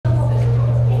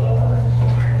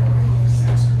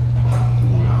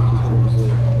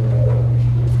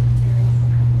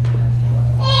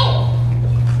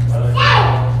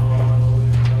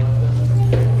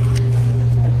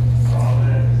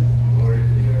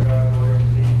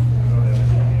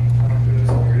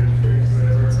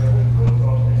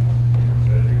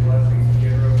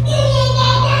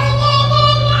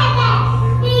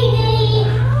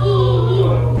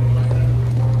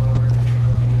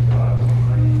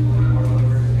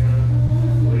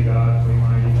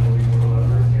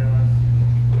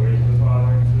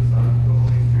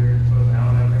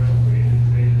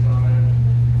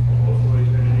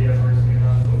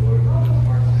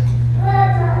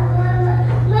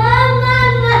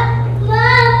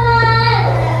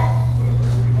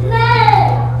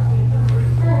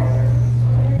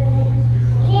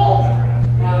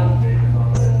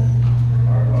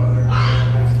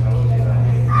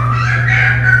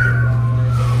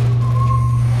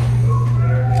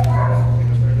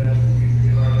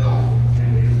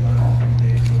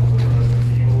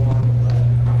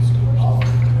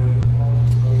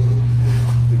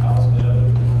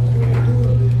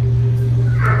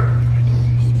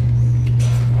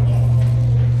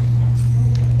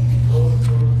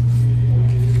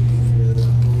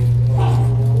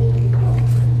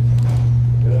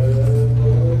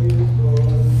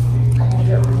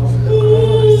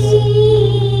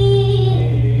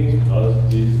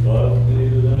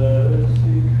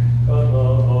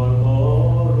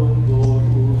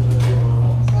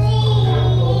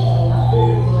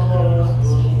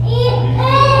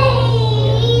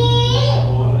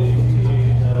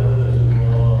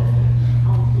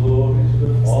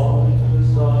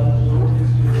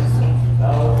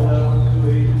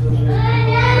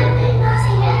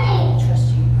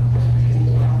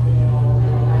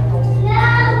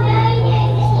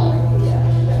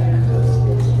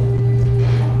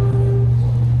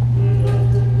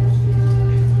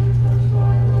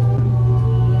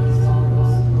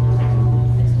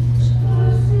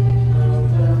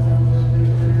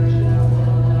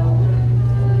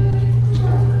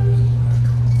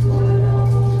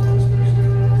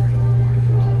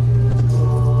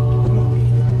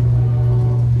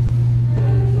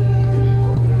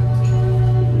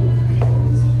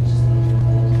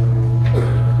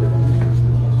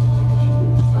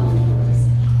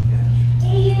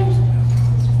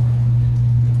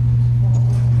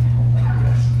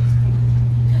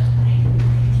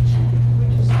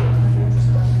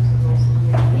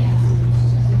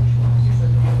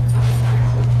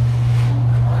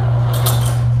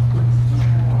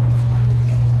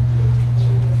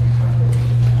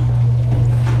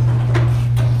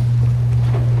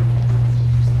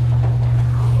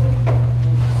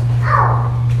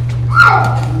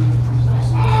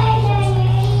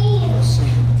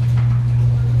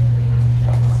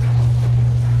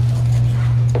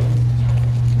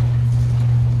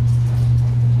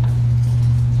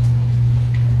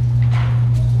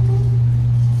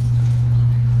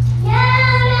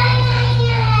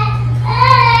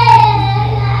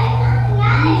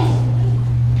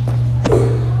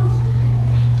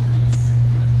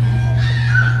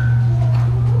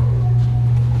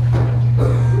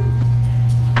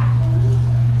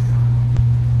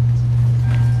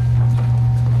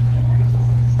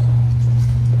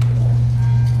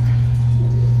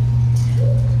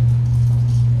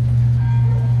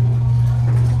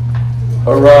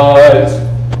Arise,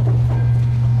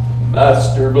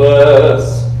 Master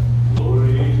bless.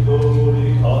 Glory,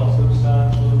 glory,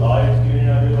 consubstantial, life-giving,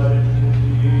 everybody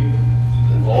Trinity,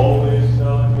 always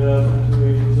now and ever to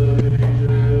ages of ages.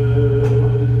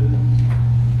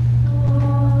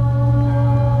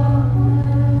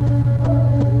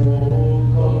 Oh,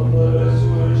 come, let us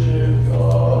worship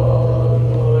God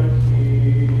our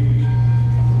King.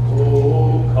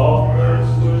 Oh, come, let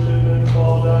us worship and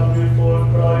fall down before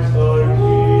Christ our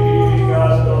King.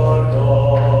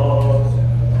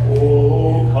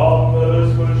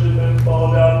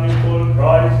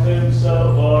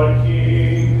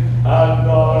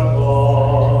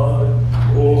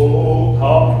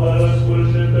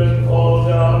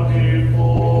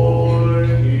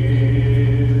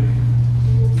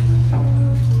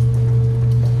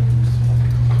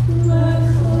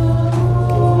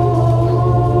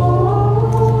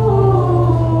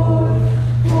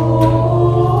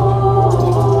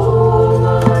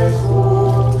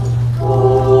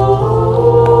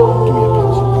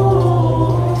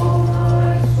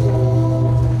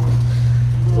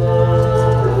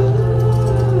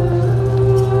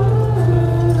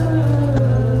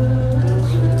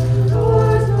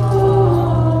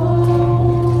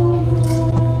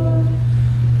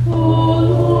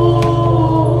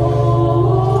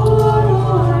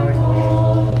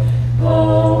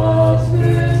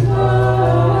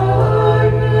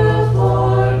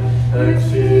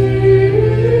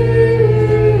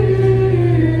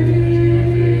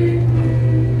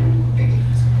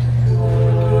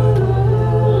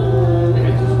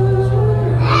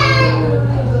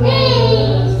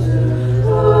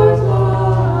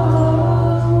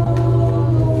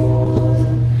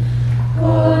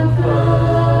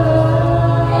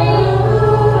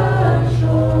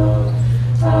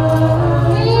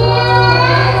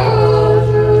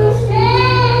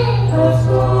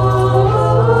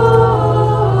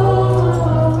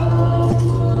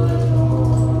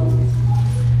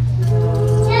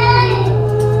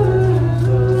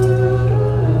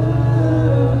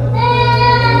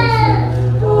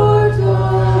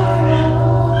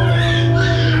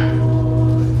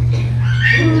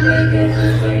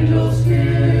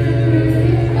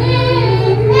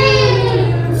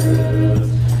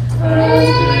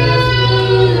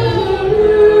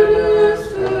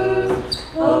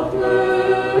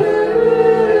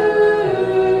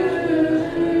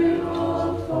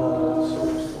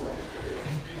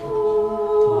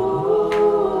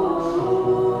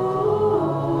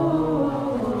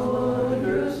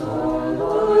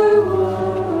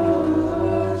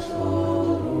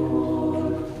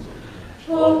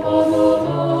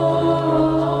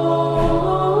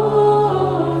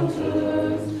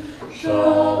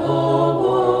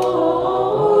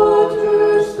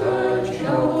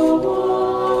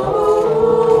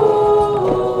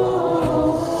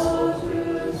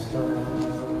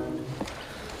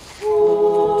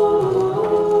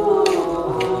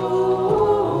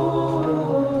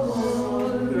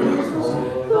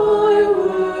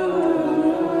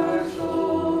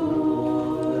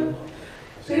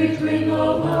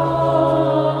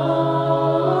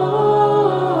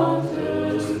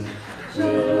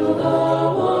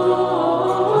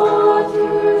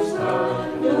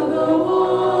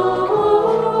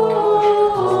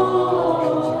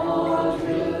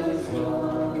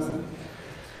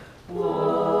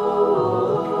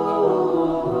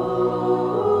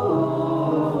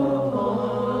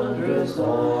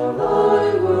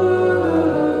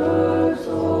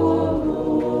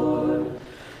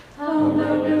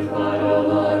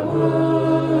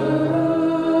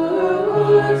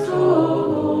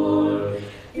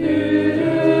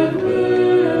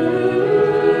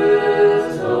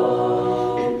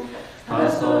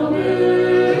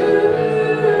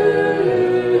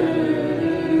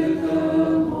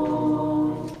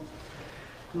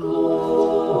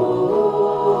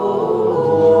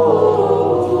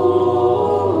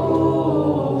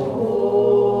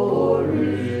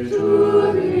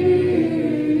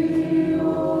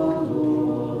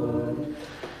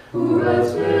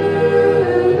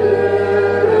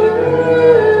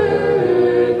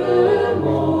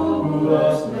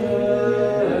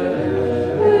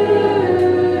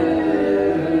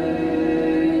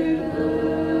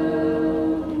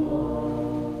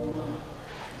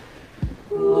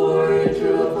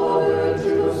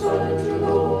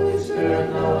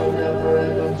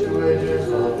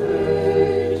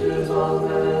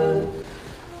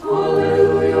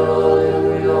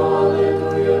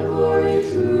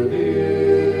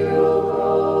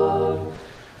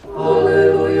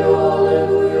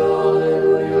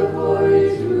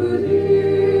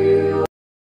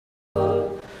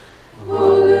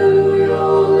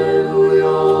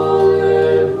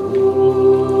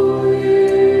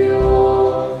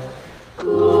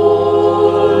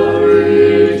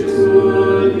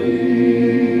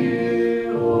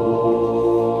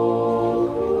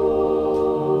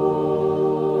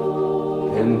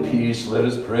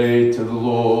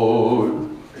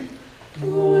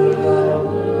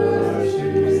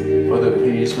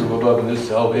 peace from above and the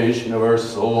salvation of our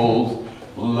souls.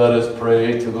 Let us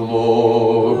pray to the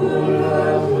Lord.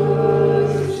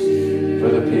 For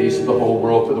the peace of the whole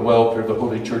world, for the welfare of the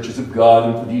holy churches of God,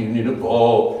 and for the union of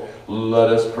all, let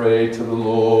us pray to the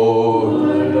Lord.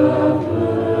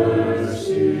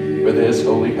 For this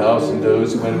holy house and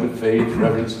those who went with faith,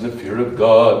 reverence, and the fear of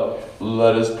God,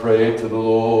 let us pray to the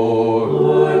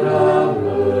Lord.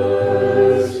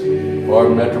 For our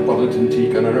Metropolitan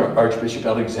Tikhon and our Archbishop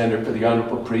Alexander, for the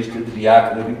honorable priesthood, the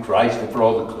diaconate in Christ, and for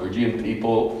all the clergy and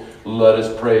people, let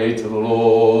us pray to the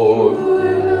Lord.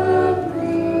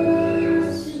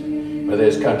 For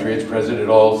this country, its president,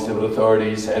 all civil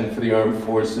authorities, and for the armed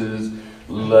forces,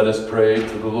 let us pray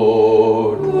to the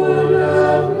Lord.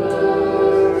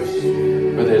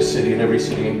 For this city and every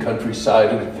city and countryside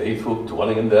and the faithful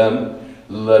dwelling in them,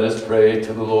 let us pray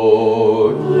to the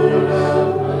Lord.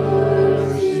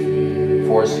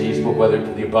 For seasonable weather,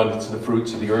 for the abundance of the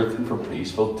fruits of the earth, and for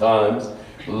peaceful times,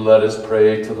 let us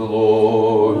pray to the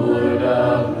Lord.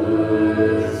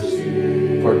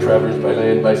 For travelers by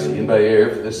land, by sea, and by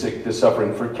air, for the sick, the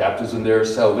suffering, for captives and their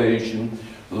salvation,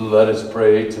 let us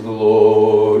pray to the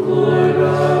Lord.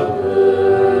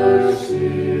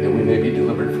 That we may be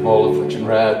delivered from all affliction,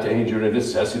 wrath, danger, and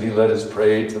necessity, let us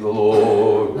pray to the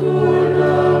Lord.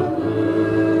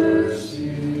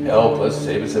 Help us,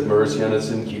 save us, have mercy on us,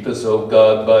 and keep us, O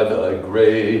God, by thy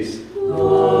grace.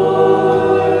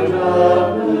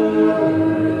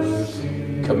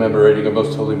 Commemorating our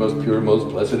most holy, most pure, most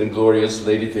blessed, and glorious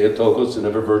Lady Theotokos and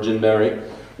ever Virgin Mary,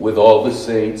 with all the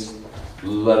saints,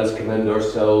 let us commend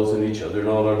ourselves and each other in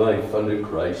all our life unto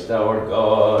Christ our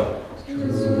God.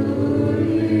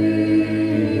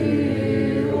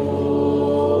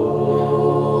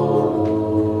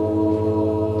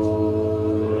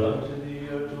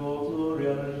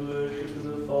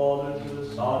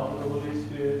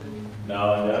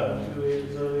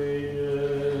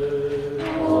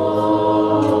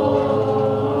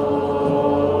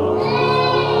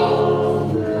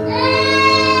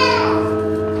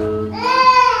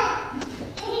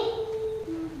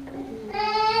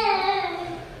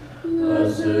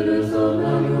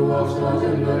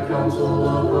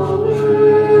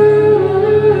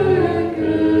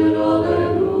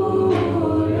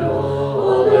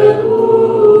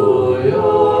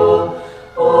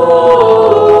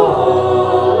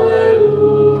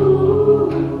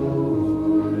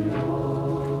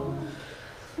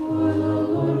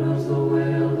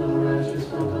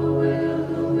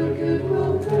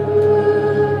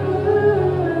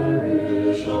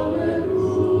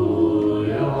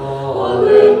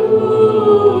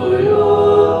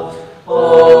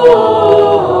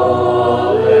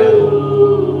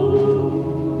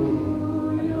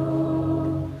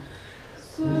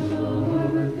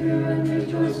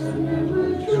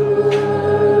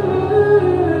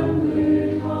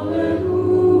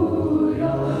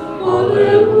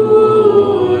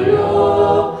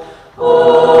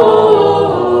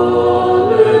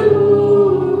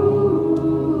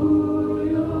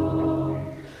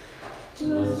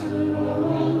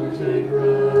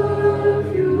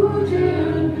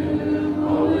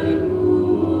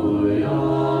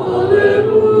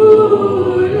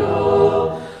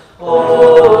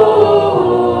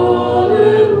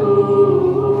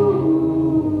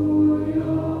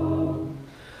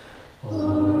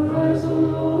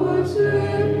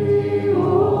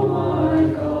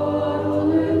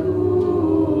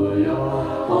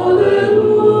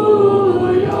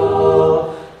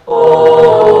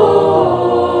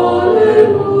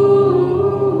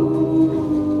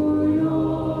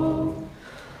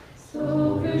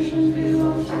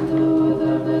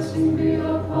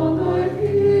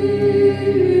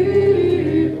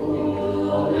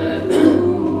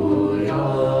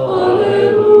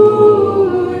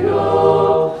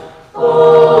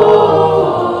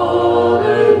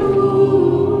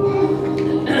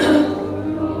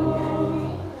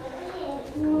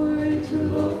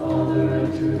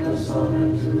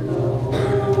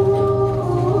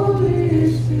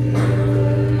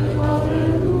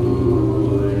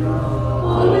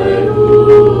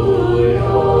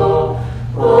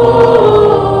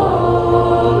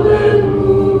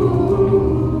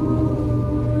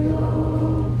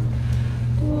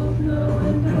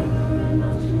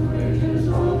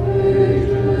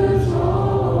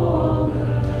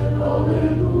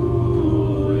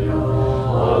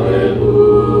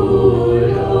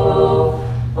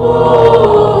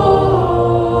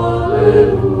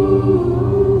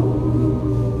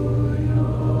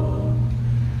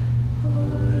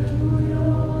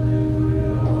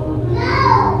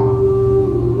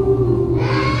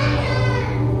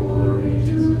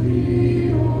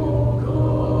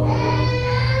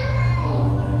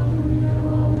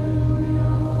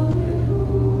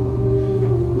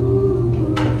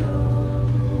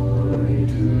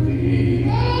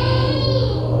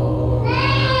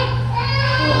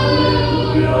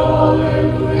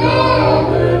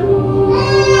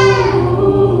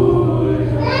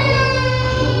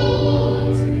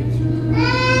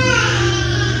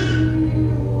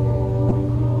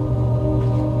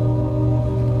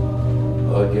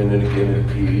 in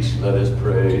peace, let us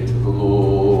pray to the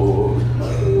Lord.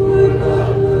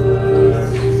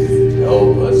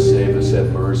 Help us, save us,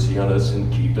 have mercy on us,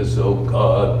 and keep us, O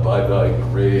God, by thy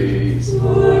grace.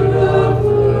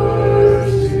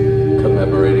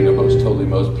 Commemorating a most holy,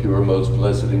 most pure, most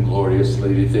blessed and glorious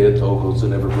Lady Theotokos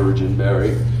and ever Virgin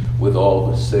Mary, with all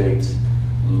the saints,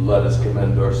 let us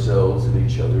commend ourselves and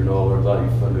each other in all our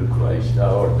life unto Christ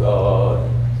our God.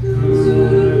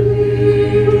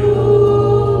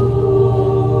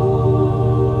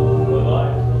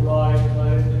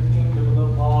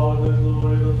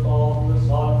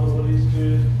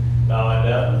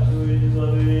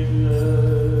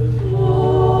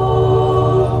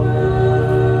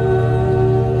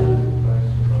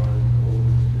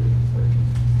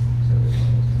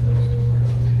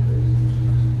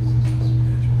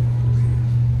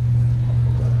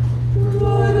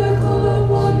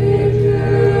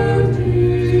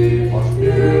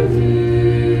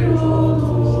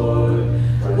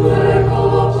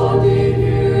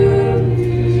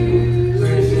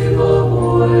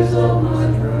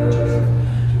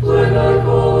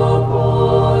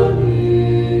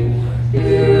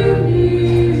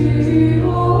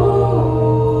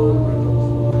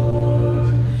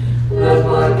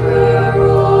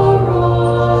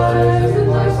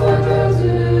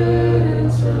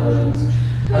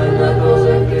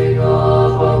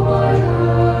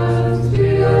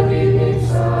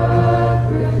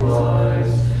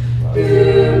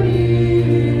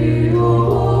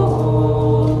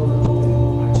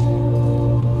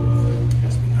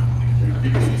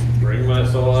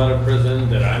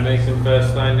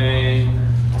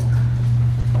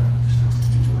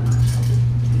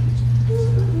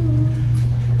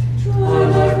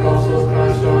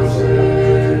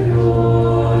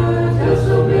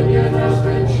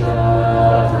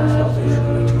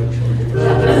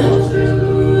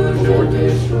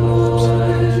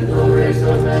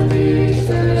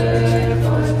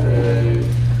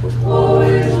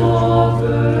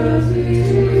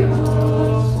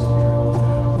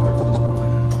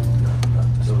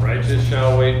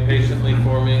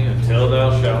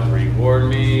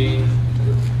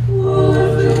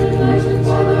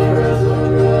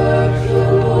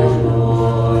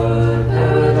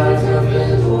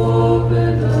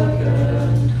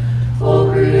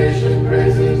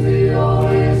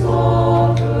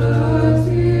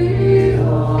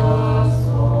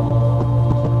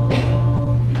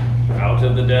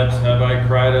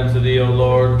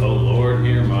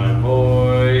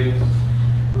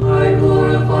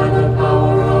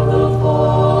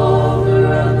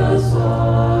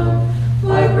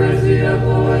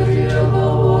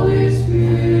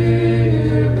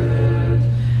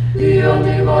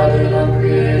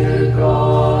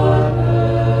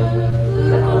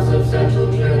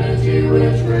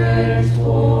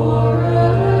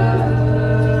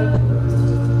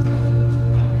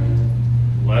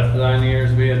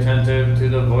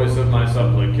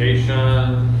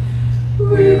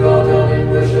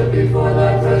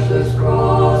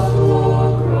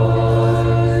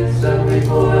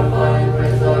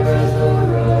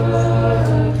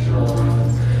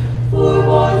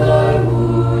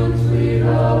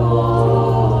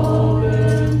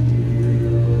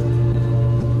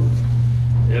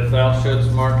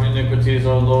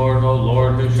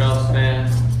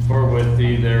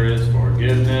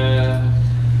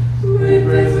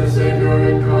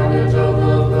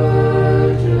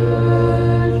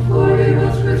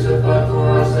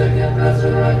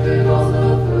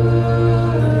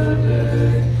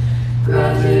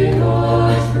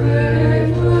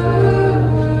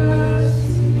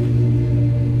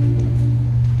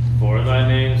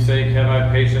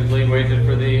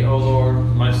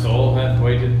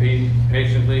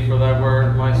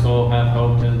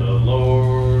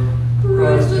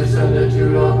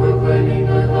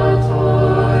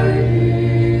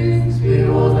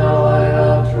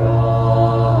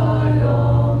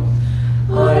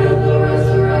 I am the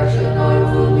resurrection,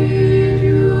 I will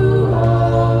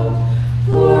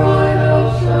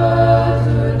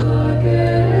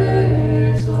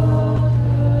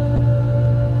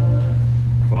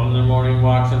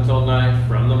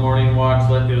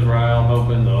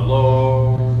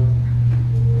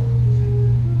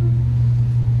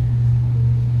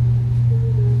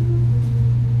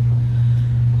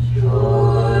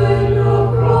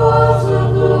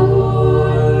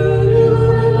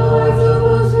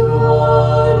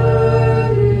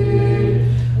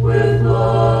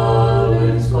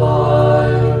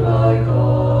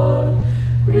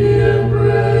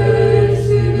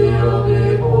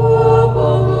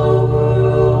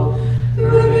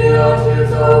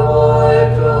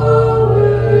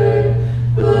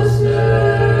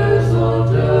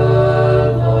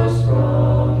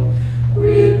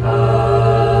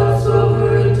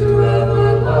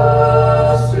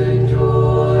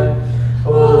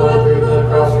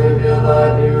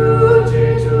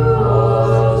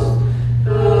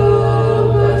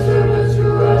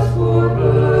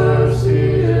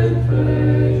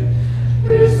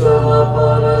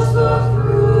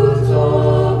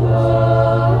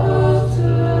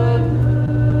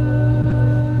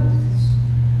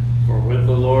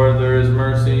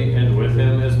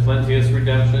plenteous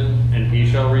redemption, and he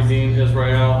shall redeem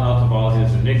Israel out of all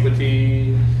his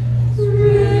iniquities.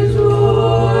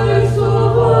 Rejoice,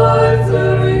 O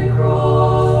life-bearing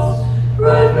cross,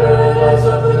 bright paradise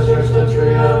of the church, the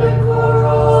tree of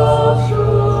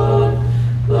incorruption.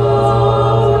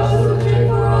 Thou hast obtained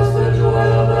for us the joy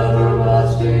of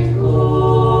everlasting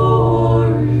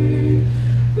glory.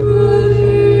 Through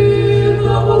thee,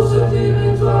 the hosts of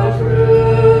demons are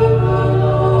driven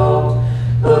out,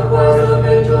 the choirs of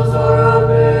angels are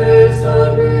amazed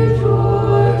and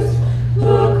rejoice.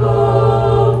 The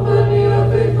company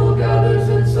of faithful gathers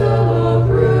in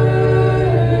celebration.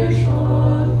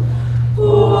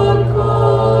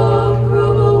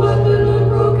 Unconquerable weapon,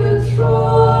 unbroken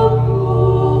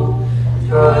stronghold,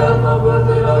 triumph of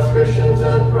Orthodox Christians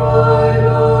and pride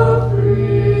of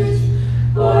priests.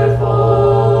 By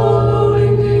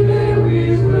following thee may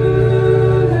we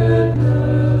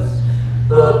witness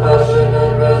the passion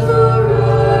and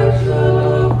resurrection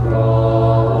of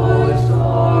Christ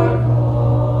our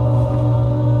God.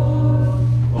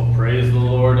 Oh, praise the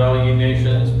Lord, all ye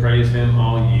nations. Praise him,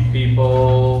 all ye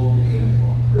people.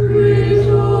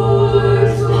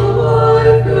 Rejoice, O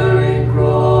life-bearing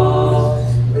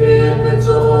cross, the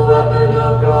invincible weapon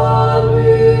of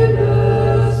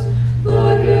godliness,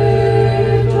 the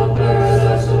gate of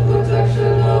paradise, the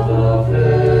protection of the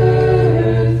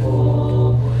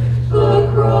faithful.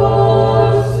 The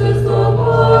cross is the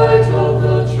might of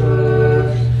the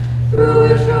church, through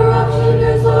which corruption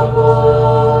is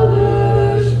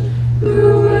abolished,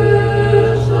 through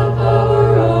which the power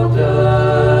of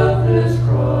death is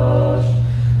crushed.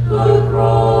 The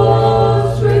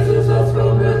cross raises us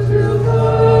from earth to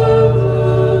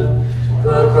heaven.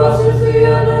 The cross is the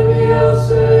enemy of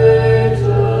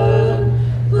Satan.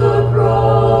 The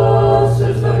cross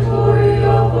is the glory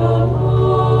of the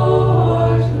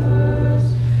martyrs.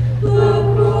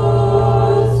 The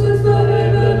cross is the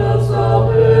haven of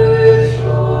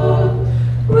salvation,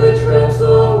 which grants the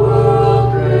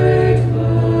world great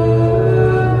mercy.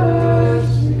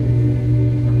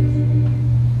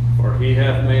 For he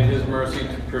hath made his mercy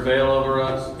to prevail over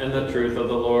us, and the truth of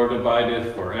the Lord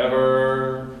abideth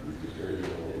forever.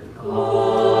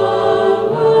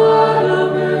 Come,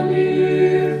 Adam and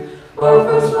Eve, our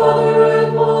first father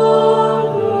and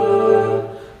mother,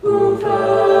 who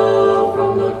fell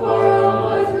from the choir of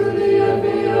life through the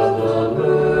envy of the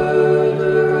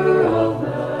murderer of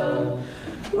men.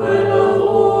 When of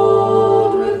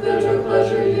old with bitter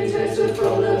pleasure ye tasted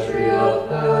from the tree of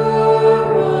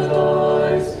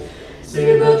paradise,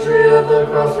 see the tree of the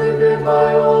cross revered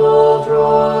by all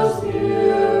draws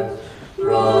near.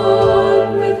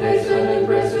 Run with haste and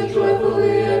embrace it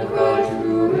joyfully and cry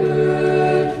to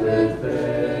it with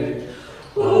faith.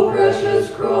 O precious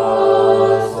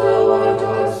cross, thou art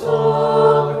our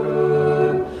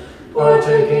succor.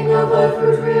 Partaking of thy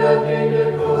fruit we have gained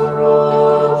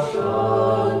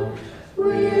incorruption.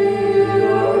 We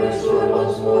are restored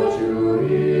once more to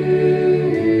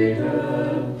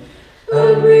Eden,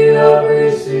 and we have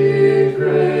received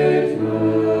great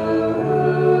mercy.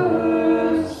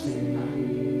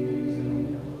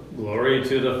 Glory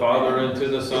to the Father, and to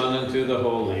the Son, and to the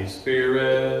Holy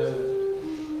Spirit.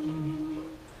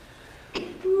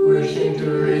 Wishing to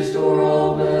restore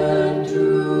all men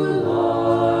to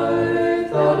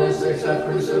life, thou didst accept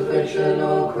crucifixion,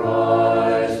 O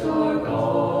Christ our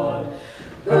God.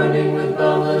 Burning with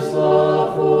boundless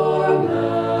love for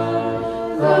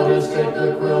man, thou didst take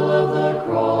the quill of the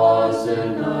cross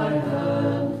in thy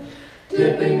hand,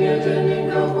 dipping it in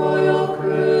ink of royal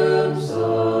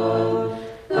crimson.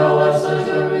 Thou hast sent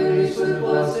a release with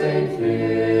blood-stained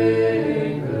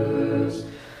fingers.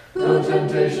 Though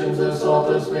temptations assault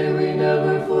us, may we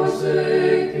never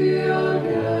forsake thee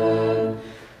again.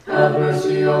 Have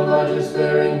mercy on thy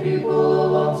despairing people, O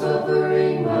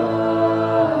long-suffering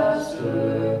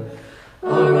Master.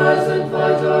 Arise and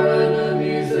fight our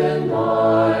enemies in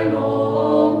thine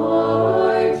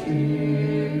almighty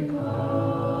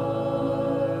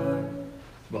power.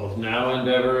 Both now and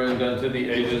ever, and unto the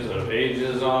ages of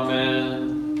ages.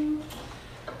 Amen.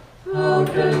 How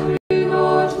can we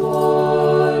not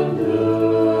wonder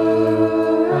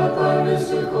at thy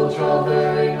mystical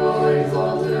childbearing, O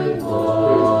exalted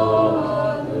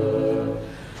Mother?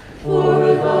 For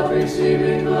without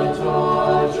receiving the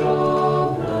touch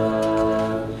of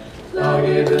man, thou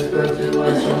gavest birth to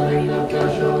us something of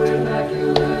flesh, O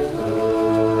immaculate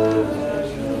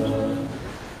perfection.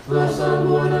 The Son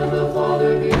born of the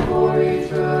Father before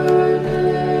eternity,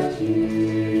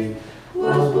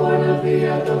 was born of thee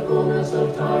at the fullness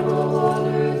of time, O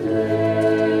honored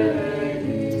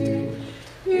Lady.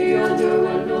 He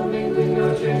underwent no mingling,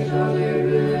 no change, no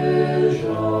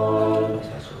division,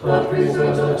 but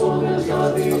preserve the fullness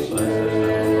of each nation.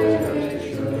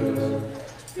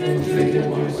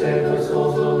 Entreated to save the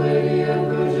souls of Lady and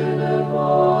Virgin and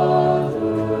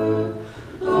Mother,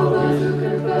 of those who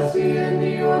confess thee in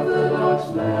the Orthodox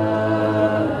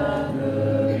manner,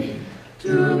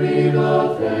 to be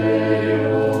the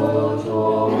faithful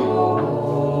Torah.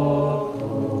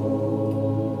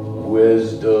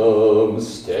 Wisdom,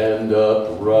 stand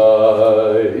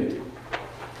upright.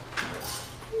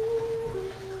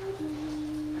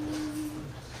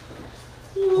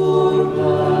 Lord,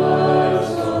 bless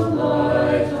the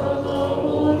light of the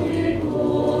holy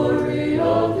glory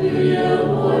of the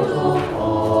immortal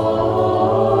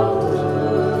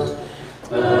Fathers,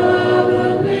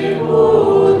 heavenly,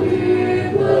 holy,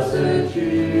 blessed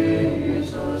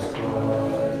Jesus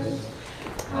Christ,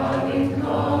 having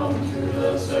come to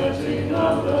the setting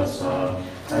of the sun,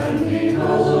 and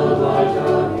beheld the light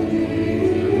of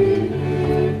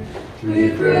evening,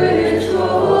 we praise the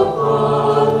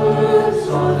Father,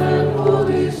 Son, and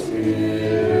Holy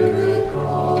Spirit,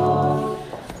 God.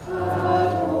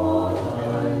 At all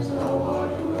times thou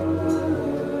art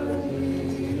worthy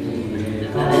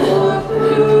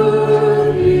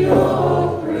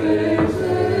of praise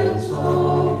and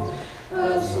song,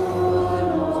 as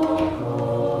Son of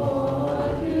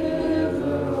God,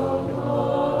 giver of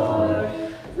life.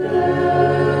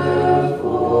 Therefore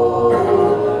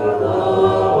the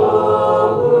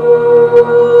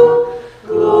world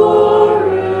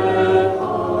glorifies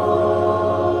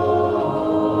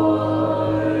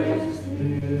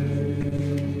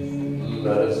thee.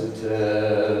 Let us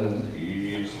attend.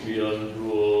 Peace be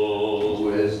unto all.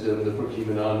 Wisdom, the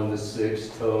Prokimenon in the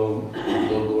sixth tone.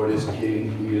 The Lord is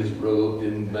King, he is robed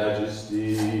in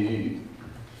majesty.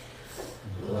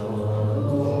 The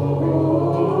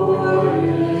Lord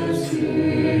is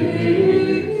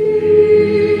King,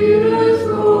 he is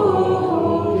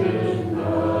robed in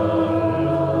majesty.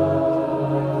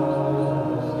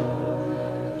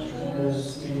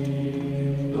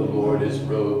 The Lord is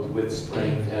robed with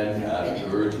strength and hath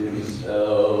girt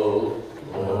himself.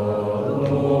 The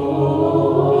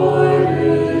Lord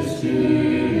is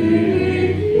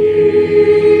King,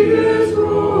 he is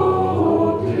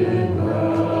robed in majesty.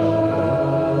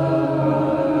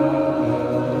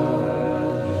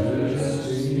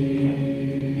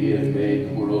 He hath made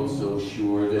the world so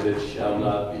sure that it shall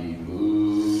not be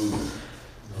moved.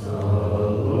 The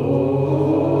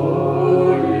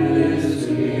Lord is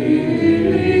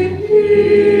King, he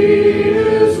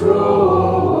is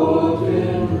robed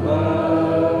in majesty.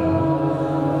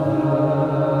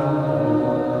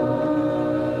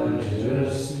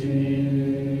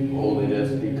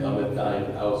 Holiness becometh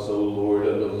thine house, O Lord,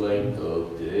 and the length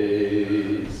of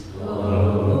days.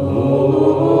 The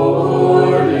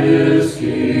Lord is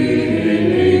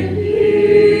King, he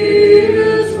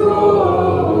is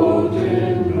robed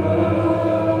in majesty.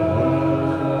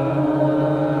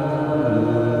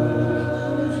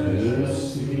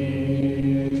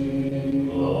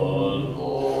 The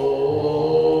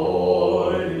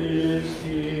Lord is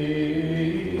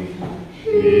King.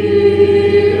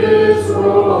 He is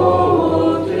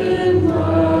robed in majesty.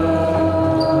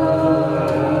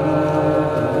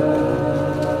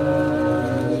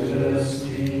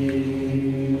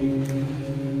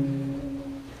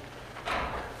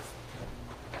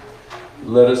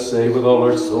 Let us say with all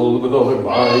our soul, with all our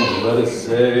mind, let us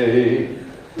say,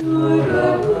 Lord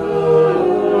have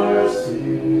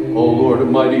mercy. O Lord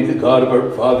Almighty, the God of our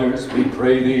fathers, we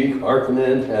pray thee, hearken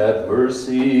and have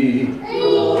mercy.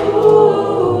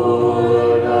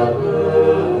 Lord have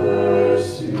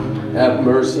mercy. Have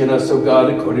mercy on us, O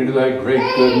God, according to thy great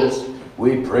goodness.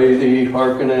 We pray thee,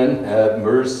 hearken and have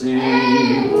mercy.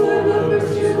 Lord have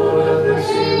mercy, Lord have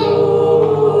mercy,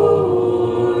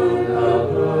 Lord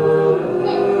have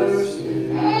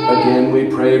mercy. Again, we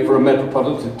pray for a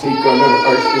Metropolitan Tikhon and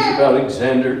Archbishop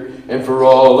Alexander, and for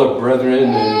all the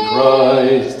brethren in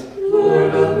Christ.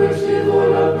 Lord have mercy,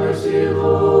 Lord have mercy,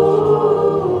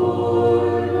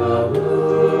 Lord have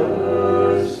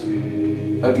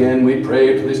mercy. Again, we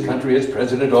pray for this country, its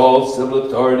president, all civil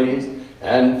authorities,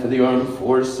 and for the armed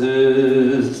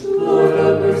forces. Lord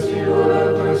have mercy, Lord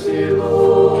have mercy,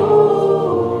 Lord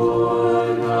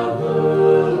have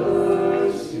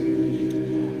mercy.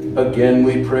 Again,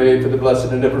 we pray for the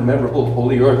blessed and ever memorable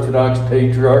Holy Orthodox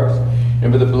Patriarchs,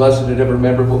 and for the blessed and ever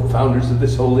memorable founders of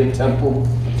this holy temple,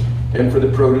 and for the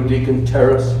Protodeacon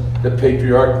Terrace, the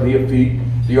Patriarch Neophyte,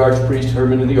 the Archpriest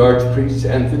Herman, and the Archpriest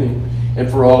Anthony, and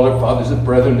for all our fathers and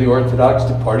brethren, the Orthodox,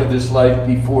 departed this life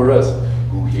before us,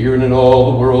 who here and in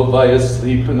all the world lie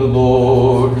asleep in the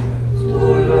Lord.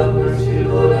 Lord have mercy,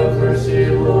 Lord have mercy,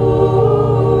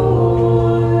 Lord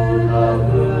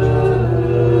have mercy.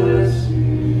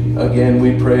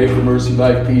 Again, we pray for mercy,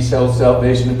 life, peace, health,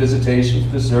 salvation, and visitation for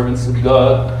the servants of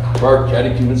God, for our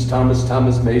catechumens, Thomas,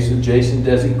 Mason, Jason,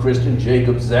 Desi, Christian,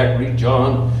 Jacob, Zachary,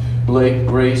 John, Blake,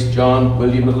 Grace, John,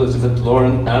 William, Elizabeth,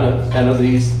 Lauren, Anna,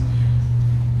 Annalise,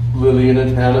 Lillian,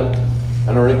 and Hannah,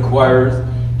 and our inquirers,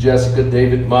 Jessica,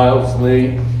 David, Miles,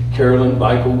 Lane, Carolyn,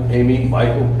 Michael, Amy,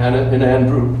 Michael, Hannah, and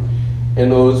Andrew,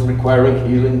 and those requiring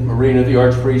healing, Marina, the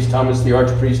Archpriest, Thomas, the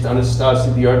Archpriest,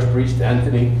 Anastasia, the Archpriest,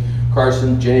 Anthony,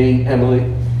 Carson, Jane,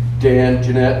 Emily, Dan,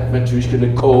 Jeanette, Matrushka,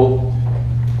 Nicole,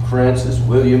 Francis,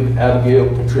 William, Abigail,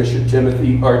 Patricia,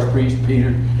 Timothy, Archpriest,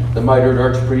 Peter, the mitred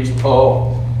Archpriest,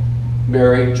 Paul,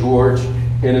 Mary, George,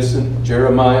 Innocent,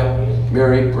 Jeremiah,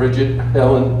 Mary, Bridget,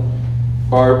 Helen,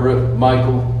 Barbara,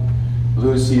 Michael,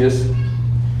 Lucius,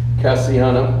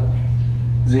 Cassiana,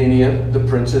 Xenia, the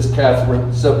Princess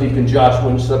Catherine, Subdeacon Joshua,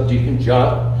 and Subdeacon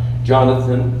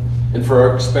Jonathan, and for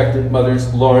our expectant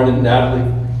mothers, Lauren and Natalie,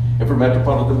 and for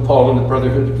Metropolitan Paul and the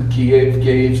Brotherhood for Kiev,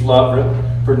 Gage, Lavra,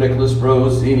 for Nicholas,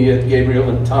 Rose, Xenia, Gabriel,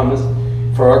 and Thomas,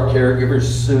 for our caregivers,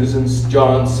 Susan,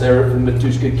 John, Sarah, and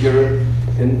Matushka, Kira,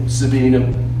 and Sabina,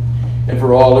 and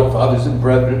for all our fathers and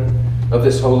brethren of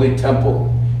this holy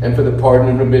temple, and for the pardon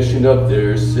and remission of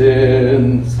their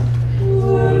sins.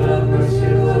 Lord have mercy,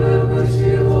 Lord have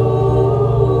mercy,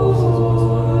 Lord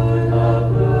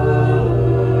have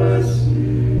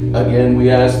mercy. Again, we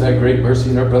ask thy great mercy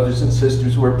in our brothers and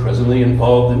sisters who are presently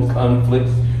involved in conflict.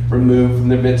 Remove from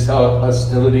their midst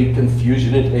hostility,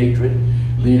 confusion, and hatred.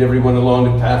 Lead everyone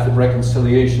along the path of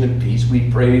reconciliation and peace, we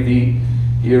pray thee.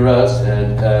 Hear us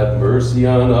and have mercy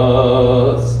on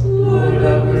us. Lord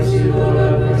have mercy, Lord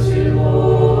have mercy,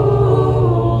 Lord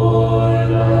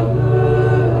have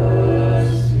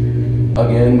mercy.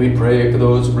 Again, we pray for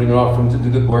those who bring offerings to do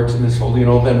the works in this holy and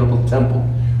all venerable temple,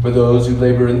 for those who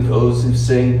labor and those who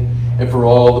sing, and for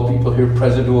all the people here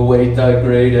present who await thy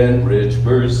great and rich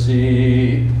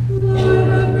mercy. Lord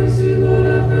have mercy, Lord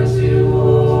have mercy,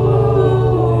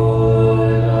 Lord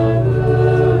have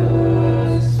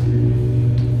mercy.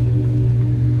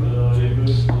 For the Holy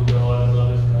Ghost, who God and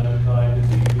loveth mankind, the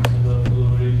peace and the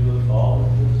glory to the Father,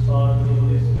 to the Son, and to the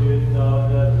Holy Spirit, now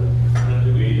and ever, and to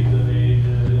the age of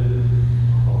ages.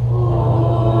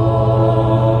 Amen.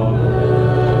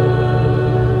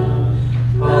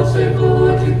 Vouchsafe,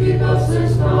 Lord, to keep us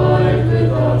this night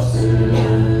without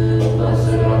sin.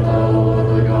 Blessed art thou, Lord,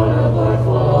 the God of our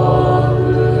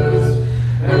fathers,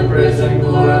 and praised and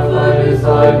glorified is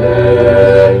thy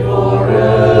name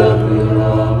forever.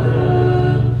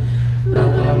 Amen. Let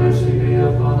thy mercy be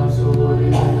upon us, O Lord,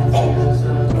 even as we have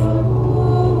set our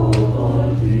hope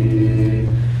on thee.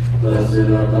 Blessed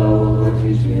art thou, O Lord,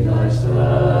 teach me thy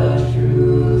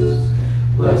statutes.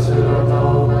 Blessed art thou, O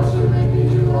Master, make me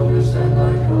to understand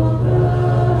thy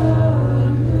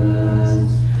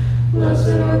commandments.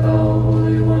 Blessed art thou, O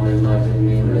Holy One, enlighten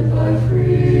me with thy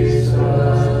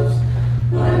precepts.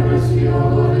 Thy mercy, O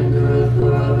Lord, endureth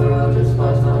forever.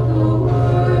 Despise not the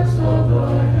works of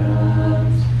thy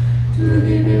hands. To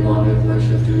thee belongeth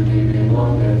worship, to thee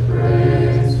belongeth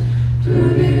praise, to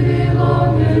thee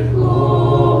belongeth glory.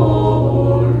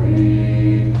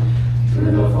 To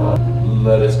the Father.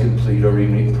 Let us complete our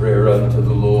evening prayer unto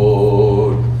the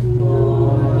Lord.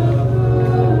 Lord have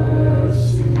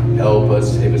mercy. Help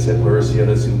us, save us, have mercy on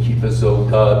us, and keep us, O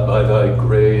God, by thy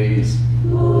grace,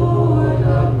 Lord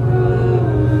have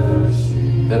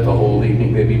mercy. that the whole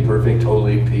evening may be perfect,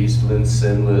 holy, peaceful, and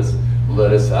sinless.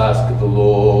 Let us ask of the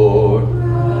Lord.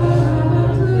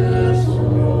 Grant this, O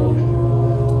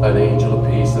Lord. An angel of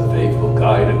peace, the faithful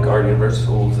guide and guardian of our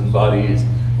souls and bodies,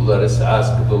 let us ask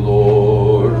of the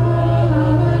Lord.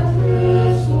 Grant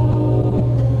this, O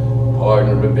Lord. Pardon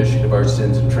and remission of our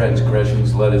sins and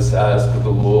transgressions, let us ask of the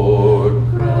Lord.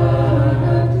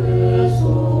 Grant this, O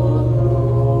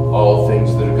Lord. All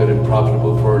things that are good and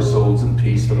profitable for our souls and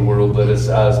peace for the world, let us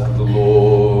ask of the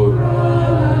Lord.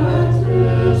 Grant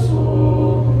this, O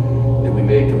Lord. That we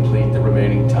may complete the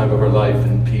remaining time of our life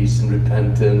in peace and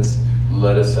repentance,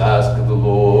 let us ask of the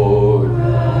Lord.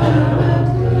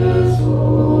 Grant this, O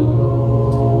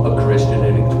Lord. A Christian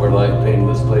ending to our life,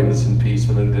 painless, blameless, and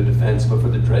peaceful in the defense, but for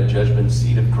the dread judgment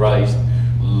seat of Christ,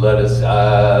 let us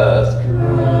ask.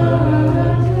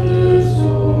 Grant this, O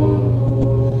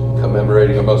Lord.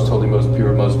 Commemorating our most holy, most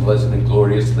pure, most blessed, and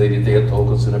glorious Lady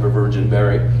Theotokos and ever Virgin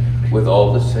Mary, with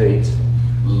all the saints,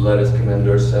 let us commend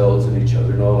ourselves and each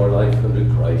other and all our life unto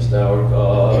Christ our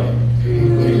God.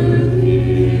 Amen.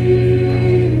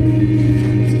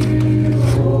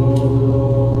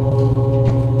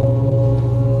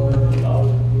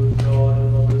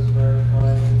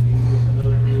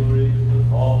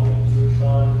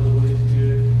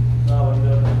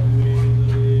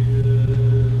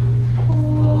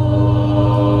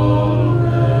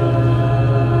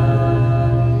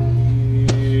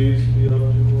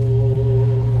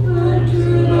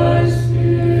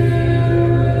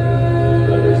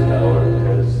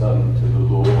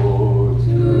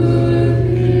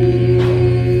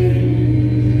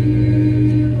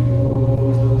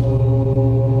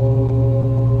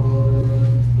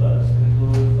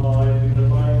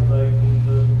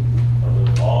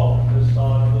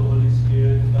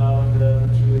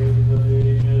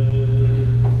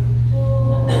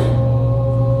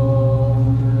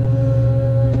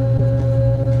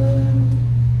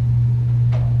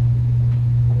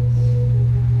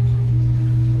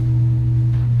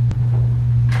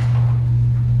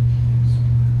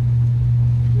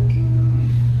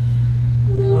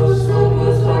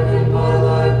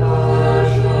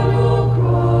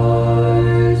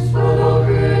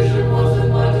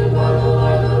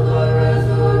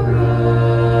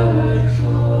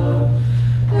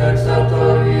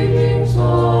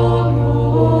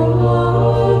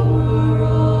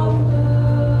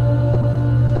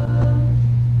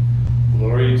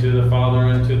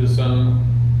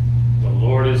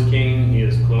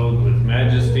 clothed with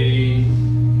majesty.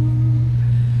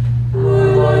 My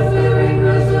life-bearing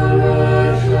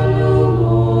resurrection, O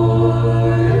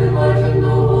Lord, enlighten the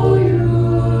whole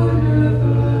universe,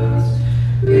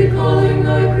 recalling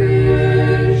thy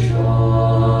creation,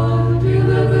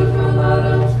 delivered from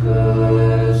Adam's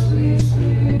curse, we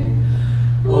sing.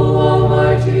 O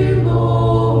Almighty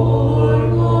Lord,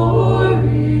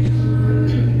 glory to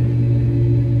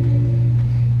thee.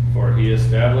 For he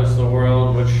established the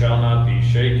world which shall not be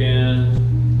shaken.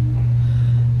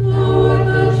 Thou art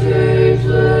the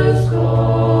changeless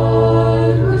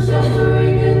God, who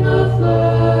suffering in the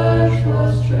flesh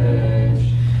was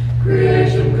changed.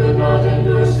 Creation could not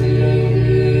endure seeing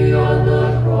thee on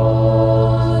the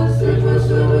cross. It was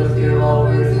filled with fear while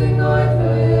breathing thy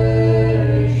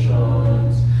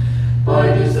patience. By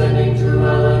descending to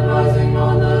hell and rising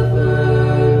on the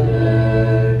third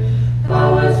day,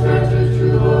 thou hast granted to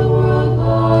the world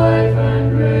life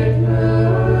and great mercy.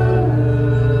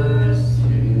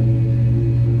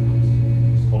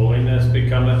 Holiness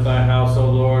becometh thy house, O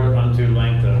Lord, unto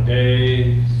length of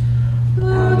days.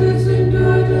 Thou didst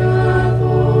endure death,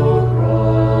 O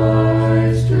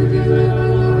Christ, to deliver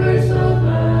the race of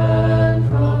man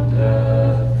from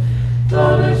death.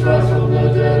 Thou didst rise from the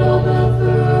dead on the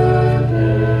third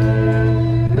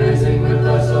day, raising with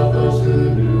thyself those who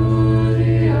knew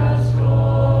thee as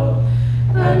God,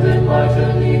 and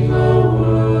enlightening the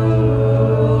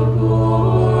world.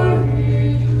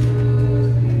 Glory to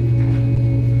thee.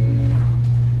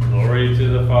 Glory to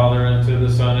the Father, and to the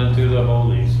Son, and to the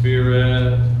Holy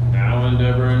Spirit, now and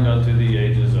ever, and unto the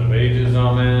ages of ages.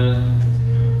 Amen.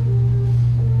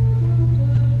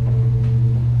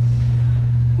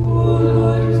 O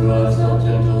Lord, you have helped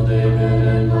gentle David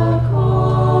in the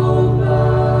combat,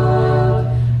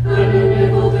 and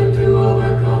enabled him to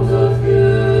overcome the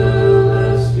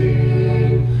Philistine.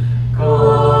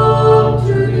 Come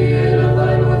to the aid of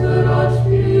thine Orthodox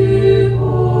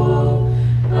people,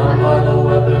 and by the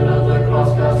weapon of the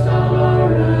cross cast down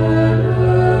our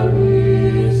enemies.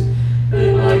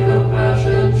 In thy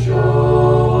compassion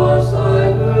show us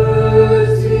thy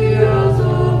mercy as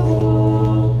of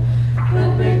old,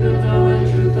 and make them know in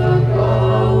truth that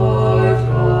thou art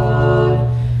God,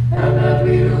 and that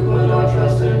we who put our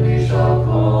trust in thee shall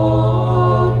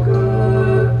conquer.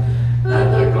 At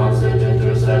the constant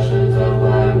intercessions of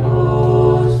thy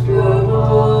most pure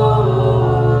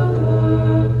Mother,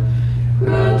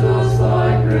 grant us thy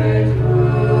great mercy.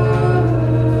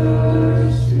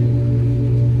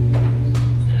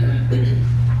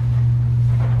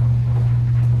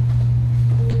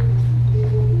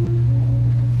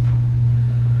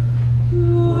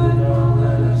 Lord, now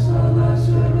let us and thy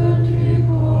servant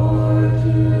depart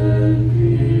in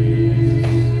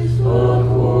peace,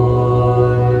 according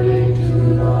to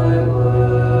thy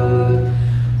word.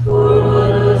 For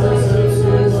thine is the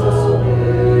citizen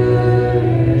salvation,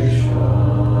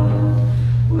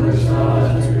 which thou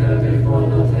hast prepared before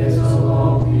the face of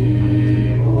all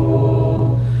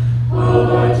people,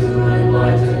 alive to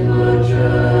enlighten the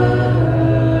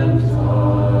Gentiles,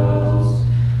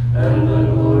 and the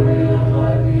glory of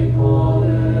thy people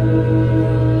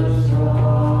is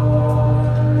triumph.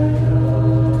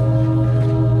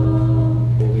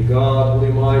 Holy God,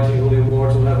 holy mighty, holy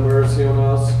immortal, have mercy on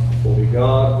us. Holy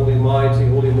God, holy mighty,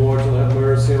 holy immortal, have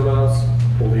mercy on us.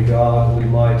 Holy God, holy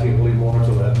mighty, holy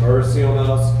immortal, have mercy on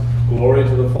us. Glory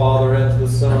to the Father, and to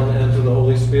the Son, and to the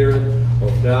Holy Spirit,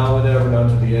 both now and ever, and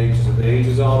unto the ages of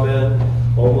ages. Amen.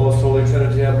 O most holy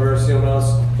Trinity, have mercy on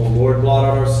us. O Lord, blot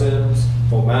out our sins.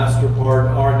 O Master,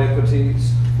 pardon our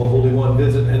iniquities. O Holy One,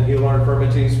 visit and heal our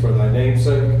infirmities for thy name's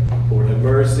sake. Lord, have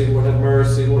mercy. Lord, have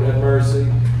mercy. Lord, have mercy.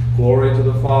 Glory to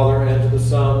the Father, and to the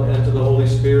Son, and to the Holy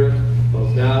Spirit,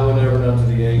 both now and ever, and unto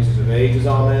the ages of ages.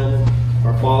 Amen.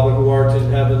 Our Father, who art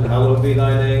in heaven, hallowed be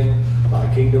thy name. Thy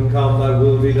kingdom come, thy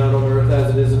will be done on earth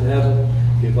as it is in heaven.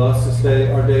 Give us this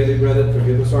day our daily bread, and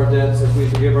forgive us our debts as we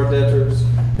forgive our debtors.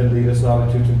 And lead us not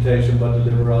into temptation, but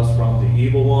deliver us from the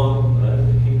evil one. And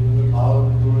the kingdom, the power,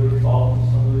 and the glory of the Father, and the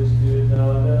Son, and the Holy Spirit,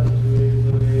 now and ever, to the ages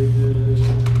of ages.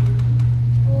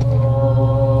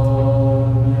 Amen.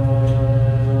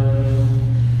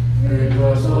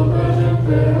 Rejoice, O Virgin,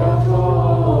 Theotokos,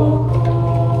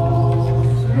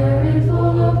 Mary,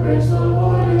 full of grace, the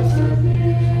Lord is with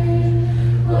thee.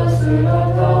 Blessed art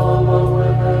thou among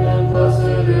women, and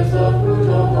blessed is the fruit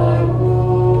of thy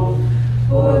womb.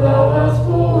 For thou hast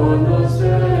borne the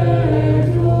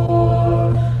Savior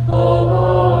of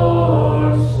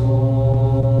our souls.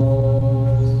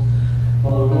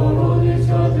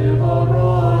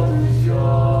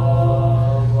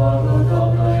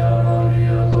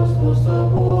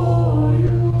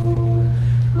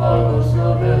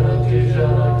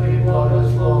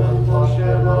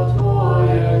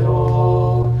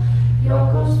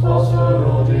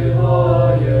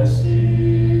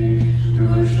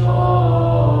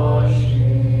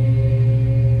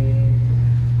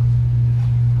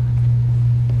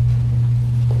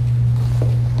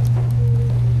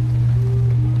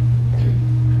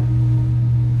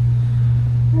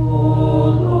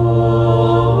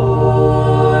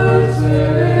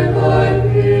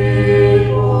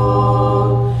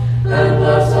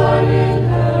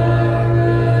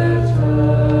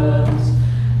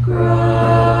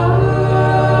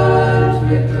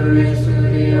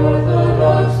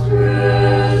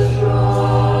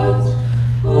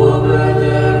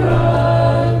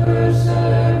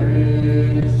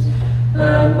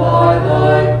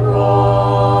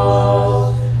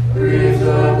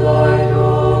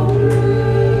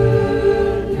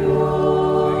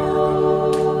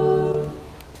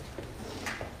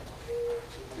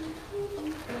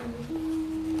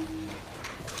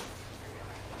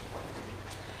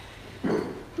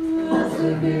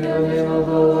 be the name of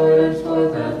the Lord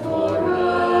henceforth and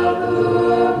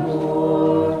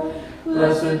forevermore.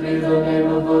 Blessed be the name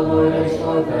of the Lord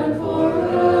henceforth and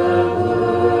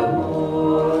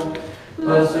forevermore.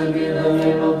 Blessed be the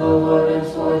name of the Lord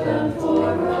henceforth and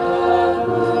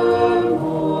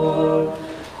forevermore.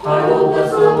 I will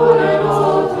bless the Lord at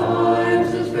all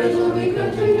times. His praise will be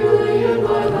continually in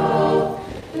my mouth.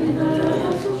 In the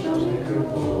council shall make her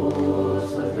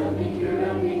boast. Let them be here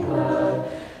and be glad.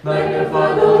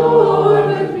 Magnify the Lord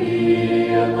with me,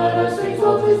 and let us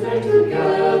exalt his name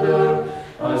together.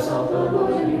 I sought the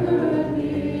Lord and he heard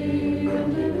me,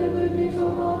 and delivered me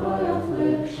from all my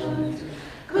afflictions.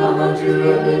 Come unto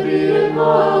him and be in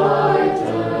my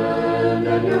tent,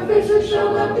 and your faces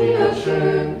shall not be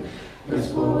ashamed.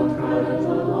 This poor one cried, and the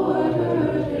Lord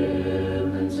heard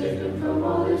him, and saved him from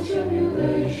all his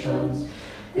tribulations.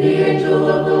 The angel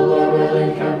of the Lord will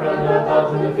encamp round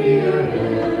about who fear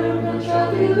him, and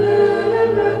shall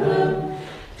deliver them.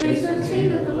 Taste and see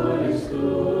that the Lord is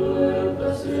good.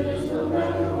 Blessed is the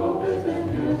man who hopeth in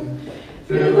him.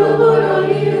 Fear the Lord, all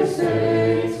ye his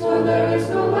saints, for there is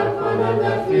no life for them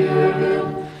that fear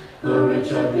him. The rich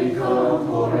have become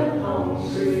poor and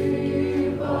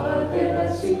hungry, but they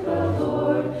that seek the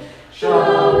Lord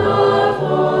shall not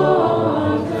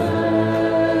want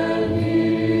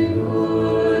any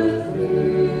good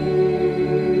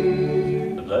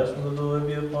thing. The blessing of the Lord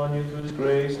be upon you through his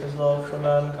grace and his love for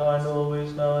mankind,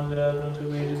 always, now and ever, and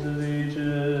to ages of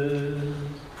ages.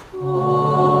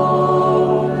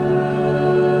 Amen.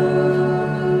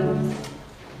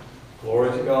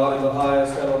 Glory to God in the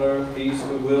highest, and on earth peace,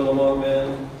 goodwill among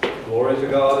men. Glory to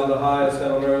God in the highest,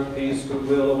 and on earth peace,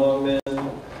 goodwill among men.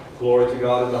 Glory to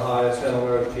God in the highest, and on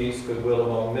earth peace, goodwill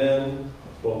among men.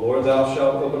 O Lord, thou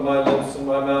shalt open my lips, and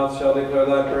my mouth shall declare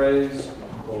thy praise.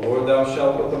 O Lord, thou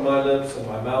shalt open my lips, and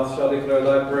my mouth shall declare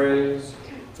thy praise.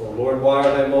 O Lord, why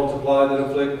are they multiplied that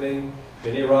afflict me?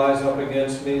 Many rise up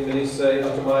against me. Many say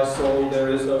unto my soul, there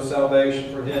is no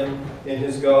salvation for him in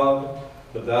his God.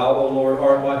 But thou, O Lord,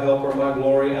 art my helper, my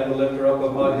glory, and the lifter up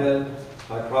of my head.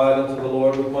 I cried unto the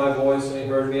Lord with my voice, and he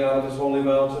heard me out of his holy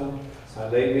mountain. I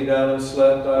laid me down and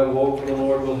slept. I awoke, for the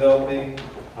Lord will help me.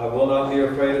 I will not be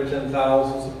afraid of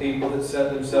 10,000s of people that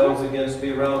set themselves against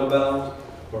me round about.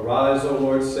 Arise, O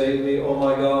Lord, save me, O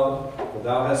my God. For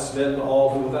thou hast smitten all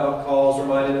who without cause are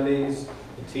mine enemies.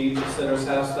 The teeth of sinners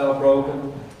hast thou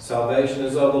broken. Salvation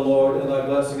is of the Lord, and thy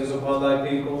blessing is upon thy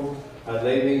people. I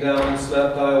laid me down and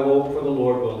slept. I awoke, for the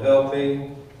Lord will help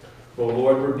me. O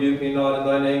Lord, rebuke me not in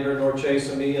thine anger, nor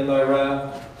chasten me in thy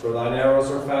wrath. For thine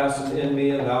arrows are fastened in me,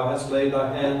 and thou hast laid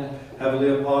thy hand heavily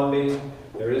upon me.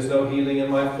 There is no healing in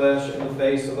my flesh in the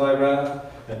face of thy wrath,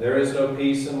 and there is no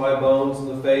peace in my bones in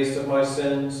the face of my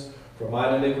sins. For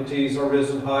mine iniquities are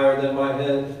risen higher than my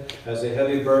head. As a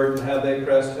heavy burden have they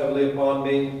pressed heavily upon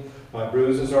me. My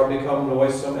bruises are become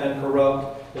noisome and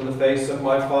corrupt in the face of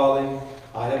my folly.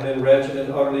 I have been wretched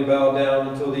and utterly bowed down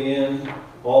until the end.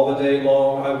 All the day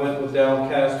long I went with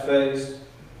downcast face.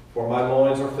 For my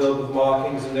loins are filled with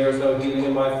mockings, and there is no healing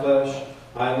in my flesh.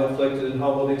 I am afflicted and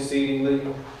humbled exceedingly.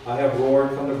 I have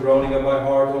roared from the groaning of my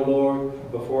heart, O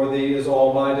Lord. Before thee is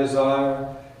all my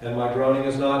desire, and my groaning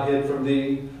is not hid from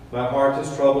thee. My heart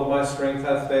is troubled, my strength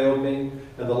hath failed me,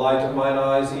 and the light of mine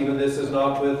eyes, even this is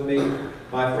not with me.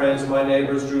 My friends and my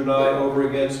neighbors drew nigh over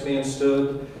against me and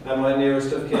stood, and my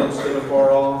nearest of kin stood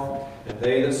afar off. And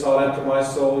they that sought after my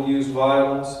soul used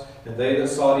violence, and they that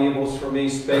sought evils for me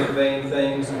spake vain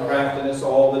things, and craftiness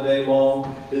all the day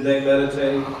long did they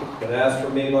meditate. But as for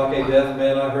me, like a deaf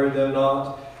man I heard them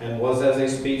not, and was as a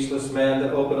speechless man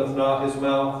that openeth not his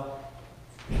mouth.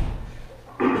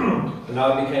 And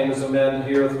I became as a man that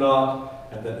heareth not,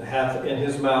 and that hath in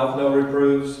his mouth no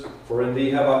reproofs. For in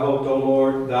thee have I hoped, O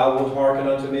Lord. Thou wilt hearken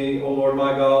unto me, O Lord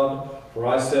my God. For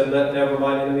I said, let never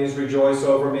mine enemies rejoice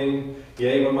over me.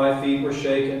 Yea, when my feet were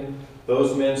shaken,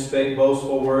 those men spake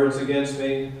boastful words against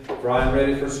me. For I am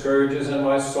ready for scourges, and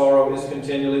my sorrow is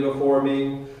continually before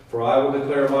me. For I will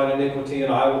declare mine iniquity,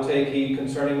 and I will take heed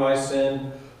concerning my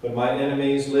sin. But my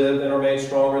enemies live and are made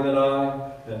stronger than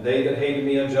I, and they that hated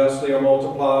me unjustly are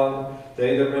multiplied.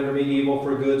 They that render me evil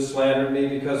for good slandered me,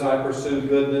 because I pursued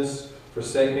goodness.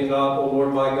 Forsake me not, O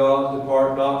Lord my God,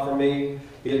 depart not from me.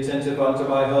 Be attentive unto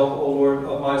my help, O Lord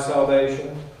of my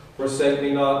salvation. Forsake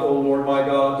me not, O Lord my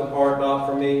God, depart not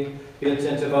from me. Be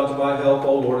attentive unto my help,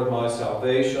 O Lord of my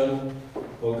salvation.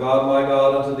 O God, my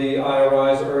God, unto thee I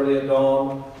arise early at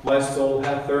dawn. My soul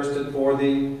hath thirsted for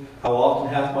thee. How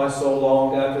often hath my soul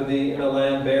longed after thee in a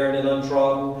land barren and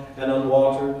untrodden and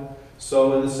unwatered.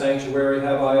 So in the sanctuary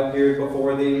have I appeared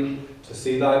before thee, to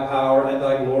see thy power and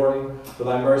thy glory. For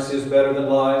thy mercy is better than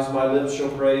lives, my lips shall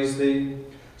praise thee.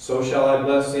 So shall I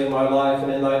bless thee in my life,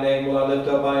 and in thy name will I lift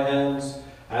up my hands.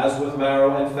 As with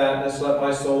marrow and fatness let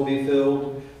my soul be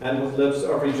filled, and with lips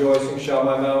of rejoicing shall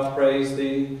my mouth praise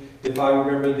thee. If I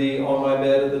remember thee on my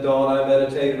bed at the dawn, I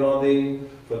meditated on thee.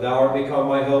 For thou art become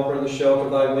my helper, in the shelter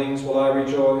of thy wings will I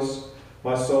rejoice.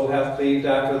 My soul hath cleaved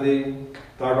after thee.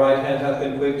 Thy right hand hath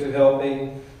been quick to help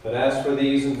me. But as for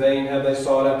these, in vain have they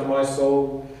sought after my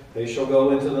soul. They shall go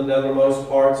into the nethermost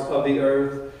parts of the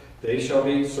earth. They shall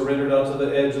be surrendered unto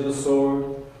the edge of the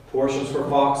sword. Portions for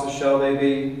foxes shall they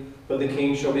be. But the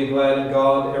king shall be glad in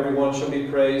God. Every one shall be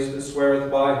praised that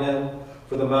sweareth by him.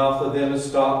 For the mouth of them is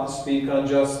stopped to speak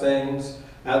unjust things.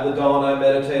 At the dawn I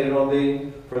meditated on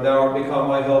thee. For thou art become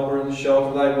my helper. In the shelter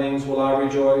of thy wings will I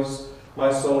rejoice.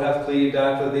 My soul hath cleaved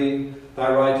after thee.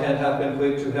 Thy right hand hath been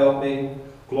quick to help me.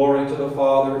 Glory to the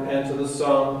Father, and to the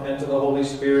Son, and to the Holy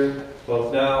Spirit,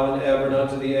 both now and ever, and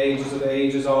unto the ages of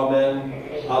ages. Amen.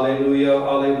 Alleluia,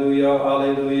 alleluia,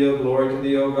 alleluia. Glory to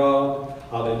thee, O God.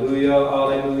 Alleluia,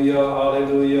 alleluia,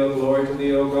 alleluia. Glory to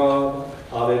thee, O God.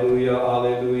 Alleluia,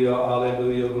 alleluia,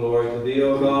 alleluia. Glory to thee,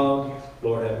 O God.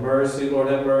 Lord have mercy, Lord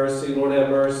have mercy, Lord have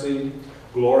mercy.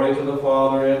 Glory to the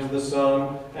Father, and to the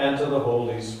Son, and to the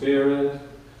Holy Spirit.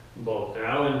 Both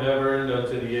now and ever, and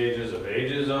unto the ages of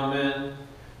ages. Amen.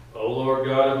 O Lord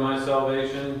God of my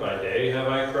salvation, by day have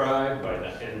I cried,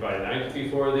 and by night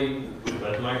before thee.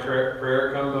 Let my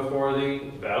prayer come before thee.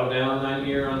 Bow down thine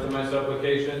ear unto my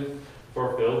supplication.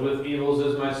 For filled with evils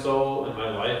is my soul, and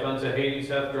my life unto Hades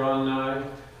hath drawn nigh.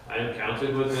 I am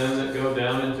counted with them that go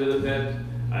down into the pit.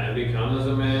 I am become as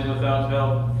a man without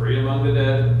help, free among the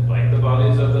dead, like the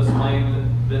bodies of the slain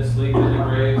that sleep in the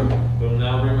grave, whom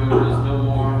thou rememberest no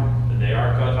more, and they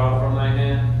are cut off from thy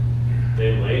hand.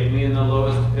 They laid me in the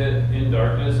lowest pit, in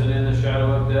darkness and in the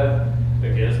shadow of death.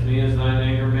 Against me is thine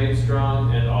anger made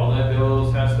strong, and all thy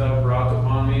billows hast thou brought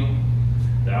upon me.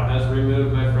 Thou hast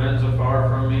removed my friends afar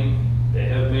from me. They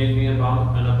have made me an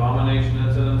abomination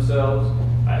unto themselves.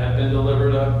 I have been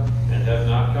delivered up, and have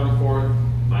not come forth.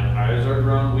 Mine eyes are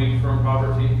grown weak from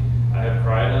poverty. I have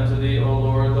cried unto thee, O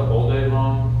Lord, the whole day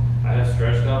long. I have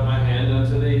stretched out my hand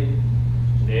unto thee.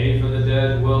 Nay, for the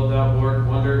dead wilt thou work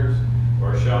wonders,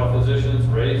 or shall physicians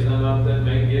raise them up that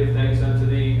may give thanks unto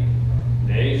thee?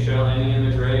 Nay, shall any in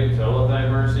the grave tell of thy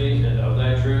mercy and of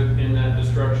thy truth in that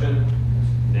destruction?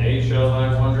 Nay, shall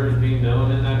thy wonders be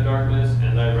known in that darkness,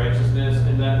 and thy righteousness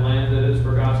in that land that is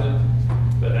forgotten?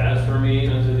 But as for me,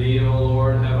 unto thee, O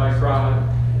Lord, have I cried,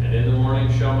 and in the morning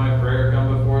shall my prayer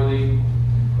come before thee.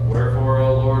 Wherefore,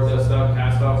 O Lord, dost thou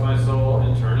cast off my soul,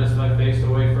 and turnest thy face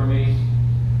away from me?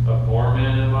 A poor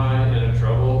man am I, and in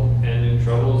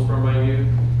troubles from my youth.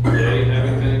 Yea,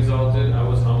 having been exalted, I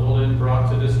was humbled and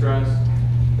brought to distress.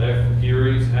 Thy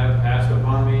furies have passed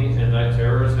upon me, and thy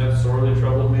terrors have sorely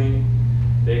troubled me.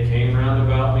 They came round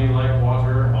about me like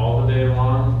water all the day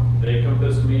long. They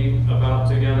compassed me about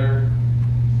together.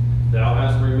 Thou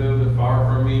hast removed far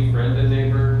from me friend and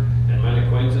neighbor, and mine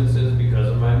acquaintances because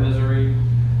of my misery.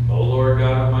 O Lord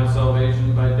God of my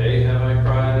salvation, by day have I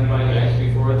cried, and by night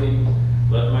before thee.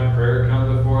 Let my prayer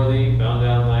come before thee. Bow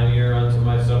down thine ear unto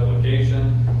my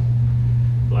supplication.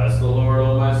 Bless the Lord,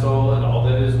 O my soul, and all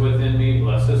that is within me.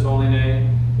 Bless his holy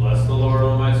name. Bless the Lord,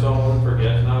 O my soul, and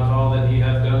forget not all that he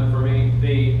hath done for me.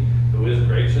 Thee, who is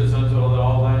gracious unto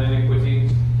all thine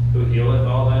iniquities, who healeth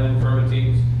all thine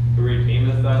infirmities, who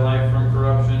redeemeth thy life from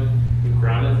corruption, who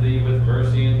crowneth thee with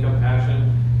mercy and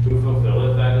compassion, who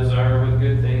fulfilleth thy desire with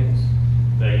good things.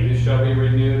 Thy youth shall be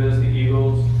renewed as the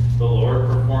eagles. The Lord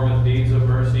performeth deeds of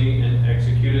mercy, and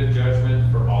executeth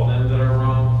judgment for all them that are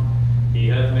wrong. He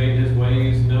hath made his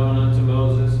ways known unto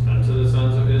Moses, unto the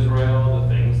sons of Israel, the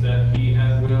things that he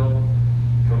hath willed.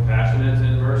 Compassionate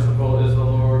and merciful is the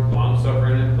Lord,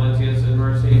 longsuffering and plenteous in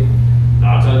mercy.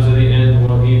 Not unto the end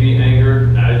will he be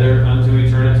angered, neither unto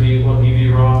eternity will he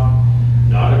be wroth.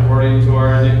 Not according to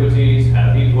our iniquities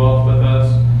hath he dwelt with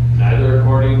us, neither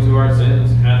according to our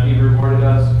sins hath he rewarded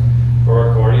us.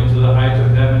 For according to the height of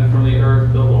heaven from the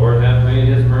earth, the Lord hath made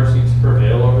his mercy to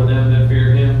prevail over them that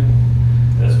fear him.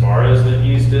 As far as the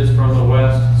east is from the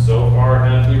west, so far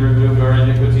hath he removed our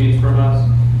iniquities from us.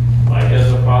 Like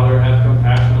as the Father hath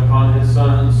compassion upon his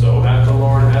Son, so hath the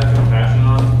Lord had compassion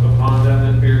upon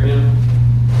them that fear him.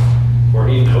 For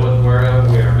he knoweth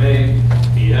whereof we are made.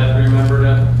 He hath remembered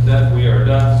that we are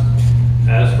dust.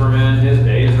 As for man, his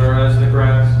days are as the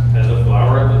grass, as a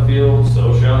flower of the field,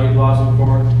 so shall he blossom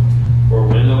forth. For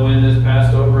when the wind is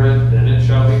passed over it, then it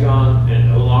shall be gone, and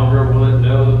no longer will it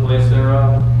know the place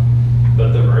thereof.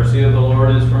 But the mercy of the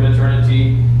Lord is from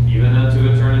eternity, even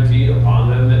unto eternity, upon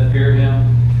them that fear him,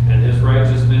 and his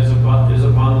righteousness is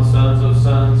upon the sons of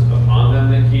sons, upon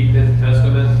them that keep his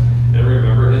testament, and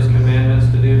remember his commandments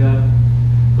to do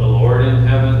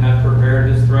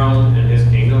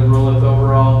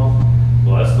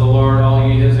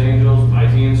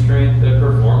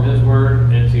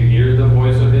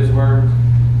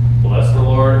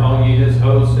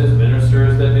hosts, his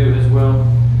ministers that do his will.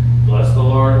 Bless the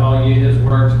Lord, all ye his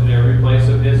works, in every place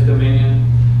of his dominion.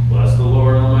 Bless the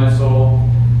Lord, O my soul,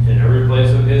 in every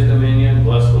place of his dominion.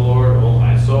 Bless the Lord, O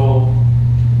my soul.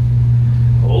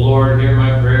 O Lord, hear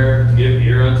my prayer. Give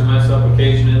ear unto my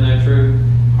supplication in thy truth.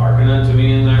 Hearken unto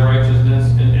me in thy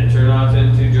righteousness, and enter not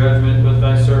into judgment with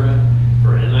thy servant.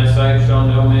 For in thy sight shall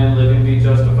no man living be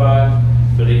justified.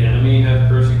 For the enemy hath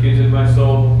persecuted my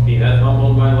soul. He hath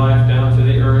humbled my life down to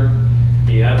the earth.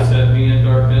 He hath set me in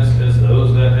darkness as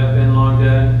those that have been long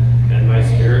dead. And my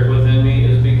spirit within me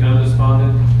is become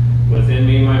despondent. Within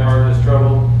me my heart is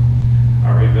troubled.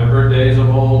 I remembered days of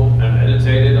old. I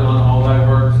meditated on all thy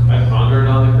works. I pondered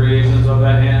on the creations of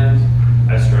thy hands.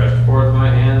 I stretched forth my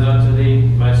hands unto thee.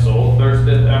 My soul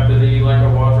thirsteth after thee like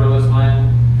a waterless land.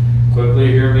 Quickly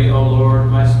hear me, O Lord.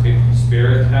 My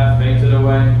spirit hath fainted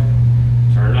away.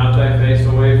 Turn not thy face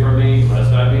away from me,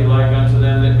 lest I be like unto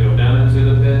them that go down into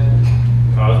the pit.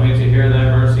 Cause me to hear thy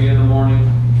mercy in the morning,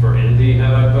 for in thee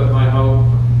have I put my hope.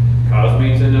 Cause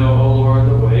me to know, O Lord,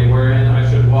 the way wherein I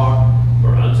should walk,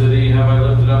 for unto thee have I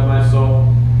lifted up my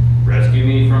soul. Rescue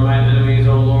me from mine enemies,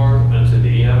 O Lord, unto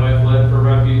thee have I fled for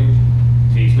refuge.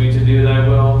 Teach me to do thy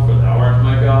will, for thou art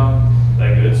my God.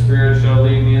 Thy good spirit shall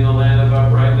lead me in the land of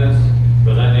uprightness.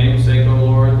 For thy name's sake, O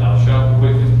Lord, thou shalt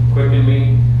quicken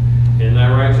me. In thy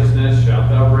righteousness shalt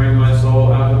thou bring my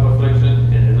soul out of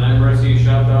affliction, and in thy mercy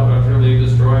shalt thou utterly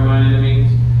destroy mine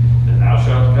enemies. And thou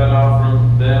shalt cut off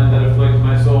from them that afflict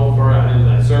my soul, for I am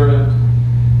thy servant.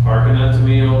 Hearken unto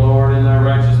me, O Lord, in thy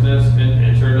righteousness, and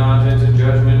enter not into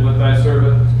judgment with thy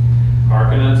servant.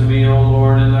 Hearken unto me, O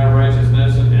Lord, in thy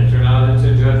righteousness, and enter not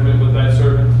into judgment with thy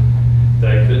servant.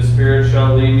 Thy good spirit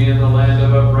shall lead me in the land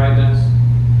of uprightness.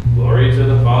 Glory to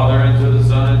the Father, and to the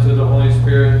Son, and to the Holy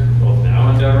Spirit, both now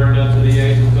and ever, and unto the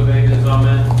ages of ages.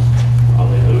 Amen.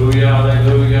 Alleluia,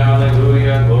 alleluia,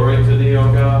 alleluia. Glory to thee,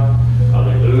 O God.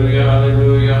 Alleluia,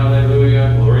 alleluia,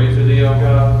 alleluia. Glory to thee, O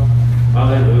God.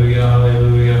 Alleluia,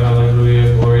 alleluia,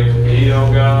 alleluia. Glory to thee,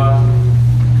 O God.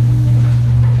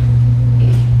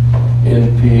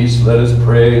 In peace, let us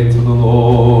pray to the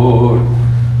Lord.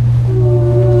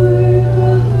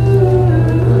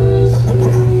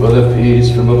 For the peace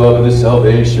from above and the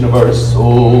salvation of our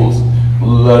souls,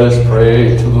 let us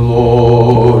pray to the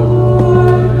Lord.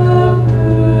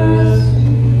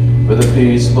 For the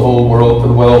peace of the whole world, for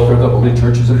the welfare of the holy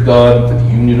churches of God, and for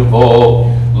the union of all,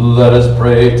 let us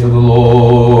pray to the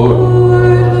Lord.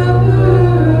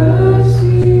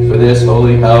 For this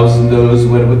holy house and those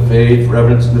who enter with faith,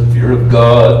 reverence, and the fear of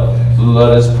God, let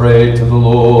us pray to the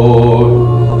Lord.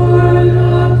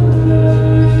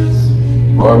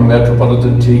 For our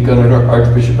Metropolitan Tikhon and our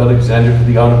Archbishop Alexander, for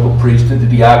the honorable priest and the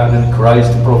diaconate in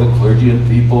Christ, and for all the clergy and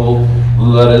people,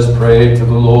 let us pray to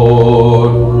the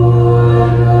Lord.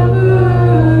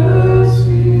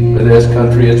 For this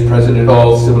country, its president,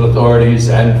 all civil authorities,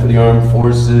 and for the armed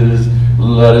forces,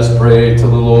 let us pray to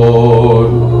the Lord.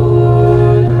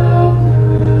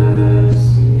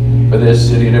 For this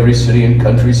city and every city and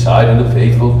countryside and the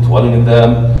faithful dwelling in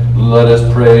them, let us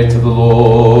pray to the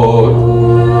Lord.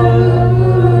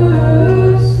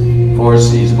 For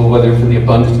seasonable weather, for the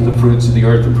abundance of the fruits of the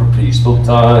earth, and for peaceful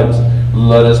times,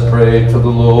 let us pray to the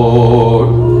Lord.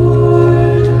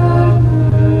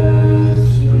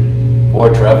 For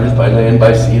travelers by land,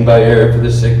 by sea, and by air, for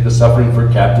the sick, the suffering, for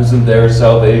captives and their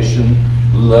salvation,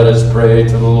 let us pray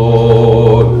to the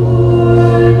Lord.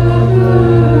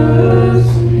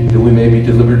 That we may be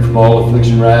delivered from all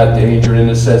affliction, wrath, danger, and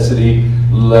necessity,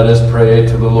 let us pray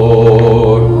to the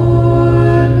Lord.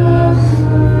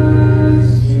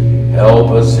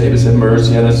 Help us, save us, have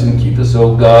mercy on us, and keep us,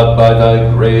 O God, by thy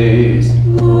grace.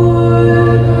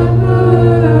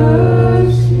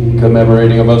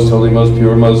 Commemorating our most holy, most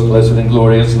pure, most blessed, and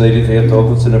glorious Lady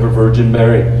Theotokos and ever Virgin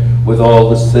Mary, with all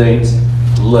the saints,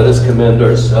 let us commend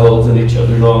ourselves and each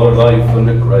other in all our life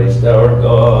unto Christ our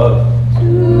God.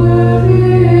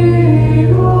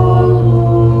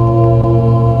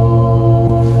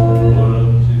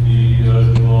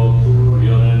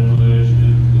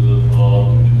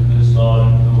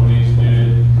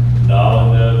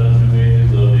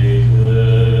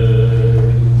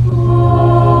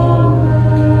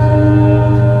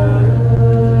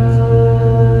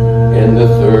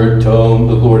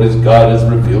 God has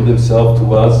revealed himself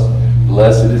to us.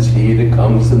 Blessed is he that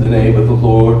comes in the name of the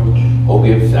Lord. Oh,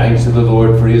 give thanks to the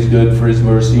Lord, for he is good, for his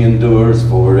mercy endures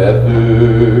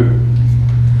forever.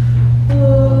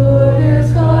 Lord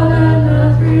is God and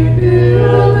hath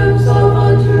revealed himself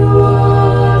unto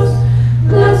us.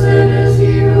 Blessed is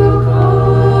he who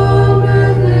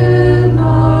cometh in the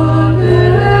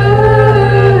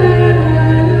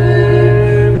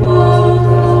name of the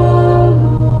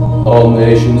Lord.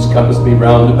 encompassed me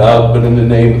round about, but in the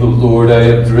name of the Lord I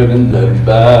have driven them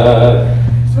back.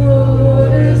 The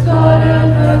Lord is God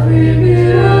and hath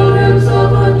revealed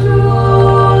himself unto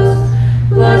us.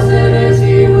 Blessed is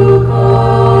he who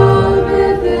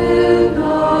cometh in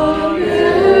the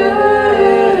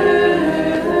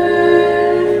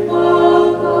name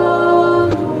of the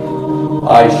Lord.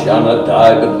 I shall not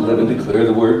die, but live and declare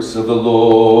the works of the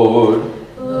Lord.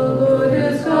 The Lord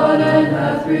is God and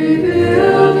hath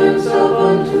revealed himself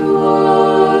unto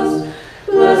us.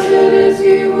 Blessed is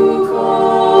he who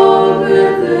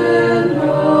cometh in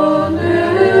the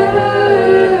name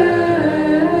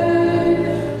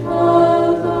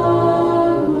of the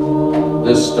Lord.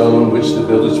 The stone which the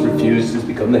builders refused has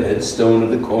become the headstone of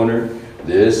the corner.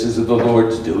 This is of the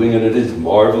Lord's doing, and it is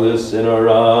marvelous in our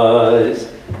eyes.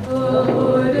 The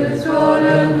Lord is God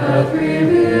and hath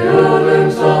revealed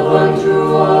himself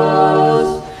unto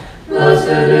us.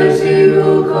 Blessed is he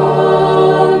who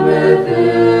cometh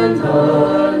in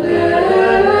the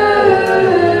name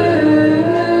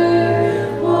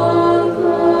of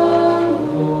the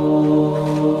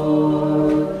Lord.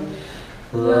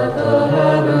 Let the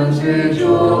heavens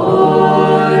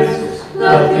rejoice,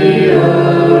 let the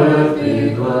earth be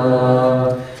glad.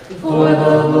 For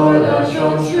the Lord has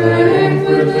shown strength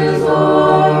with his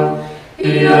arm.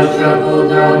 He has trampled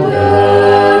down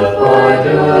death by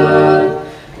death.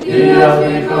 He has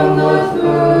become the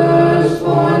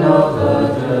firstborn of the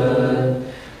dead.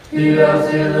 He has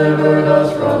delivered us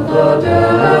from the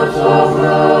depths of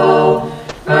hell,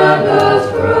 and has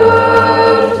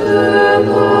granted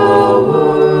the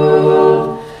world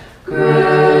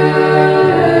great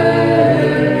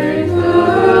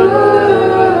mercy.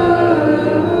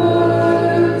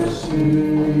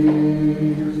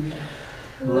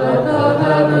 Let the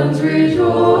heavens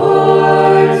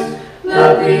rejoice,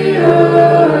 let the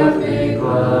earth be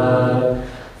glad.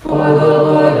 For the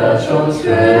Lord has shown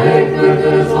strength with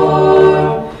his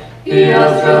arm. He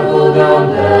has trampled down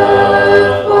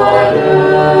death by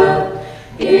death.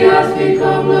 He has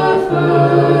become the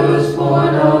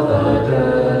firstborn of the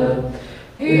dead.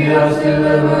 He has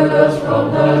delivered us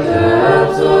from the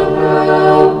depths of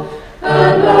hell,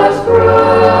 and has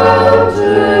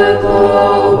granted the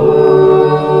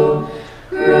world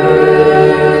great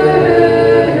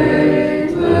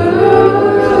mercy.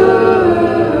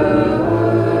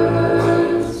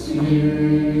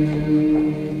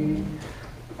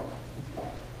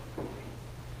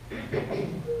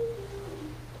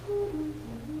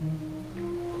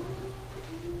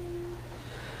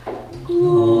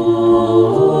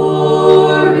 Glory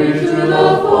to the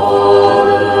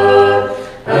Father,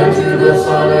 and to the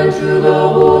Son, and to the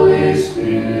Holy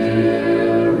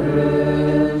Spirit.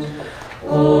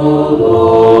 O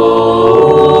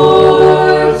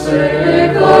Lord,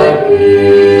 save thy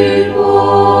people,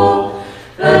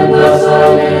 and bless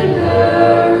thine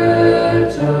inheritance.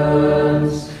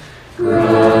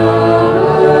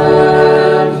 Grant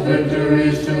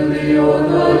victories to the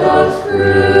Orthodox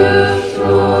Christians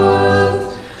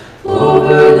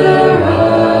over their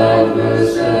adversaries,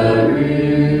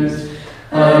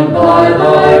 and by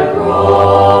thy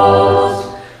cross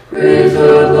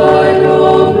preserve thy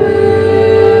dominion.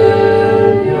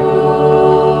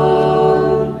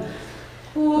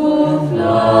 Both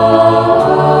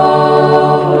now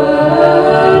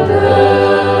and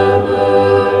ever,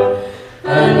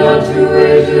 and unto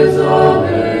ages of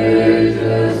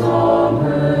ages.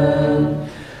 Amen.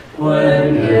 When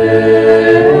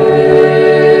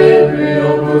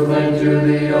Gabriel proclaimed to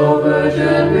thee, O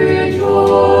Virgin,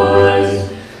 rejoice,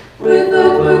 with the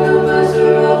birth of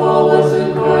Master of all was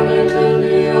incarnate in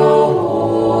thee, O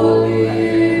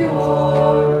Holy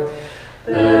Heart,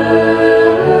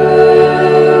 bearing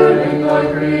thy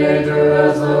Creator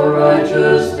as the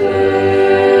righteous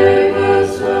David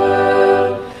said,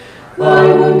 thy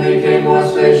womb became more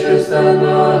spacious than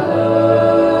the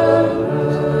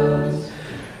heavens.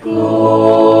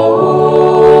 Glory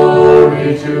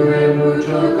to him who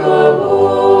took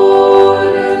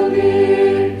abode in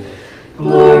thee.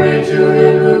 Glory to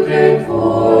him who came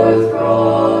forth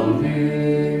from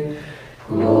thee.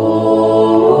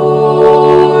 Glory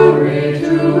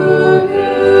to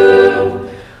him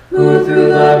who through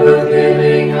thy birth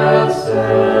giving hath set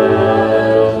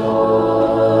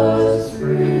us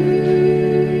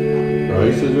free.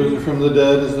 Christ is risen from the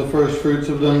dead as the first fruits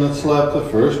of them that slept, the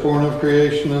firstborn of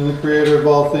creation, and the creator of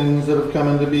all things that have come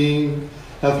into being,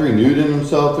 hath renewed in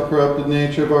himself the corrupted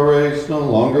nature of our race. No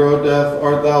longer, O death,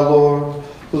 art thou Lord,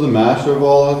 for the master of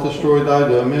all hath destroyed thy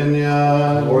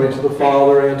dominion. Glory to the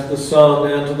Father, and to the Son,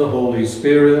 and to the Holy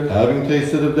Spirit. Having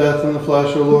tasted of death in the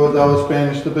flesh, O Lord, thou hast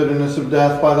banished the bitterness of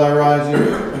death by thy rising,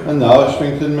 And thou hast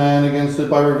strengthened man against it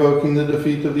by revoking the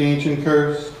defeat of the ancient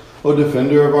curse. O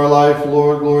defender of our life,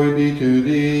 Lord, glory be to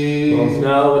thee. Both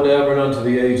now and ever and unto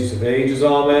the ages of ages.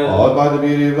 Amen. Awed by the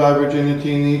beauty of thy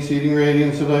virginity and the exceeding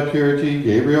radiance of thy purity,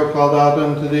 Gabriel called out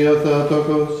unto thee, O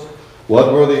Theotokos,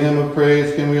 what worthy hymn of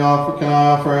praise can I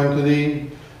offer unto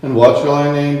thee? And what shall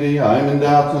I name thee? I am in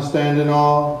doubt and stand in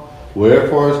awe.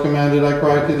 Wherefore, as commanded, I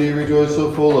cry to thee, rejoice,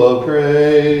 so full of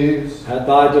grace. At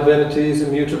thy divinity's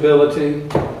immutability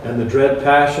and the dread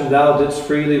passion thou didst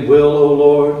freely will, O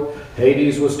Lord,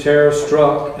 Hades was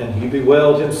terror-struck, and he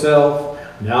bewailed himself.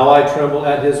 Now I tremble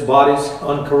at his body's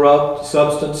uncorrupt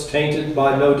substance, tainted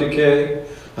by no decay.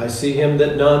 I see him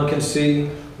that none can see,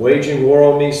 waging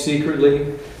war on me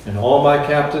secretly, and all my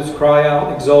captives cry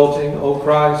out, exulting, O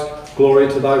Christ, glory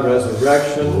to thy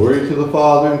resurrection. Glory to the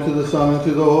Father, and to the Son, and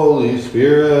to the Holy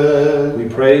Spirit. We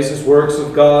praise his works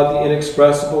of God, the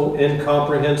inexpressible,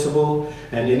 incomprehensible,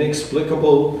 and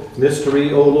inexplicable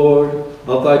mystery, O Lord,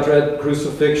 of thy dread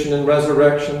crucifixion and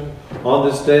resurrection. On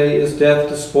this day is death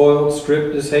despoiled,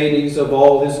 stripped is Hades of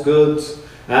all his goods.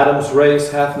 Adam's race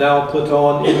hath now put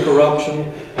on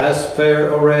incorruption as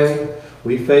fair array.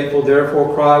 We faithful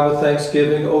therefore cry with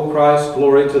thanksgiving, O Christ,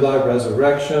 glory to thy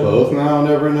resurrection. Both now and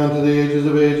ever and unto the ages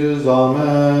of ages.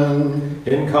 Amen.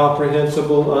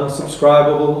 Incomprehensible,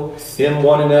 unsubscribable, him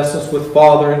one in essence with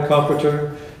Father and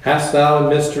Comforter, hast thou in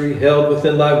mystery held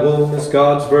within thy womb as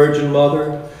God's Virgin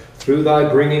Mother. Through thy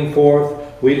bringing forth,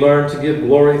 we learn to give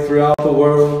glory throughout the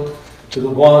world. To the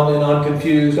one and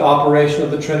unconfused operation of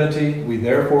the Trinity, we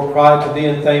therefore cry to thee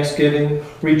in thanksgiving,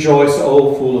 rejoice,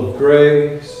 O full of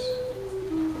grace.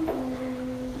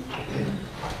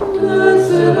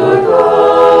 Blessed art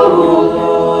thou, O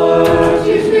Lord,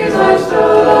 teach me thy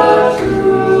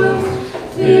statutes.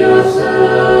 The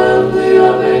assembly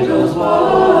of angels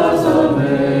was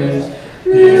amazed,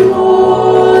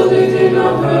 beholding the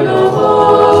numbered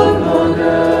among the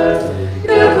dead.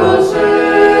 Yet the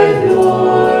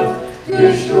Savior,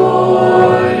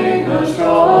 destroying the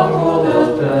stronghold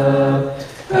of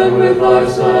death, and with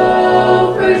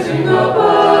thyself raising up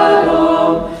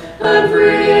Adam, and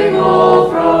freeing all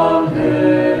from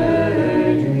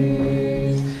Hades.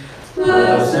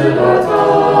 Blessed art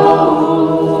thou, O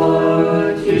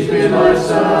Lord, teach me thy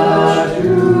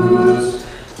statutes.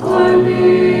 I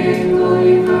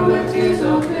mingling with tears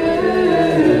of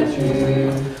pity,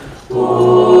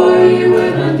 for you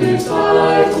and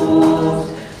disciples,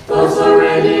 thus a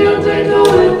radiant angel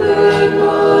within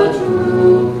the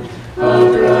tomb,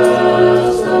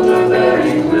 addressed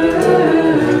number-bearing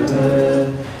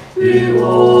women.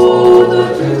 Behold the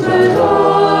truth and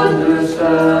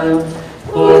understand,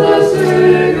 for the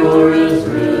Savior is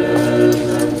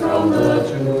risen from the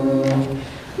tomb.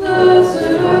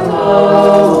 Blessed art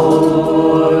thou, O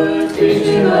Lord,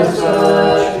 teaching thy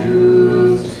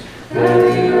statutes.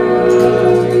 Very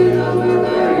early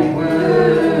number-bearing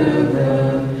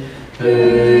women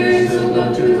hastened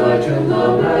unto thy tomb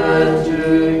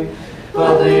lamenting,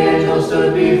 but the angel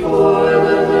stood before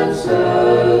them and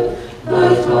said, the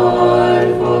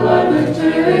time for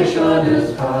lamentation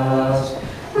is past.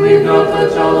 We've got to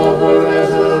tell of the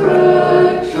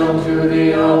resurrection to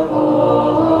the apostles.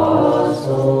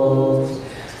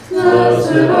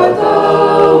 Blessed art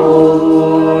thou, O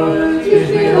Lord, teach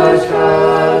me thy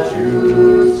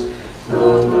statutes.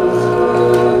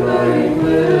 Number-bearing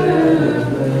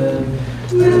women,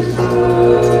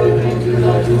 returning to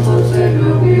thy tomb, O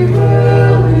Savior, be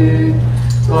wailing.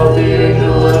 But the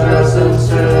angel addressed and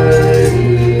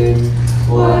saying,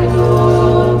 why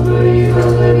number ye the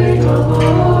living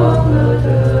among the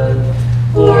dead?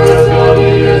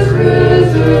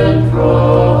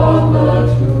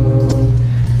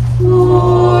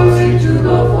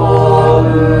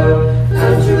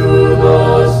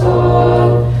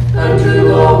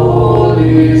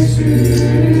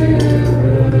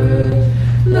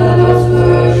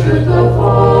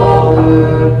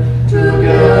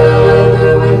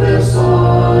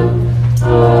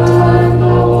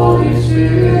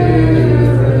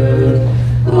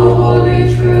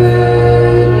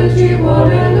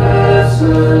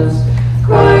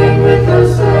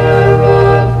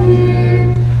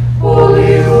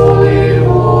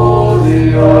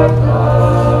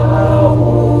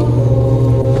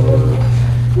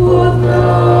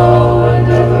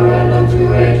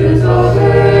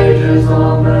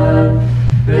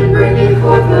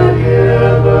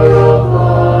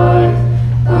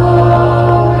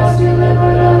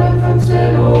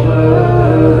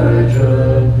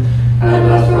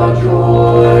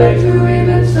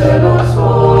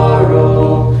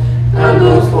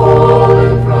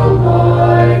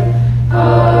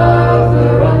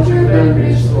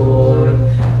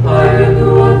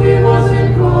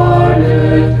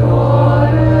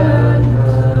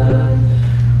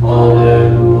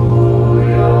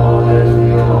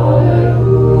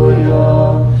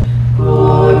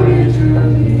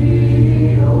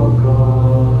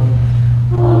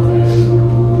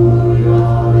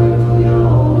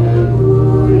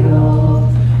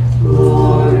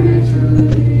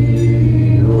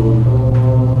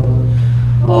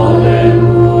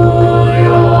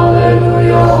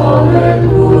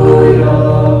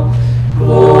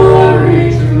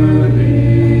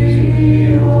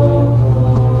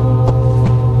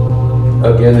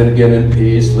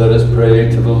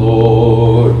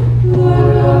 Lord.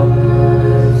 Lord, have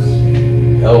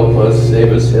mercy. Help us,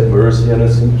 save us, have mercy on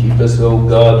us, and keep us, O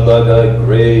God, by thy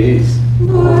grace.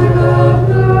 Lord, have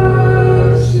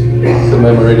mercy.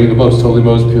 Commemorating the most holy,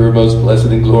 most pure, most blessed,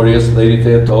 and glorious Lady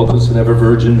Theotokos and ever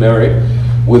Virgin Mary,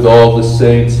 with all the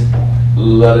saints,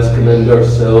 let us commend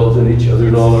ourselves and each other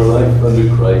in all our life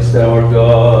unto Christ our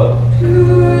God.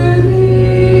 To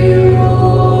thee, O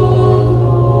Lord.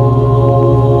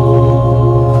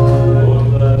 Lord,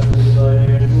 bless is thy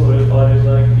name, glorified is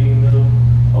thy kingdom,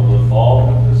 of the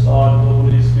Father, and the Son, and the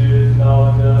Holy Spirit,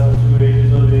 now and ever, to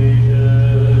ages of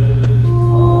ages.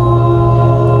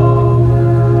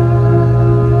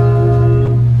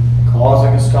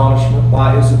 Causing astonishment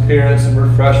by his appearance and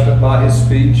refreshment by his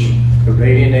speech, the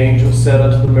radiant angel said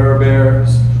unto the mirror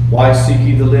bearers, Why seek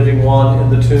ye the living one in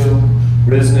the tomb?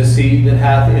 Risen is he that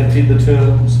hath emptied the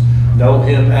tombs. Know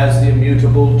him as the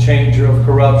immutable changer of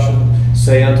corruption.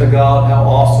 Say unto God, How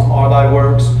awesome are thy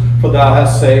works, for thou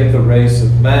hast saved the race of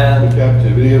The man.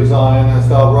 captivity of Zion hast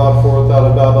thou brought forth out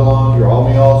of Babylon. Draw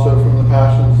me also from the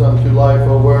passions unto life,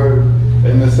 O word.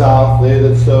 In the south, they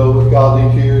that sow with godly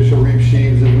tears shall reap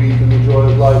sheaves of wheat in the joy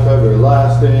of life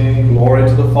everlasting. Glory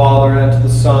to the Father, and to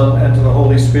the Son, and to the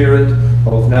Holy Spirit,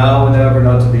 both now and ever, and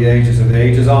unto the ages of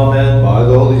ages. Amen. By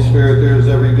the Holy Spirit there is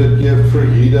every good gift, for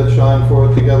he doth shine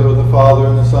forth together with the Father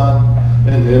and the Son.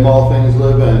 In him all things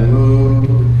live and move.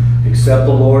 Except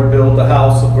the Lord build the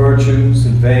house of virtues,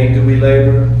 in vain do we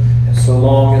labor. And so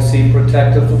long as he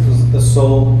protecteth the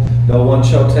soul, no one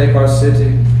shall take our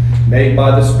city. Made by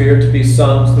the Spirit to be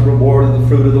sons, the reward of the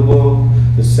fruit of the womb.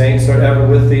 The saints are ever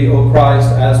with thee, O Christ,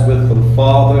 as with the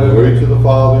Father. Glory to the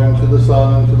Father, and to the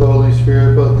Son, and to the Holy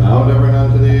Spirit, both now and ever, and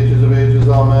unto the ages of ages.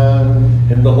 Amen.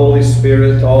 In the Holy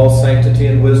Spirit all sanctity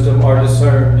and wisdom are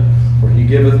discerned, for he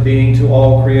giveth being to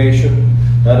all creation.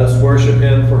 Let us worship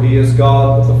him, for he is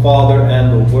God, with the Father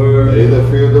and the Word. They that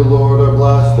fear the Lord are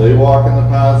blessed. They walk in the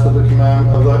paths of the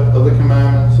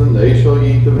commandments, and they shall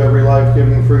eat of every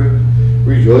life-giving fruit.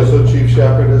 Rejoice, O chief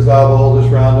shepherd, as thou beholdest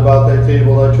round about thy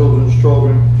table thy children's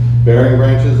children, bearing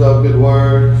branches of good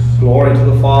works. Glory to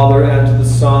the Father, and to the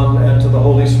Son, and to the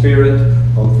Holy Spirit,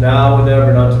 both now and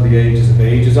ever, and unto the ages of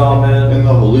ages. Amen. In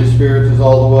the Holy Spirit is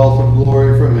all the wealth of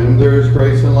glory. From him there is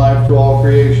grace and life to all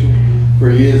creation. For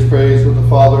he is praised with the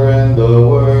Father and the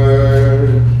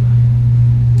Word.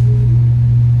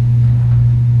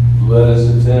 Let us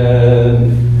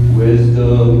attend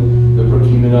wisdom, the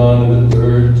Prokeimenon of the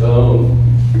third tone.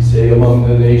 Say among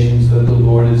the nations that the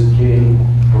Lord is King,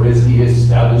 for as he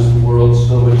established the world,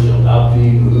 so it shall not be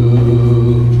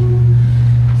moved.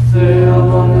 Say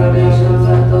among the nations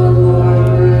that the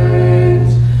Lord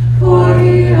reigns, for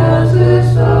he has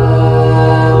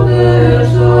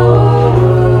established the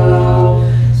world,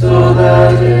 so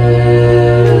that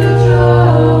it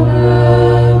shall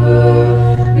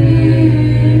never be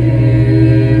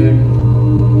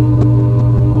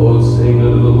moved. Oh, sing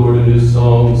unto the Lord a new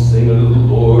song, sing unto the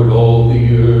Lord all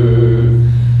the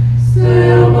earth.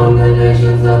 Say among the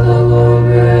nations that the Lord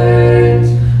reigns,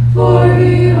 for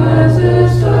he has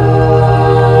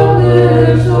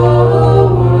established the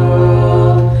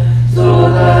world, so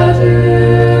that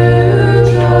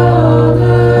it shall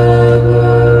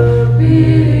never be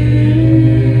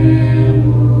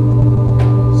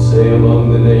moved. Say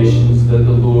among the nations that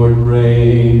the Lord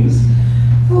reigns.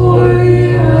 For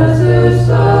he has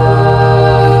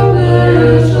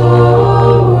established the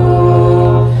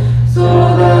world, so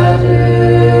that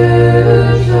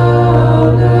it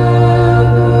shall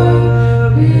never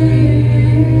be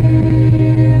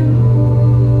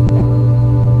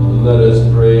moved. Let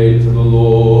us pray to the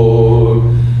Lord.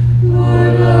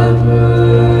 Lord, have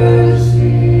mercy.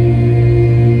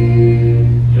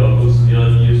 Jako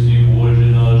sнял, если Боже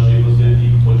наши, посвяти,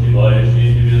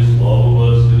 почивающий тебе, славу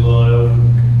воссылаю.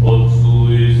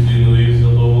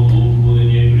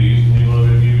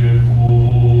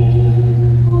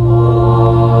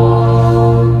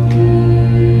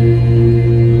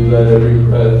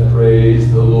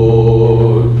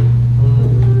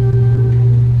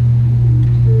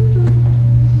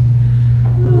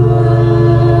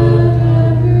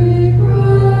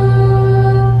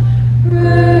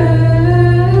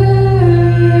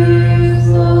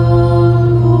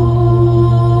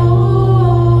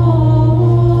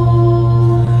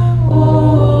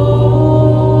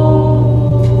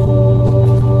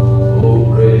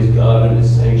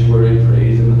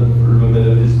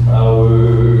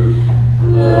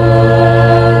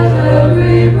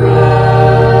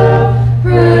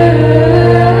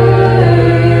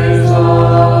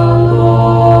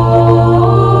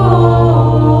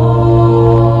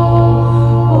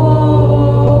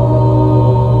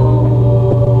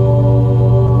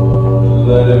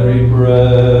 let every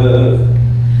breath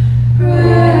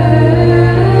praise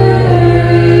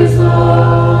the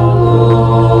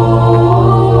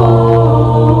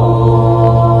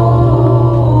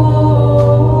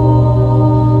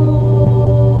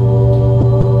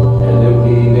Lord. And that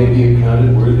we may be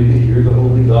accounted worthy to hear the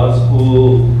holy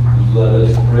gospel, let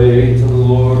us pray to the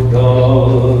Lord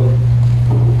God.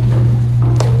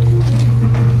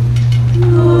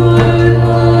 Lord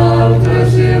have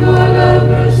mercy, Lord have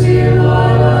mercy,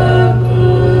 Lord have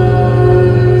mercy.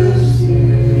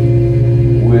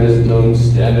 Wisdom,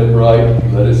 stand upright,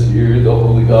 let us hear the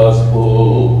holy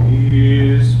gospel.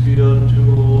 Peace be unto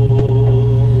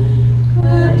all.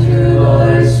 And to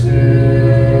thy spirit.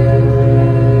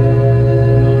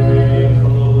 Reading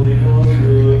from the Holy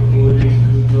Gospel according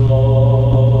to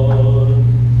John.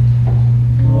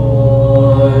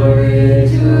 Glory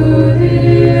to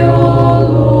thee, O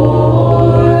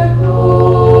Lord,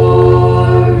 glory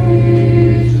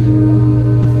to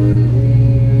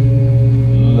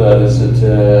thee. Let us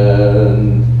attend.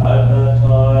 At that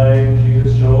time,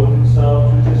 Jesus showed himself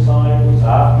to his disciples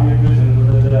after he had risen from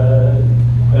the dead,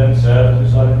 and said to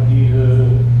Simon Peter,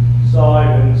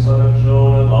 Simon, son of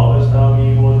Jonah, lovest thou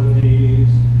me more than these?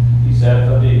 He said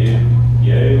unto him,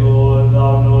 Yea, Lord,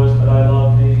 thou knowest that I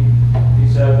love thee. He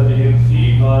said unto him,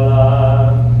 Feed my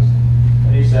lambs.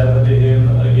 And he said unto him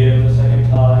again the second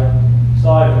time,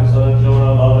 Simon, son of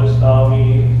Jonah, lovest thou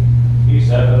me? He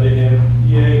said unto him,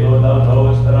 Yea, Lord, thou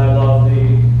knowest that I love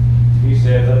thee. He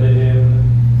said unto him,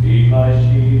 Feed my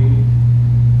sheep.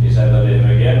 He said unto him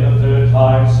again the third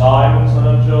time, Simon, son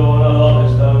of Jonah,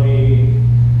 lovest thou me?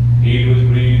 He was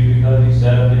grieved because he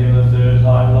said unto him the third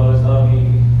time, Lovest thou me?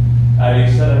 And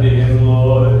he said unto him,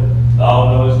 Lord, thou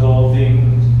knowest all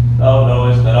things, thou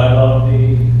knowest that I love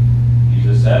thee.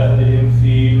 Jesus said unto him,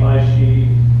 Feed my sheep.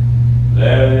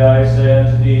 Verily I say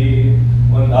unto thee,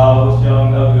 when thou wast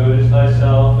young, thou girdest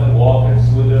thyself, and walkest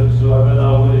whithersoever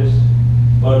thou wouldest.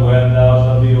 But when thou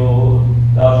shalt be old,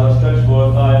 thou shalt stretch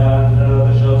forth thy hand, and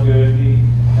another shall gird thee,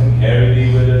 and carry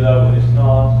thee whither thou wouldest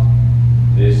not.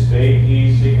 This spake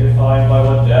he, signifying by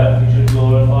what death he should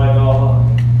glorify God.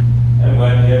 And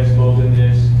when he had spoken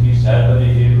this, he said unto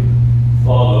him,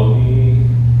 Follow me.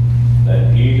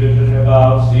 Then Peter turned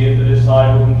about, seeth the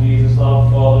disciple whom Jesus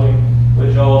loved following,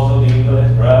 which also leaned on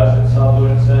his breast and supper,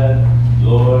 and said,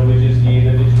 Lord, which is he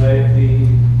that betrayeth thee?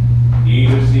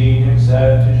 Peter, seeing him,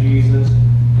 said to Jesus,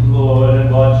 Lord,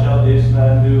 and what shall this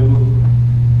man do?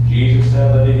 Jesus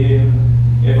said unto him,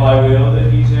 If I will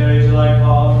that he tarry till I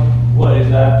come, what is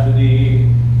that to thee?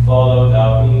 Follow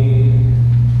thou me.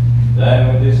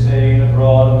 Then with this saying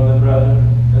abroad among the brethren,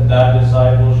 that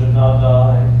disciple should not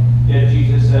die. Yet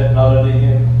Jesus said not unto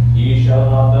him, Ye shall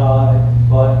not die,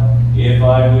 but if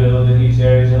I will that he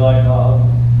tarry till I come,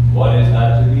 what is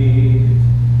that to thee?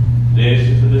 This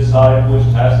is the disciple which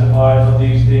testifies of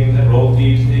these things and wrote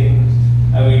these things,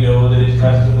 and we know that his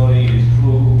testimony is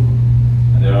true.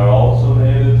 And there are also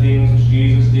many other things which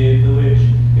Jesus did, the which,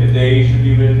 if they should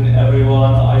be written every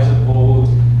one, I suppose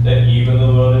that even the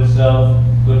world itself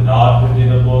could not contain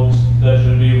the books that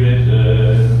should be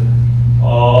written.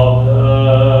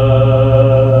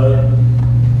 Amen.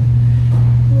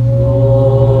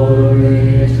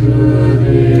 Glory to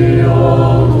thee, O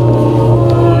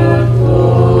Lord,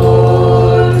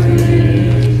 glory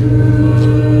to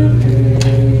thee.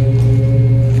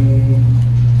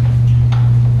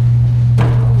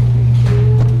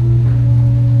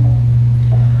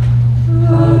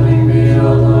 Having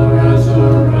beheld the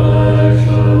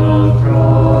resurrection of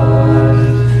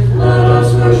Christ, let us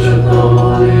worship the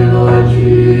Holy Lord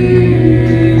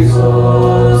Jesus,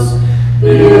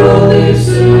 the only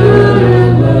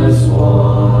sinless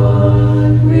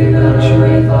one. We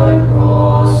venerate thy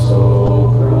cross, O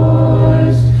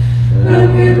Christ, and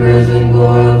we praise and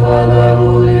glorify thy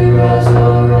holy resurrection.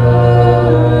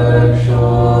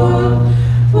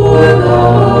 For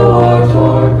thou art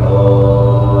our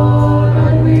God,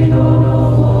 and we know no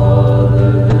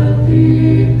other than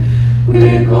thee. We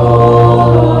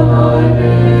call on thy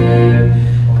name.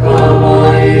 Come, O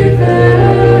ye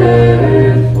faithful,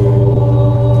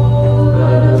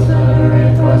 let us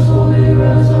venerate Christ's holy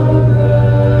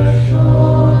resurrection.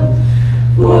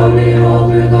 For behold,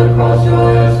 through the cross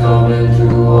joy has come into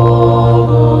all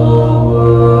the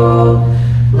world.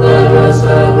 Let us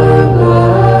ever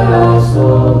bless the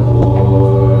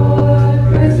Lord,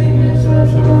 praising his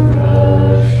resurrection.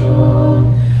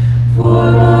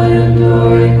 For by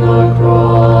enduring the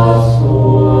cross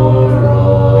for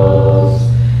us,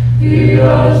 he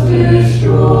has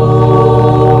destroyed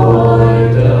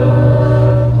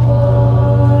death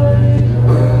by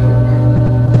death.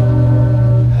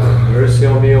 Have mercy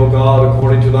on me, O God,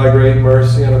 according to thy great great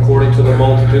mercy, and according to the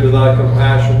multitude of thy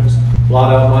compassions,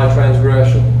 blot out my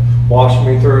transgression. Wash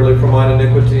me thoroughly from mine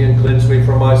iniquity, and cleanse me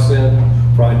from my sin.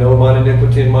 For I know mine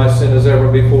iniquity, and my sin is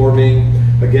ever before me.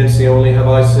 Against thee only have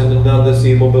I sinned, and done this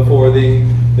evil before thee,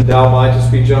 that thou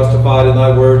mightest be justified in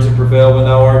thy words, and prevail when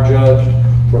thou art judged.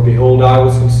 For behold, I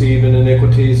was conceived in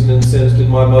iniquities, and in sins did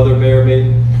my mother bear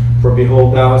me. For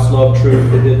behold, thou hast loved truth,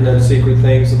 the hidden and secret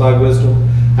things of thy wisdom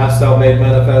hast thou made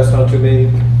manifest unto me.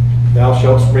 Thou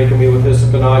shalt sprinkle me with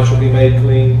hyssop, and I shall be made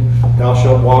clean. Thou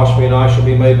shalt wash me, and I shall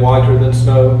be made whiter than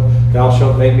snow. Thou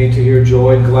shalt make me to hear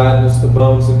joy and gladness. The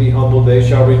bones that be humbled, they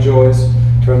shall rejoice.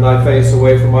 Turn thy face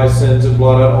away from my sins, and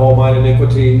blot out all mine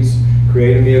iniquities.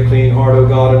 Create in me a clean heart, O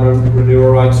God, and renew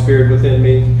a right spirit within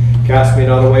me. Cast me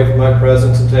not away from thy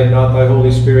presence, and take not thy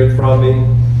Holy Spirit from me.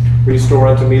 Restore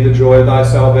unto me the joy of thy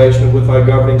salvation, and with thy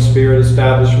governing spirit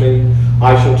establish me.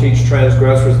 I shall teach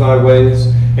transgressors thy ways,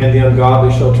 and the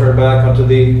ungodly shall turn back unto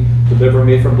thee. Deliver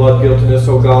me from blood guiltiness,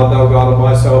 O God, thou God of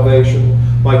my salvation.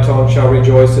 My tongue shall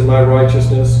rejoice in thy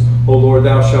righteousness. O Lord,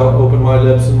 thou shalt open my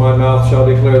lips, and my mouth shall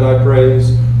declare thy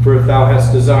praise. For if thou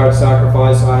hast desired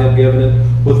sacrifice, I have given it.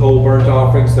 With whole burnt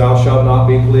offerings thou shalt not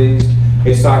be pleased.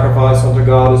 A sacrifice unto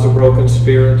God is a broken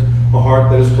spirit. A heart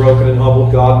that is broken and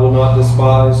humbled God will not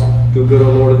despise. Do good, O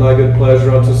Lord, in thy good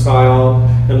pleasure unto Sion,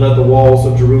 and let the walls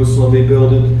of Jerusalem be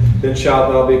builded. Then shalt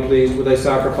thou be pleased with a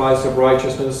sacrifice of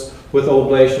righteousness, with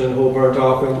oblation and whole burnt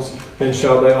offerings. Then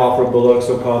shall they offer bullocks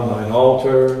upon thine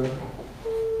altar.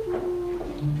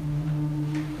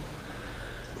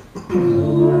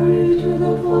 Glory to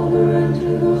the Father, and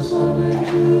to the Son, and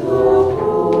to the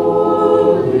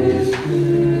Holy Spirit.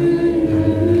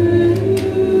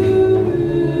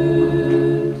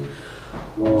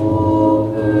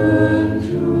 Open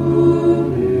to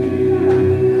me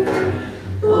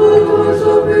the doors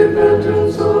of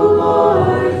repentance, O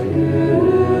life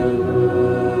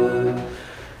giver.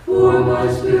 For my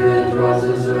spirit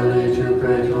rises early to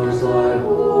pray towards thy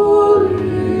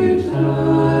holy temple.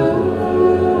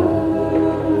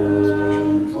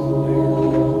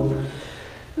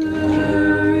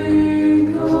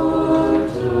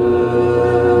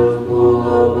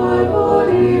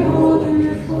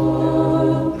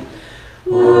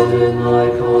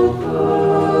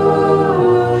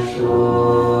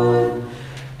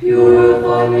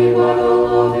 Purify me by the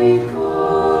loving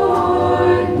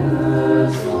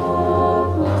kindness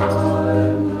of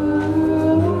thy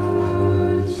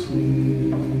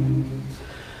mercy.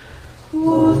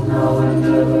 Both now and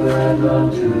ever and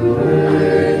unto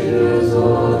ages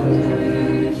of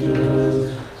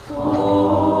ages.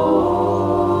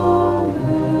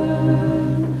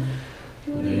 Amen.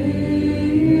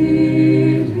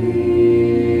 Lead me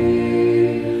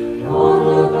on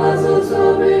the paths of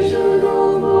salvation, O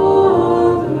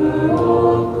Mother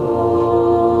of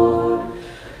God.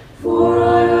 For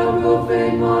I have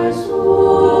profaned my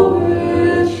soul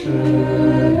with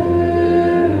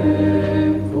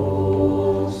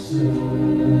shameful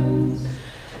sins,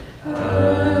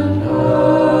 and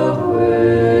have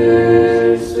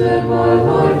wasted my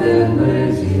life in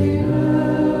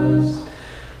laziness.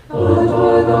 But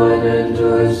by thine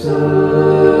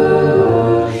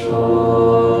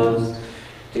intercessions,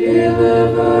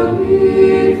 deliver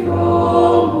me from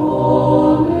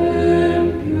all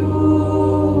impurity.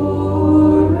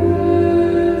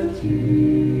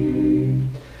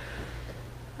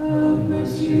 Have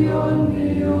mercy on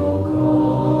me, O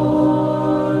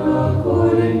God,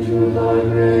 according to thy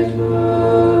great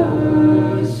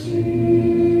mercy,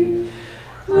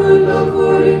 and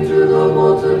according to the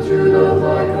multitude of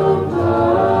thy compassions,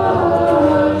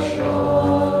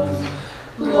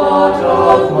 blot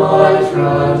out my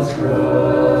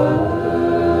transgressions.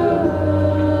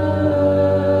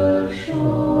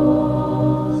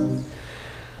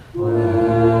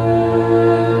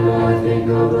 When I think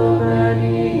of the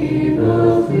many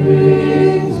evil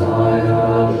things I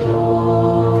have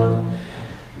done,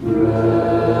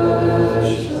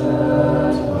 wretched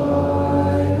that I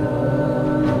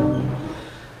am,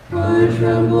 I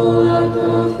tremble at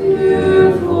the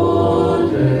fearful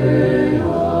day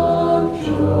of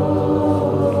judgment.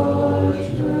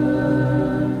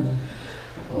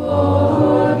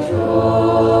 But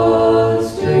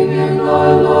trusting in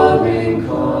thy loving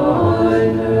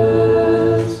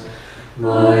kindness,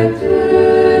 like David,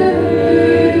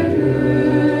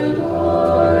 I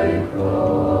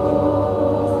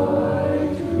cry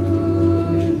to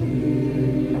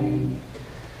thee.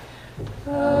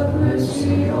 Have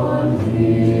mercy on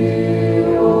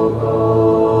me, O God.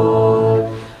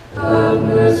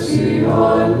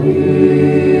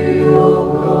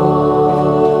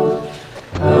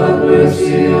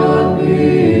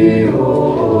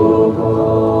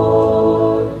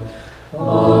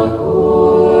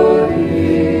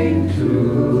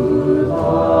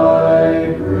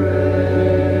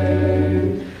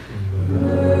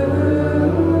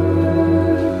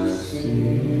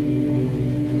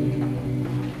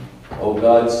 O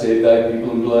God, save thy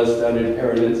people and bless thine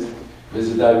inheritance.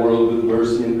 Visit thy world with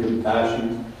mercy and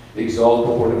compassion. Exalt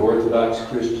the horde of Orthodox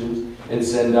Christians, and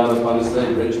send down upon us thy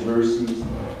rich mercies.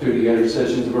 Through the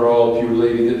intercessions of our all pure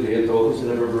Lady, the Theotokos,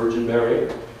 and ever Virgin Mary,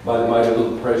 by the might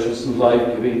of the precious and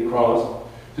life-giving cross,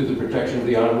 through the protection of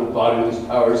the honorable body of his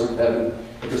powers of heaven,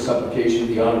 at the supplication of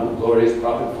the honorable glorious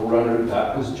prophet, forerunner, and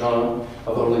Baptist John,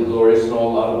 of the holy, glorious, and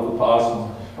all laudable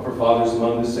apostles, of our fathers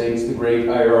among the saints, the great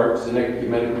hierarchs and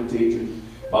ecumenical teachers,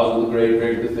 Basil the Great,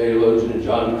 Gregory the theologian, and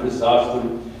John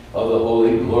Chrysostom, of the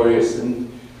holy, glorious,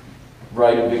 and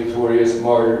right victorious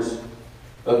martyrs,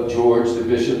 of George the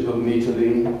Bishop of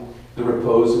Mytilene, the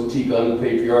repose of Tikhon the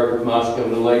Patriarch of Moscow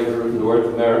and the Laker of North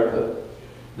America,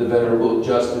 the Venerable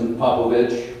Justin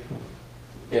Popovich,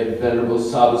 and Venerable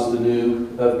Sabas the New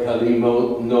of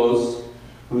Kalymnos,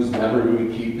 whose memory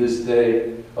we keep this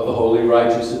day, of the holy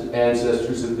righteous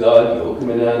ancestors of God, Joachim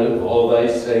and Anna, of all thy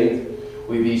saints,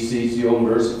 we beseech thee, O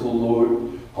merciful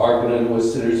Lord, hearken unto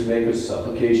us sinners, make us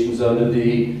supplications unto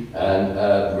thee, and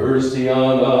have mercy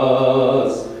on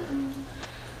us.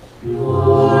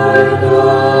 Lord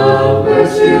have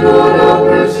mercy, Lord have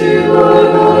mercy,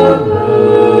 Lord have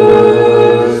mercy.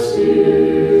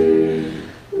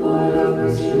 Lord have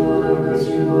mercy, Lord have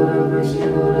mercy, Lord have mercy,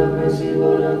 Lord have mercy,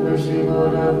 Lord have mercy,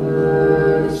 Lord have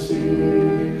mercy.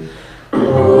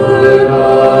 Lord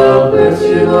have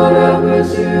mercy, Lord have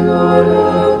mercy, Lord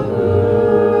have mercy.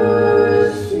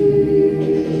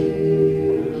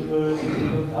 The mercy and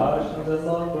compassion that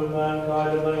love for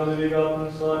mankind of thy only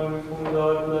begotten Son, with whom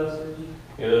God blessed,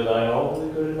 give thine only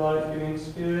good and life-giving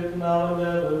Spirit, now and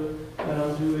ever, and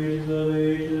unto ages of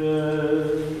ages.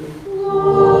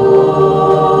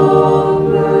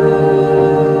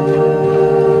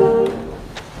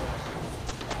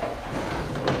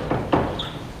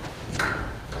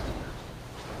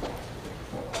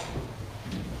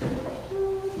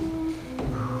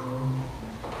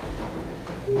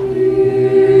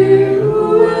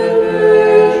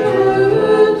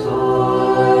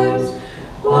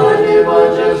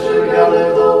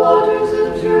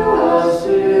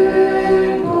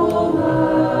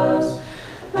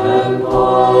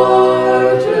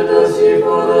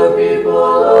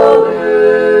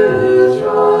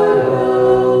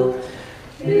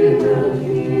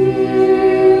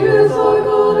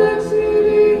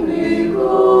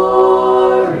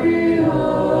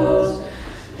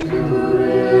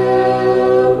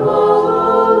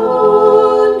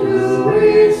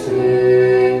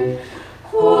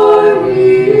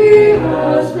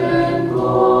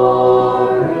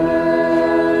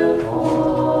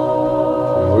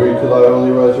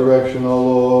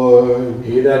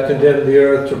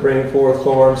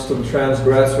 To the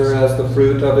transgressor as the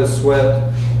fruit of his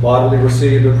sweat, bodily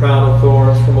received a crown of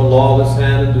thorns from a lawless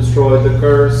hand and destroyed the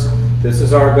curse. This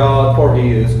is our God, for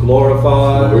he is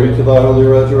glorified. Glory to thy holy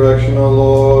resurrection, O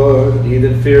Lord. He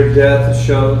that feared death is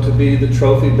shown to be the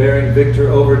trophy-bearing victor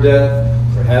over death,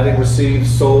 for having received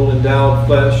soul-endowed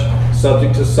flesh,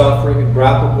 subject to suffering and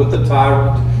grappled with the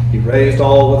tyrant, he raised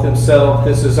all with himself.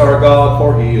 This is our God,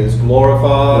 for he is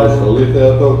glorified. Most holy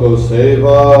Theotokos, save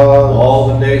us. All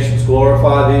the nations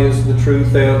glorify thee as the true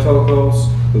Theotokos,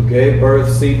 who gave birth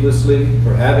seedlessly,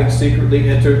 for having secretly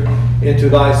entered into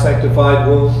thy sanctified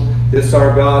womb. This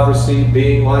our God received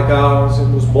being like ours,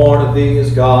 and was born of thee as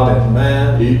God and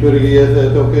man.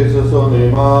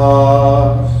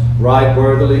 Right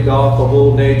worthily doth the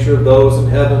whole nature of those in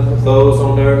heaven, of those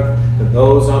on earth, and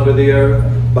those under the earth,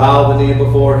 bow the knee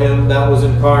before him that was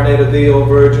incarnate of thee, O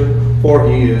Virgin, for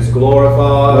he is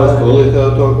glorified. Most holy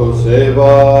Theotokos, save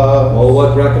us. Oh,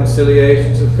 what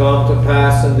reconciliations have come to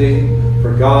pass in thee,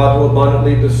 for God, who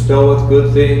abundantly bestoweth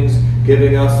good things,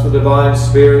 giving us the divine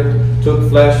Spirit, took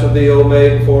flesh of thee, O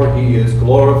Maiden, for he is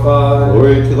glorified.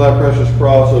 Glory to thy precious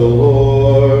cross, O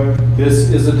Lord. This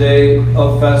is a day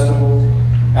of festival.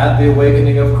 At the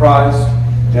awakening of Christ,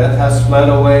 death has fled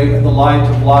away, and the light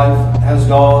of life has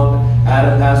dawned.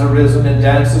 Adam has arisen and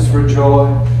dances for joy.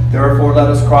 Therefore let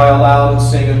us cry aloud and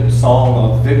sing a song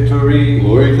of victory.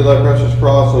 Glory to thy precious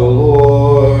cross, O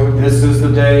Lord. This is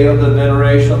the day of the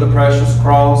veneration of the precious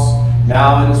cross.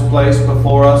 Now it is placed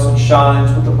before us and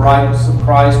shines with the brightness of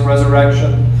Christ's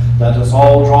resurrection. Let us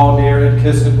all draw near and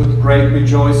kiss it with great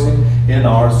rejoicing in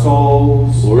our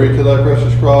souls. Glory to thy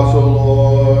precious cross, O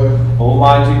Lord. O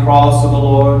mighty cross of the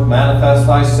Lord, manifest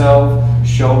thyself,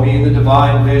 show me the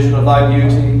divine vision of thy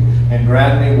beauty, and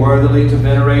grant me worthily to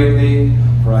venerate thee.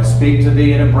 For I speak to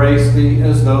thee and embrace thee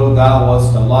as though thou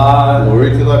wast alive.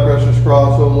 Glory to thy precious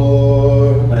cross, O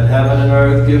Lord. Let heaven and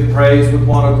earth give praise with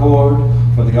one accord,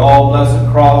 for the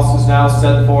all-blessed cross is now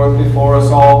set forth before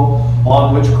us all,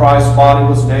 on which Christ's body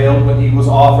was nailed when he was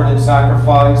offered in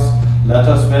sacrifice. Let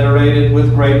us venerate it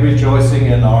with great rejoicing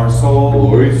in our souls.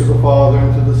 Glory to the Father,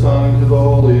 and to the Son, and to the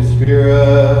Holy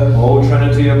Spirit. O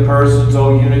Trinity of persons,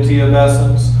 O unity of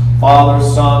essence, Father,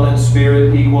 Son, and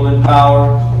Spirit, equal in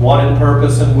power, one in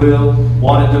purpose and will,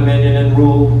 one in dominion and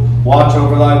rule, watch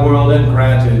over thy world and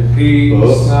grant it peace.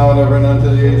 Both now and ever and unto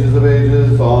the ages of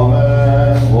ages.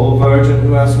 Amen. O Virgin,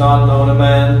 who hast not known a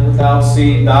man, without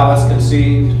seed thou hast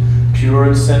conceived. Pure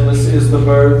and sinless is the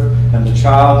birth, and the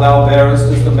child thou bearest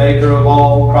is the maker of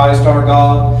all, Christ our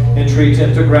God. Entreat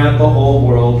him to grant the whole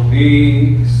world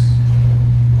peace.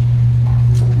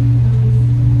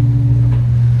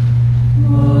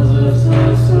 Moses,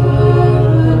 the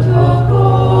servant of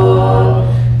God,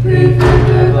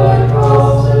 prefigured thy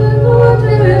cross in the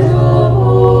days of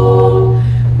old,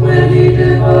 when he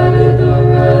divided the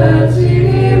Red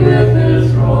Sea with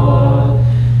his rod,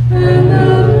 and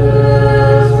led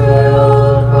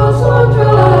Israel across on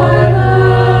dry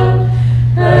land,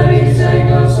 and he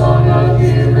sang a song of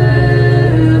deliverance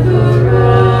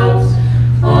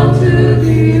unto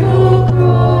thee, O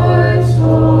Christ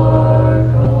our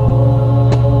God.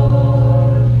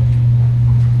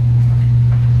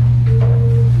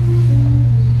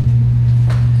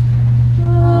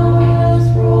 Thou hast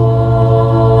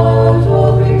brought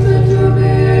all things into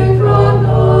being from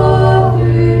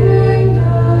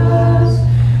nothingness,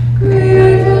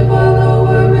 created by the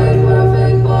Word, made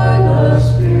perfect by the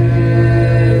Spirit.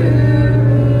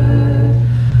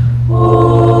 O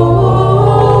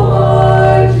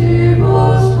Almighty,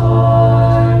 Most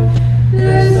High,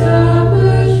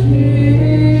 establish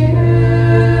me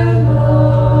in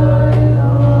thy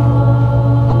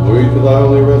love. Glory to thy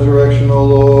holy resurrection, O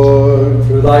Lord.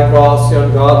 Through thy cross the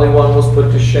ungodly one was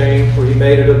put to shame, for he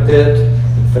made it a pit,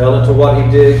 and fell into what he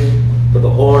digged. But the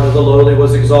horn of the lowly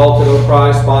was exalted, O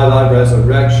Christ, by thy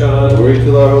resurrection. Glory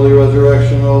to thy holy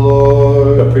resurrection, O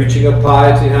Lord. The preaching of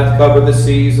piety hath covered the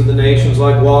seas of the nations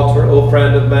like water, O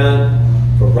friend of man.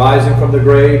 For rising from the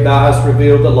grave thou hast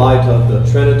revealed the light of the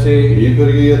Trinity.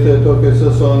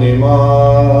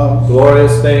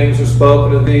 Glorious things are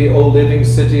spoken of thee, O living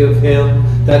city of him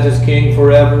that is King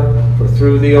forever. For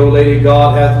through thee, O Lady,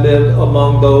 God hath lived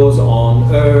among those on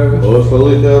earth.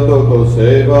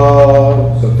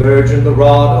 The Virgin, the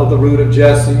rod of the root of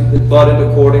Jesse, that budded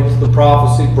according to the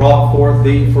prophecy, brought forth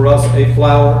thee for us a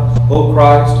flower. O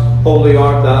Christ, holy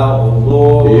art thou, O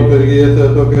Lord.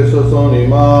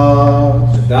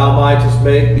 That thou mightest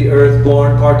make the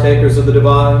earth-born partakers of the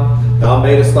divine, thou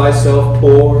madest thyself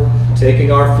poor,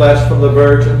 taking our flesh from the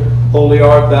Virgin. Holy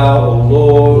art thou, O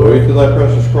Lord. Glory to thy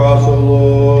precious cross, O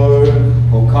Lord.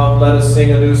 O come, let us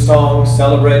sing a new song,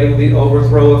 celebrating the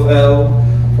overthrow of hell.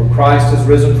 For Christ is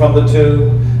risen from the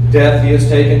tomb, death he has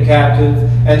taken captive,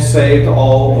 and saved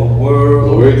all the world.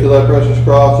 Glory to thy precious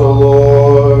cross, O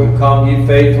Lord. Come, ye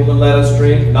faithful, and let us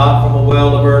drink, not from a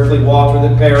well of earthly water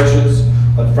that perishes,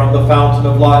 but from the fountain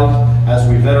of life, as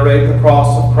we venerate the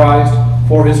cross of Christ,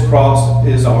 for his cross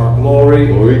is our glory.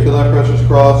 Glory to thy precious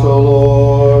cross, O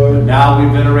Lord. Now we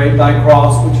venerate thy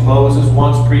cross, which Moses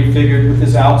once prefigured with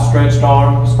his outstretched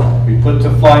arms. We put to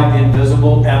flight the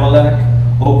invisible Amalek,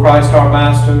 O Christ our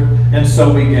Master, and so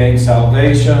we gain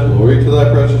salvation. Glory to thy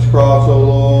precious cross, O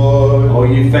Lord. O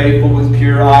ye faithful with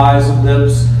pure eyes and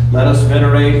lips, let us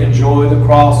venerate and enjoy the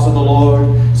cross of the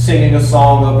Lord, singing a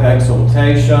song of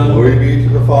exaltation. Glory be to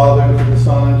the Father, and to the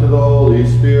Son, and to the Holy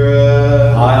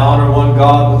Spirit. I honor one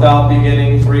God without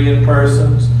beginning, three in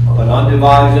persons, but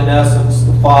undivided in essence,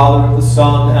 the Father, the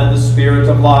Son, and the Spirit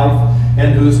of life,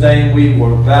 in whose name we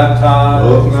were baptized.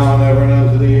 Both now and ever and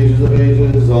unto the ages of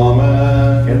ages.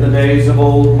 Amen. In the days of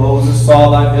old, Moses saw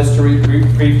thy mystery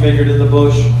prefigured in the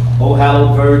bush, O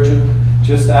hallowed Virgin.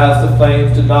 Just as the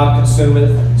flames did not consume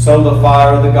it, so the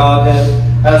fire of the Godhead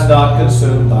has not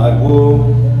consumed thy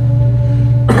womb.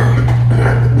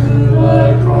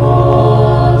 Thy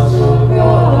cross, O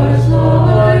Christ,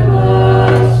 thy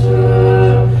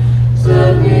Master,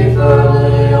 set me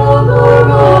firmly on the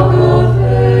rock of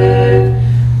faith.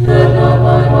 Let not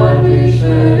my mind be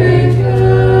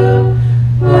shaken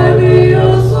by the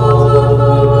assault of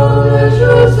the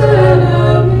malicious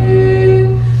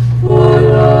enemy, for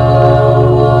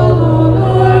thou alone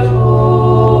art holy.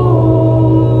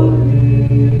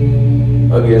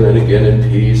 Again and again in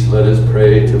peace, let us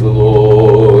pray to the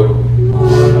Lord.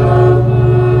 Lord, have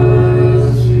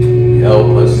mercy.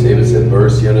 Help us, save us, have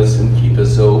mercy on us, and keep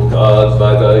us, O God,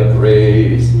 by thy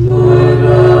grace. Lord,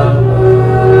 have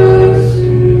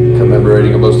mercy.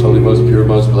 Commemorating a most holy, most pure,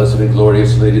 most blessed, and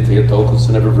glorious Lady Theotokos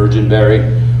and ever Virgin Mary,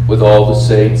 with all the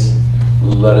saints,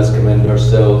 let us commend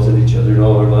ourselves and each other in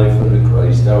all our life unto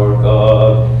Christ our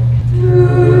God.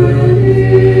 Through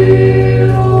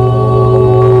thee, O Lord.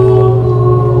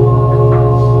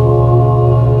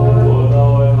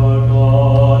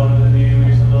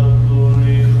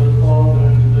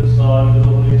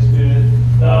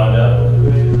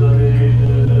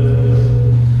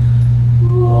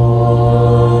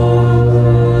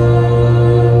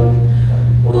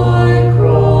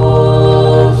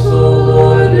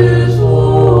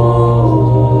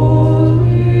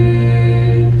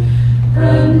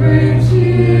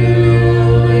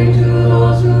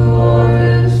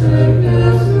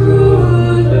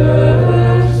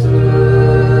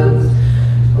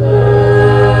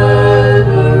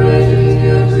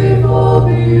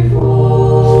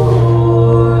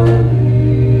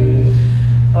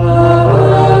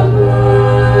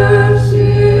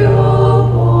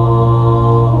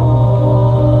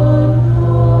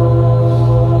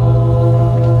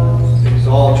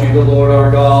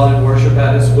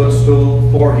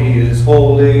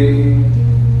 holy.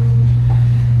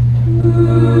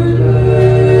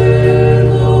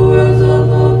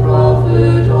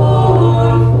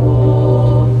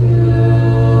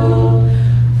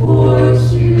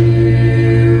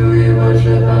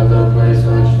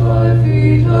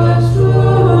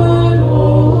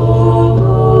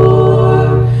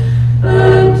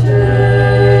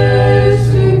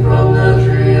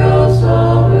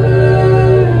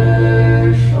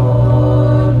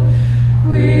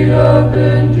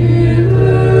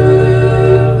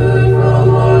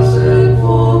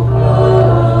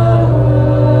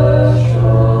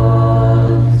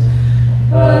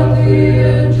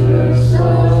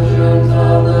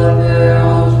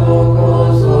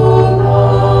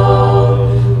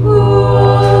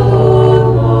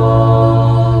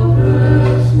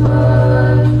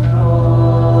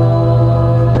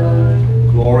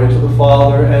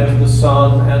 Father, and to the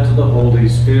Son, and to the Holy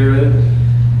Spirit.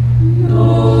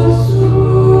 No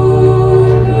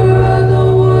sooner had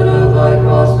the wood of thy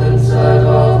cross been set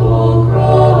up, O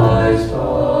Christ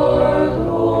our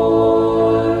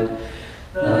Lord,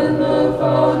 than the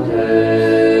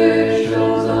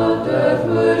foundations of death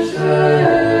were shaken.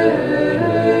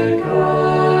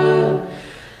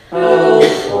 Hell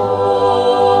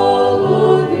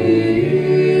followed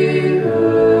thee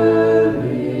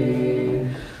eagerly,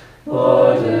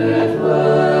 but it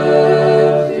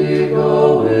left thee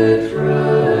go with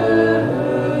trembling.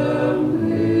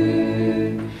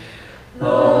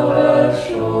 Thou hast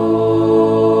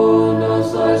shown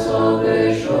us thy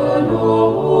salvation, O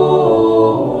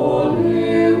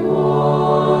Holy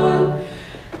One,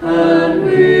 and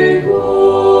we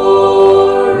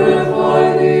glorify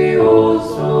thee, O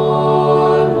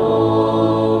Son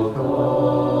of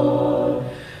God.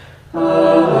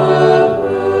 Have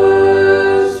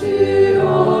mercy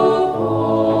upon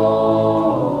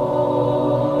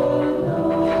us.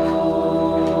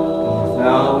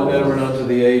 Now and ever and unto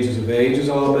the ages of ages.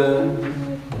 Amen.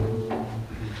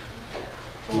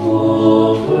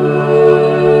 O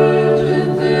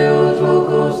Virgin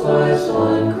Theotokos, thy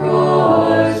Son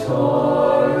Christ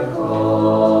our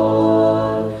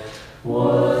God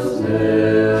was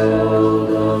nailed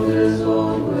of his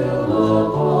own will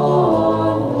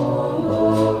upon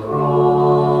the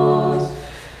cross,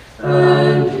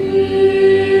 and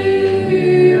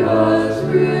he has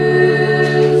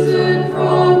risen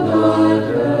from the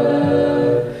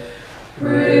dead.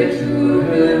 Pray to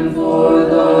him for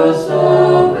the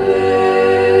salvation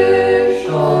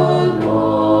of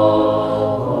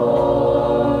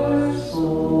our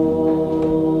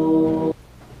soul.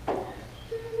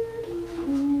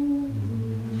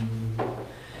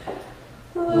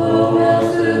 Thou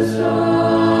hast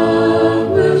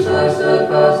established thy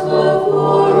steadfast love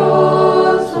for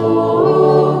us, O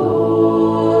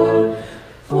Lord.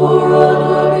 For on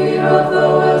our behalf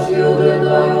thou hast yielded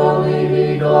thy only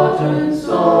begotten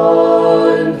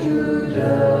Son to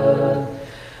death.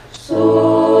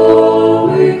 So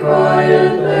we cry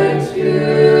in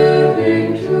thanksgiving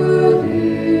to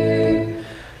thee.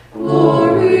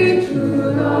 Glory to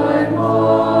thy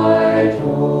might, O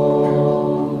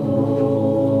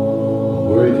Lord.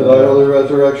 Glory to thy holy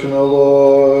resurrection, O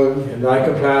Lord. In thy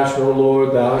compassion, O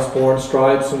Lord, thou hast borne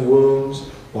stripes and wounds,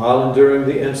 while enduring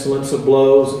the insolence of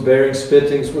blows, and bearing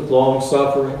spittings with long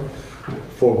suffering.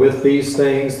 For with these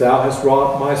things thou hast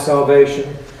wrought my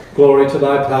salvation. Glory to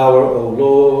thy power, O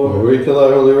Lord. Glory to thy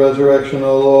holy resurrection,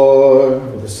 O Lord.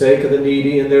 For the sake of the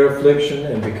needy in their affliction,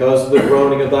 and because of the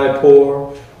groaning of thy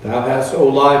poor, thou hast, O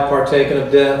life, partaken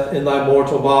of death in thy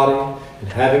mortal body, and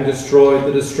having destroyed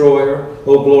the destroyer,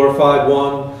 O glorified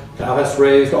one, thou hast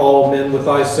raised all men with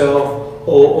thyself,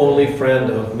 O only friend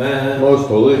of man. Most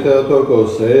holy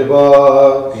Theotokos, save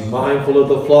us. Be mindful of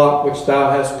the flock which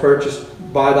thou hast purchased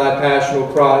by thy passion, O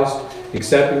Christ,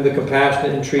 accepting the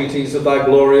compassionate entreaties of thy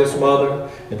glorious mother,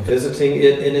 and visiting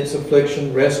it in its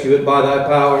affliction, rescue it by thy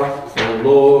power, O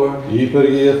Lord.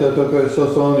 Hypergia Theotokos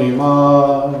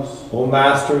onimas. O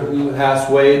Master, who hast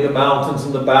weighed the mountains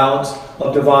in the balance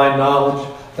of divine knowledge,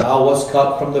 thou wast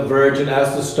cut from the Virgin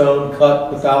as the stone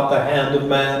cut without the hand of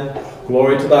man.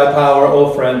 Glory to thy power,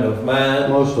 O friend of man.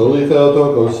 Most holy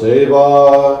Theotokos, save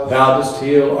us. Thou dost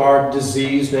heal our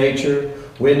diseased nature,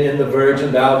 when in the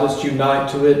Virgin thou dost unite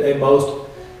to it a most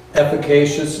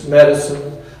efficacious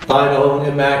medicine, thine own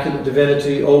immaculate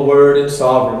divinity, O Word and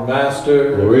Sovereign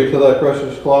Master. Glory to thy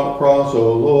precious cross,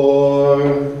 O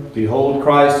Lord. Behold,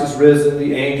 Christ is risen,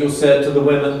 the angel said to the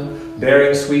women,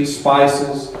 bearing sweet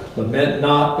spices, lament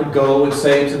not, but go and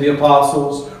say to the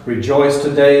apostles, rejoice,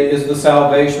 today is the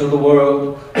salvation of the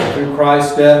world. For through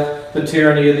Christ's death The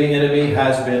tyranny of the enemy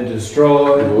has been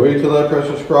destroyed. Glory to thy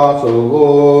precious cross, O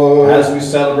Lord. As we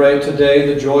celebrate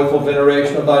today the joyful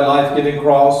veneration of thy life-giving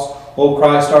cross, O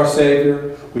Christ our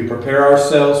Savior, we prepare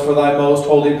ourselves for thy most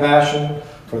holy passion.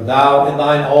 For thou, in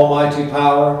thine almighty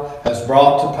power, hast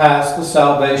brought to pass the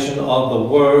salvation of the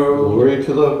world. Glory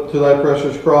to thy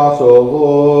precious cross, O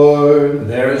Lord.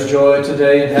 There is joy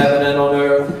today in heaven and on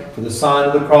earth, for the sign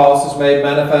of the cross is made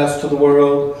manifest to the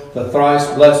world. The thrice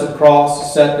blessed cross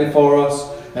is set before us,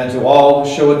 and to all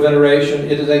who show it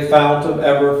veneration, it is a fount of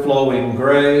ever-flowing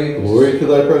grace. Glory to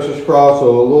thy precious cross,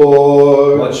 O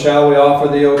Lord. What shall we offer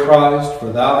thee, O Christ? For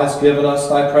thou hast given us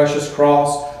thy precious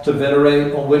cross to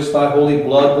venerate, on which thy holy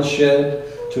blood was shed,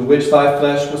 to which thy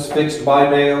flesh was fixed by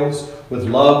nails. With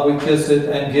love we kiss it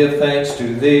and give thanks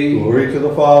to thee. Glory to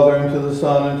the Father, and to the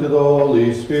Son, and to the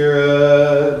Holy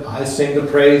Spirit. I sing the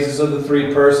praises of the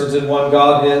three persons in one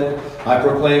Godhead. I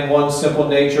proclaim one simple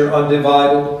nature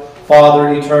undivided, Father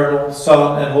eternal,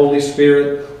 Son, and Holy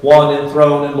Spirit, one in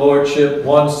throne and lordship,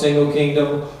 one single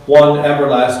kingdom, one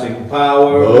everlasting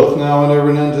power. Both now and ever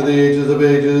and unto the ages of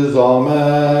ages.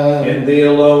 Amen. In thee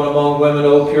alone among women,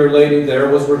 O pure Lady, there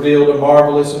was revealed a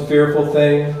marvelous and fearful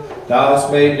thing. Thou hast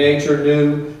made nature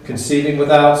new, conceiving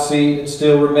without seed, and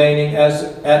still remaining as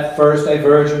at first a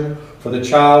virgin. For the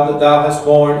child that thou hast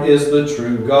borne is the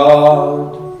true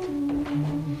God.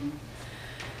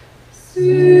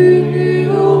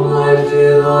 Singing, O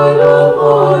mighty light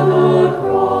upon the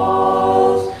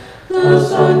cross, the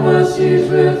sun was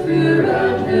seized with fear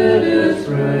and hid its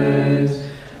rays.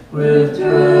 With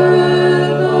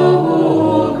dread the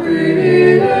whole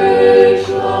creation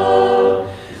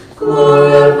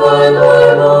glorified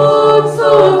thy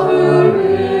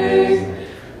long-suffering,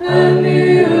 and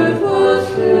the earth was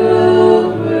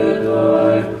filled with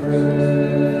thy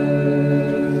praise.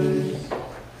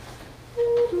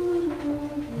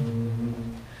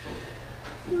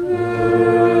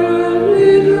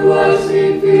 Early do I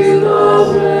seek thee, the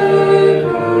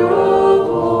Maker of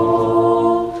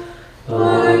all.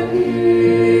 Thy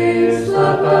peace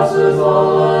that passes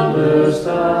all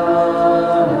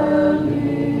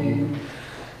understanding.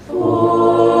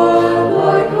 For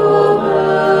thy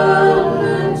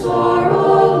commandments are a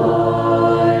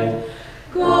light.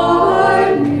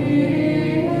 Guide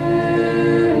me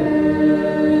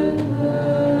in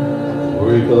them.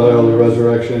 Glory to thy holy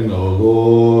resurrection, O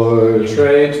Lord.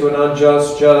 Betrayed to an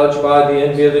unjust judge by the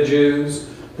envy of the Jews,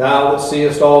 thou that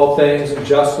seest all things and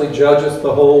justly judgest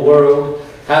the whole world,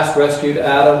 hast rescued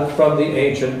Adam from the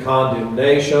ancient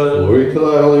condemnation. Glory to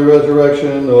thy holy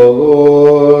resurrection, O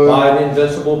Lord. By the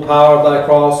invincible power of thy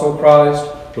cross, O Christ,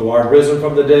 who art risen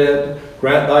from the dead,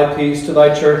 grant thy peace to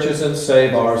thy churches and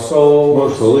save our souls.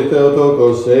 Most holy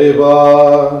Theotokos, save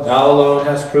us. Thou alone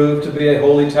hast proved to be a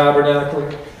holy tabernacle,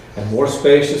 and more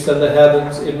spacious than the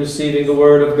heavens in receiving the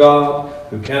word of God,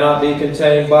 who cannot be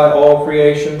contained by all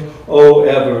creation, O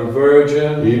ever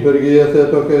Virgin. Hypergia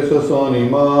Theotokesos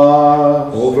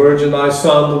onimas. O Virgin, thy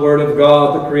Son, the Word of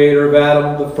God, the Creator of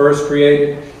Adam, the first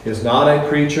created, is not a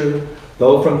creature,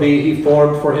 though from thee he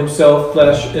formed for himself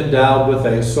flesh endowed with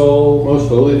a soul. Most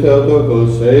holy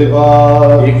Theotokos, save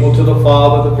us. Equal to the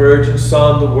Father, the Virgin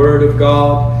Son, the Word of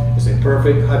God, is a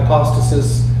perfect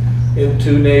hypostasis in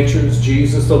two natures,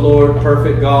 Jesus the Lord,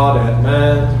 perfect God and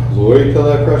man. Glory to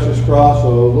thy precious cross,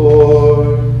 O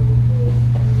Lord.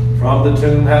 From the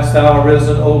tomb hast thou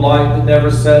arisen, O light that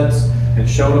never sets, and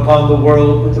shone upon the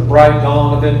world with the bright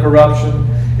dawn of incorruption.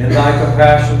 In thy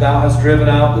compassion thou hast driven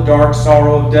out the dark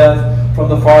sorrow of death from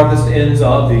the farthest ends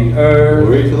of the earth.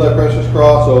 Glory to thy precious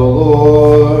cross, O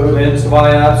Lord. Cleansed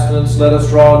by abstinence, let us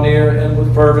draw near, and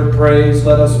with fervent praise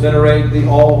let us venerate the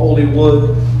all-holy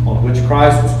wood on which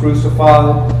Christ was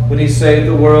crucified when he saved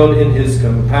the world in his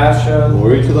compassion.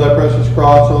 Glory to thy precious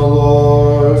cross, O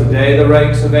Lord. Today the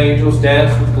ranks of angels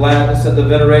dance with gladness at the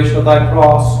veneration of thy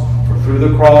cross, for through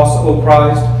the cross, O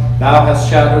Christ, thou hast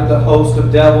shattered the host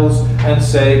of devils and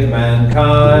saved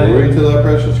mankind. Glory to thy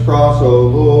precious cross, O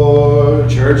Lord. The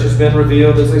church has been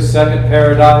revealed as a second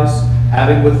paradise,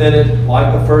 having within it,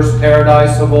 like the first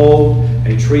paradise of old,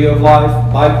 a tree of life,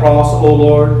 thy cross, O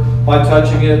Lord. By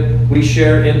touching it, we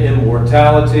share in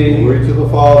immortality. Glory to the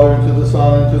Father, and to the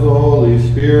Son, and to the Holy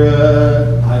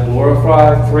Spirit. I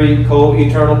glorify three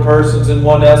co-eternal persons in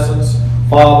one essence,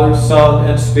 Father, Son,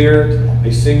 and Spirit,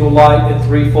 a single light in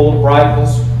threefold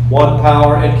brightness, one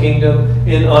power and kingdom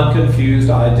in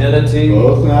unconfused identity.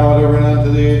 Both now and ever and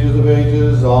unto the ages of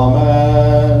ages.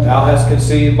 Amen. Thou hast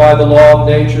conceived by the law of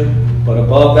nature, but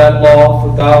above that law,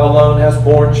 for thou alone hast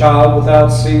borne child without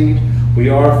seed. We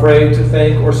are afraid to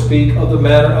think or speak of the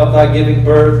manner of thy giving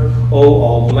birth, O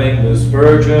all blameless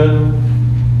Virgin.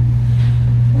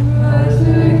 As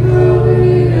the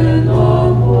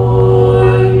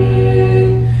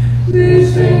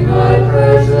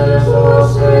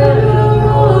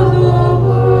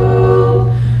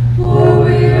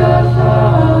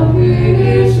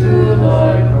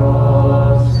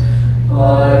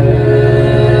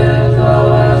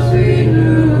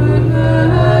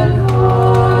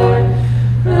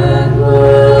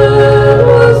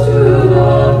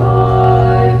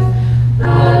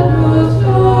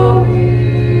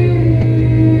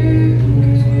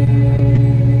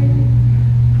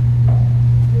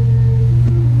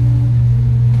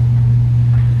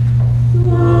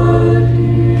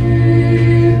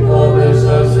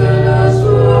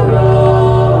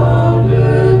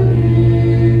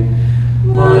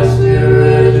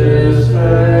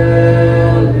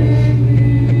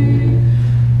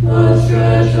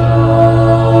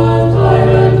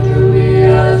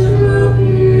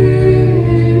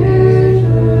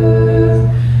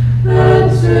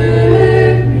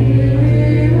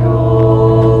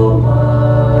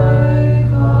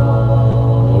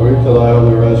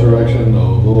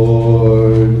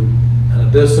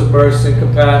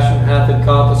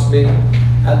encompassed me,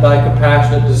 at thy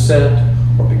compassionate descent,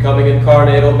 or becoming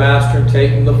incarnate, O Master, and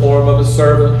taking the form of a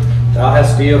servant, thou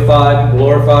hast deified and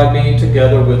glorified me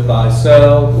together with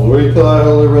thyself. Glory to thy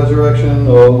holy resurrection,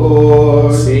 O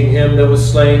Lord. Seeing him that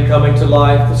was slain coming to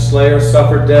life, the slayer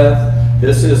suffered death.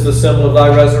 This is the symbol of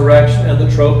thy resurrection and the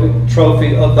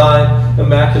trophy of thine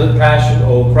immaculate passion,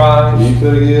 O Christ.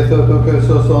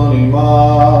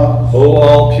 O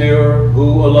all pure,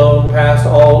 who alone past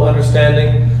all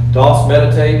understanding dost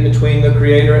meditate between the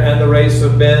Creator and the race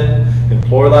of men,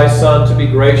 implore thy Son to be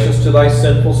gracious to thy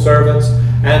sinful servants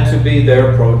and to be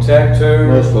their protector.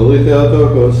 Most holy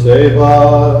Theotokos, save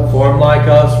us. Formed like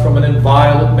us from an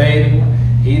inviolate maiden,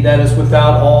 he that is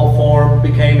without all form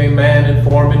became a man in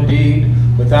form indeed,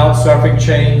 without suffering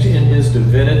change in his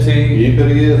divinity.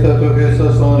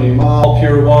 All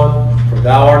pure one, for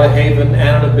thou art a haven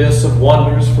and an abyss of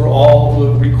wonders for all who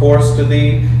have recourse to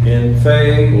thee in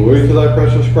faith. Glory to thy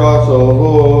precious cross, O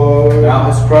Lord. Thou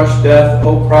hast crushed death,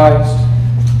 O Christ,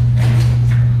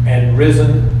 and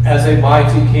risen as a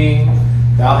mighty King.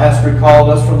 Thou hast recalled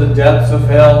us from the depths of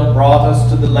hell and brought us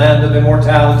to the land of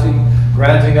immortality,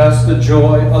 granting us the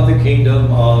joy of the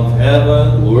kingdom of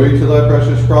heaven. Glory to thy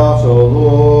precious cross, O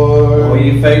Lord. O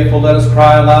ye faithful, let us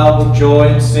cry aloud with joy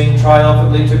and sing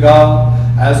triumphantly to God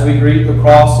as we greet the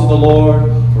cross of the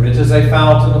Lord, for it is a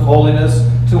fountain of holiness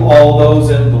to all those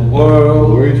in the world.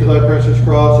 Glory to thy precious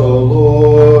cross, O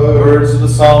Lord. The words of the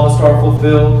psalmist are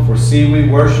fulfilled, for see we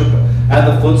worship at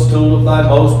the footstool of thy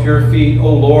most pure feet,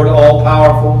 O Lord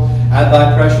all-powerful, at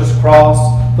thy precious cross,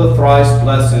 the thrice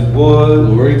blessed wood.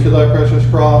 Glory to thy precious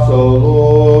cross, O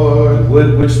Lord.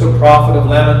 Wood which the prophet of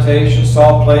Lamentation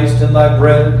saw placed in thy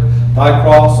bread, thy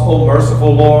cross, O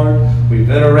merciful Lord, we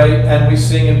venerate and we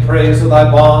sing in praise of thy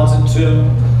bonds and tomb,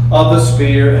 of the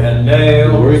spear and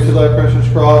nails. Glory to thy precious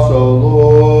cross, O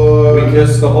Lord. We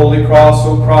kiss the holy cross,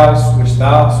 O Christ, which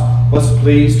thou wast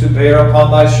pleased to bear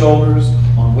upon thy shoulders,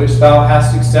 on which thou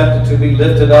hast accepted to be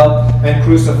lifted up and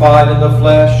crucified in the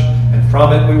flesh, and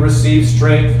from it we receive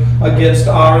strength against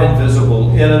our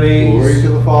invisible enemies. Glory to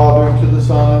the Father, and to the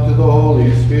Son, and to the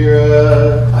Holy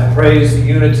Spirit. I praise the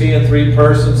unity in three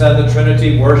persons and the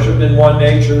Trinity worshipped in one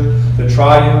nature, the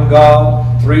triune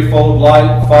God, threefold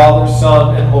light, Father,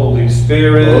 Son, and Holy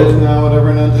Spirit. Both now and ever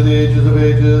and unto the ages of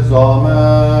ages.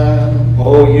 Amen.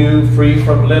 O you, free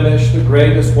from blemish, the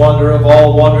greatest wonder of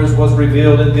all wonders was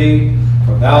revealed in thee.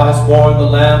 For thou hast borne the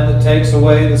Lamb that takes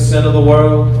away the sin of the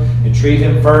world. Entreat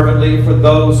him fervently for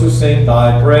those who sing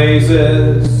thy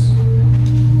praises.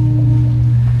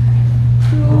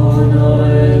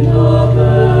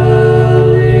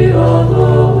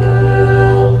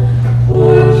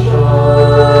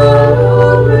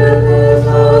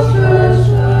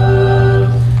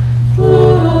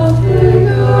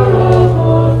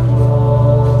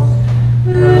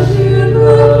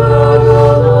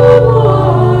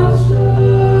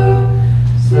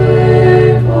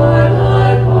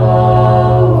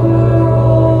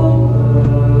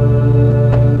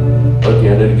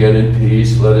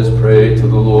 Let us pray to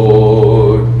the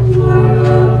Lord.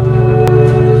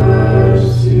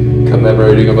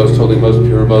 Commemorating a most holy, most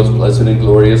pure, most blessed and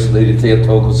glorious Lady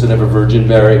Theotokos and ever Virgin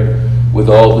Mary, with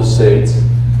all the saints,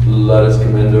 let us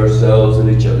commend ourselves and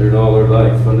each other in all our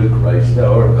life unto Christ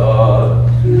our God.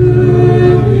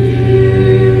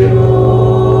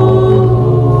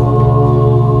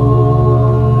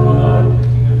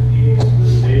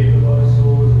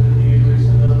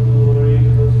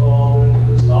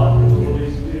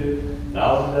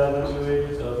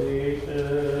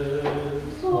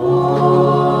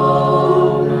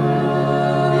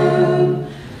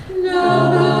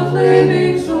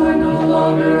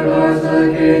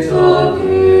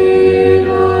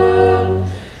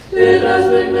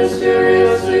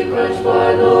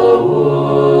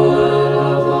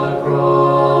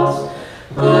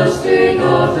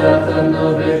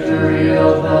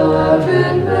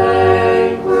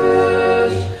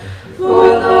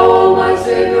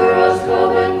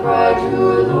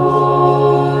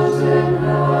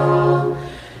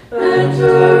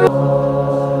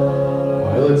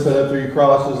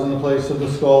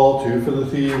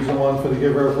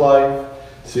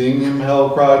 Seeing him hell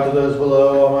cried to those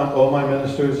below, O my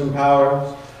ministers and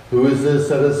powers, who is this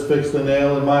that has fixed the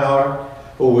nail in my heart?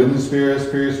 A wooden spear has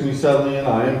pierced me suddenly, and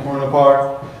I am torn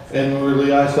apart.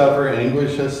 Inwardly I suffer,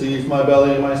 anguish has seized my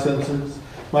belly and my senses.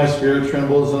 My spirit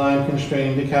trembles, and I am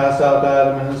constrained to cast out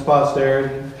Adam and his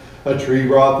posterity. A tree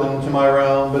brought them to my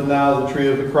realm, but now the tree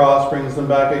of the cross brings them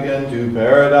back again to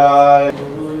paradise.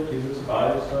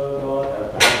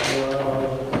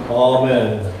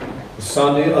 Amen. The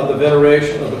Sunday of the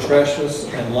veneration of the precious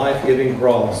and life-giving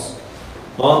cross.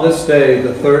 On this day,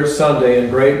 the third Sunday in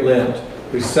Great Lent,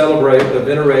 we celebrate the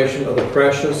veneration of the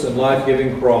precious and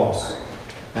life-giving cross.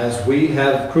 As we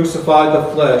have crucified the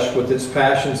flesh with its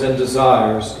passions and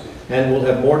desires, and will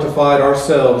have mortified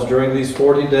ourselves during these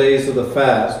 40 days of the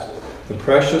fast, the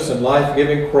precious and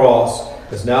life-giving cross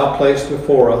is now placed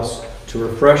before us to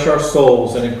refresh our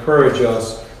souls and encourage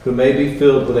us who may be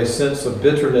filled with a sense of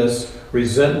bitterness,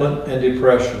 resentment, and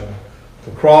depression.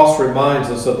 The cross reminds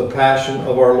us of the passion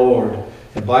of our Lord,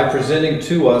 and by presenting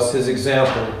to us his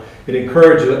example, it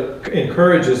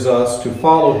encourages us to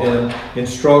follow him in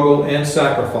struggle and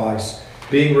sacrifice,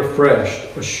 being refreshed,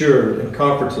 assured, and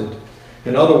comforted.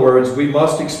 In other words, we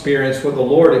must experience what the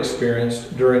Lord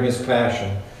experienced during his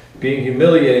passion, being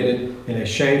humiliated in a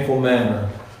shameful manner.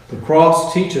 The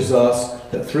cross teaches us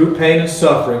that through pain and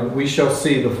suffering we shall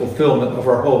see the fulfillment of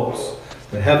our hopes,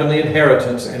 the heavenly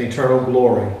inheritance and eternal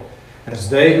glory. As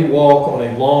they who walk on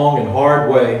a long and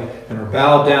hard way and are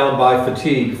bowed down by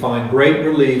fatigue find great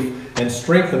relief and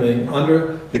strengthening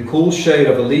under the cool shade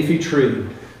of a leafy tree,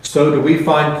 so do we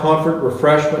find comfort,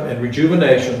 refreshment, and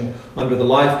rejuvenation under the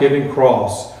life-giving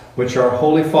cross, which our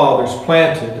Holy Fathers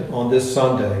planted on this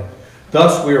Sunday.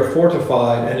 Thus we are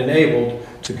fortified and enabled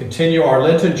to continue our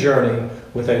Lenten journey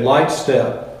with a light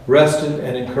step, rested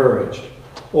and encouraged.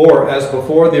 Or, as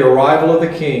before the arrival of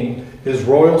the King, his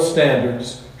royal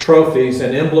standards, trophies,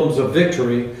 and emblems of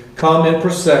victory come in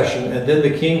procession, and then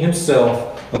the King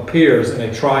himself appears in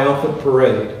a triumphant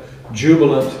parade,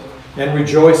 jubilant and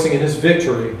rejoicing in his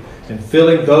victory, and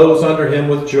filling those under him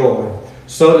with joy.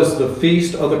 So does the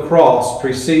feast of the cross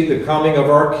precede the coming of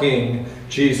our King,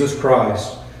 Jesus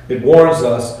Christ. It warns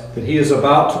us that he is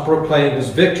about to proclaim his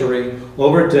victory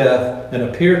over death and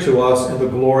appear to us in the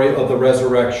glory of the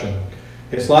resurrection.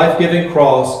 His life-giving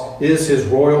cross is his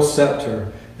royal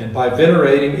scepter, and by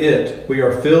venerating it, we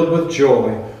are filled with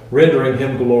joy, rendering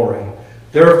him glory.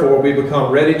 Therefore, we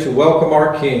become ready to welcome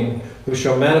our King, who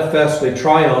shall manifestly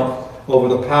triumph over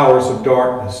the powers of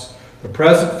darkness. The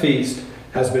present feast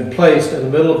has been placed in the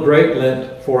middle of Great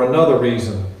Lent for another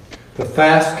reason. The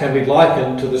fast can be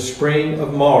likened to the spring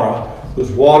of Marah,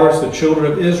 whose waters the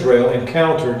children of Israel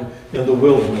encountered in the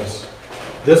wilderness.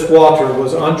 This water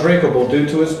was undrinkable due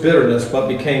to its bitterness, but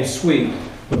became sweet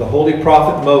when the holy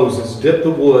prophet Moses dipped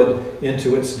the wood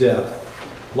into its depth.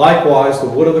 Likewise, the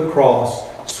wood of the cross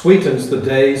sweetens the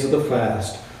days of the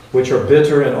fast, which are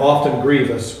bitter and often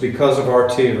grievous because of our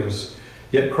tears.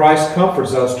 Yet Christ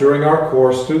comforts us during our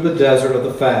course through the desert of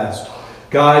the fast,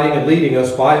 guiding and leading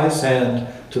us by his hand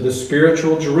to the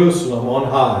spiritual Jerusalem on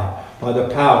high by the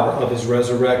power of his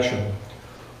resurrection.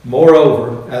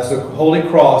 Moreover, as the Holy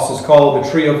Cross is called the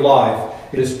Tree of Life,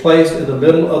 it is placed in the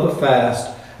middle of the fast,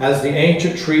 as the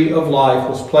ancient Tree of Life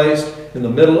was placed in the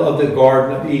middle of the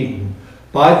Garden of Eden.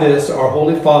 By this, our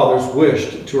Holy Fathers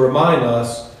wished to remind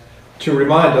us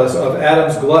of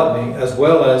Adam's gluttony, as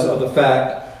well as of the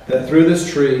fact that through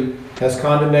this tree has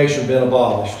condemnation been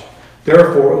abolished.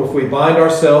 Therefore, if we bind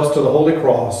ourselves to the Holy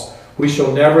Cross, we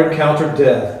shall never encounter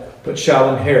death, but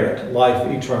shall inherit life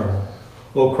eternal.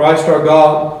 O Christ our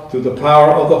God, through the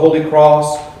power of the Holy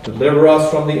Cross, deliver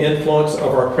us from the influence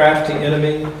of our crafty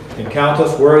enemy, and count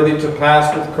us worthy to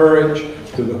pass with courage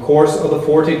through the course of the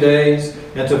 40 days,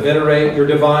 and to venerate your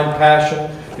divine passion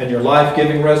and your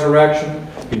life-giving resurrection.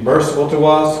 Be merciful to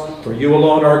us, for you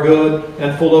alone are good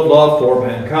and full of love for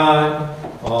mankind.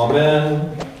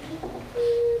 Amen.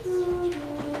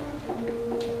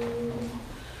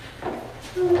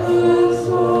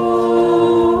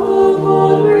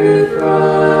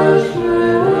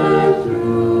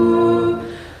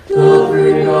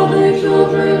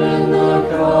 Children in the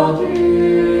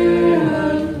Chaldean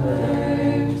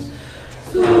plains,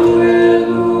 so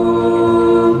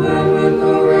illumined with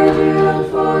the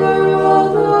radiant fire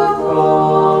of the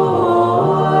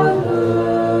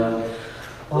Godhead,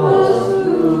 us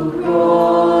who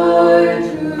cry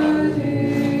to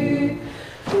thee,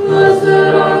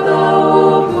 blessed art thou, O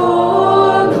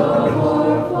God of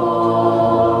our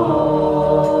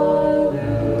Father.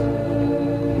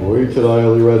 Glory to thy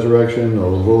holy resurrection, O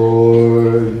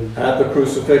Lord. At the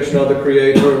crucifixion of the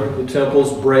Creator, the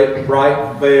temple's bright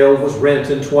veil was rent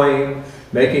in twain,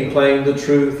 making plain the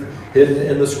truth hidden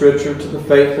in the Scripture to the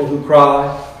faithful who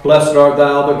cry, Blessed art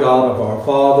thou, the God of our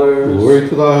fathers. Glory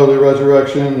to thy holy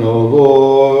resurrection, O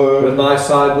Lord. When thy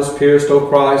side was pierced, O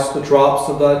Christ, the drops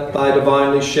of thy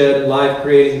divinely shed and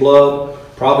life-creating blood,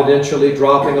 providentially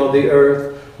dropping on the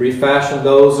earth, refashioned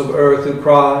those of earth who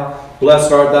cry,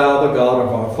 Blessed art thou, the God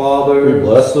of our fathers. We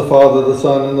bless the Father, the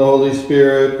Son, and the Holy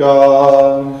Spirit,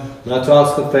 God. Let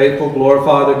us, the faithful,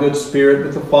 glorify the good Spirit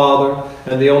with the Father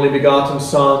and the only begotten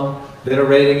Son,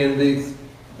 venerating in the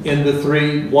in the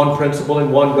three, one principle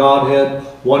and one Godhead,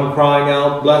 one crying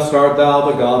out, Blessed art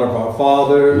thou, the God of our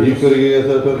fathers.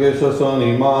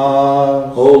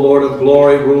 O Lord of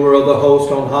glory, ruler of the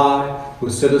host on high, who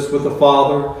sittest with the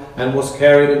Father, and was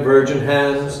carried in virgin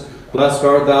hands, blessed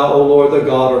art thou, O Lord, the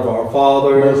God of our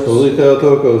fathers.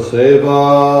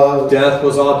 Death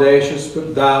was audacious,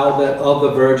 but thou, that of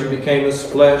the virgin becamest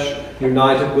flesh,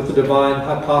 united with the divine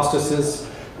hypostasis,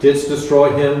 didst destroy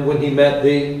him when he met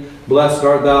thee. Blessed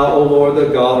art thou, O Lord, the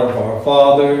God of our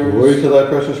fathers. Glory to thy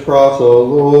precious cross, O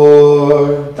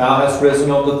Lord. Thou hast risen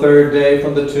on the third day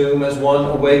from the tomb as one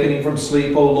awakening from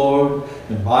sleep, O Lord,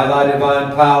 and by thy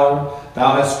divine power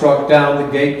thou hast struck down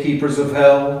the gatekeepers of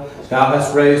hell. Thou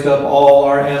hast raised up all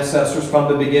our ancestors from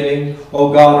the beginning,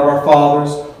 O God of our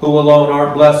fathers, who alone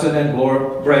art blessed and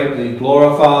greatly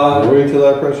glorified. Glory to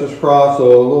thy precious cross,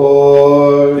 O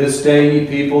Lord. This day, ye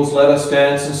peoples, let us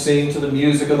dance and sing to the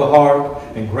music of the harp,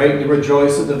 and greatly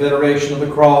rejoice at the veneration of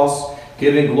the cross,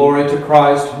 giving glory to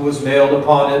Christ, who was nailed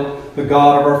upon it, the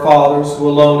God of our fathers, who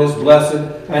alone is blessed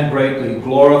and greatly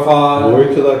glorified.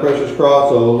 Glory to thy precious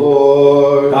cross, O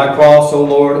Lord. Thy cross, O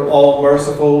Lord, all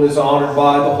merciful, is honored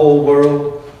by the whole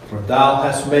world, for thou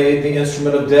hast made the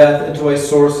instrument of death into a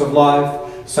source of life.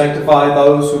 Sanctify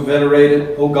those who venerate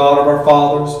it, O God of our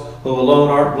fathers, who alone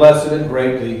art blessed and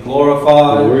greatly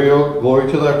glorified. Glory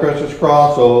to thy precious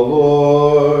cross, O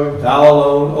Lord. Thou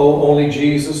alone, O only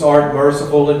Jesus, art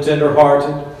merciful and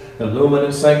tender-hearted. Illumine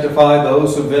and sanctify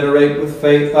those who venerate with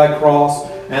faith thy cross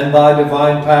and thy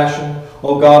divine passion,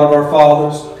 O God of our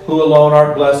fathers, who alone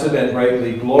art blessed and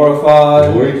greatly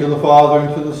glorified. Glory to the Father,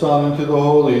 and to the Son, and to the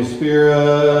Holy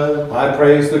Spirit. I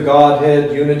praise the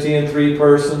Godhead, unity in three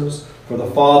persons. For the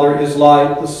Father is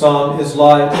light, the Son is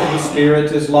light, and the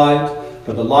Spirit is light.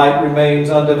 For the light remains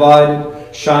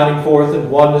undivided, shining forth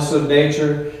in oneness of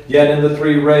nature, yet in the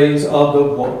three rays of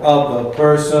the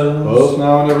persons. Both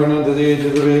now and ever and unto the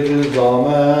ages of ages.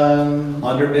 Amen.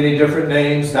 Under many different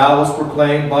names thou wast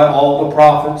proclaimed by all the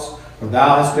prophets, for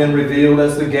thou hast been revealed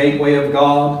as the gateway of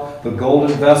God, the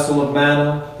golden vessel of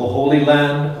manna, the holy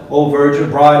land, O Virgin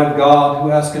Bride of God, who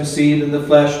hast conceived in the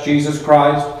flesh Jesus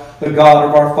Christ, the God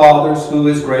of our fathers, who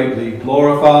is greatly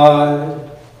glorified.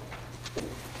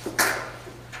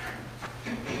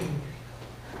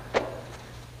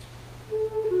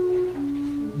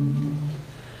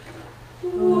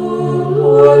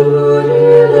 Lord, would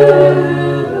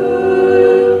deliver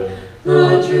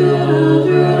the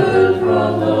children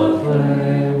from the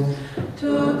flames,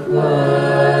 took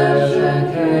flesh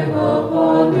and came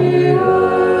upon the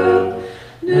earth.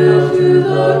 Nailed to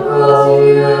the cross, he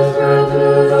has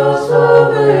granted us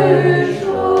salvation.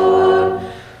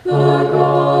 The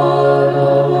God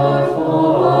of our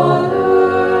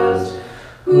fathers,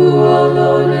 who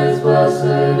alone is blessed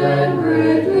and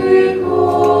greatly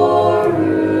glorified.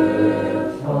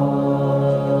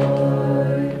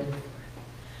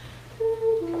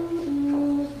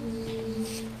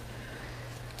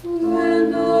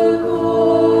 When the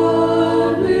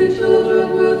godly children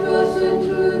were thrust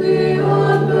into the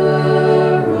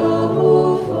unbearable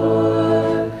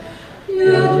fire,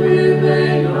 yet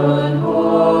remained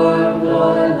unharmed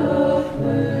by the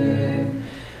flame,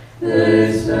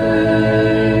 they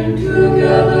sang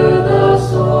together the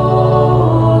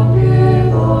song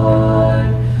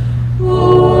divine. Oh,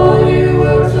 all ye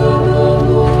works of the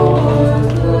Lord,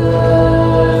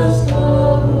 bless the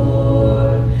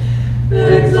Lord.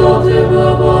 Exalt him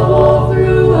above all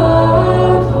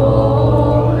throughout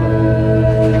all ages.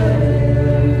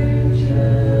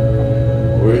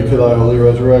 Glory to thy holy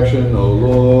resurrection, O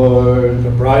Lord.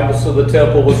 The brightness of the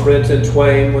temple was rent in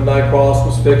twain when thy cross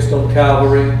was fixed on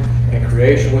Calvary, and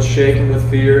creation was shaken with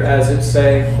fear as it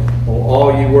sang, O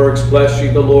all ye works, bless ye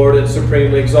the Lord, and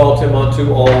supremely exalt him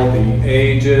unto all the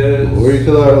ages. Glory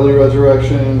to thy holy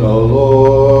resurrection, O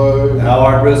Lord. Thou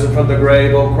art risen from the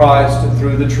grave, O Christ, and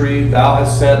through the tree thou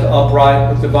hast set upright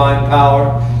with divine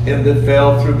power him that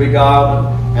fell through beguilement,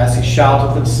 as he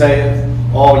shouteth and saith,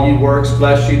 All ye works,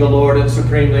 bless ye the Lord, and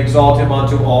supremely exalt him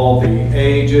unto all the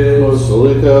ages.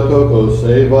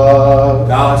 Seva.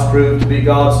 Thou hast proved to be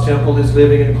God's temple, his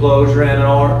living enclosure and an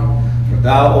ark. For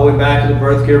thou, O immaculate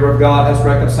birth giver of God, hast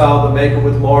reconciled the Maker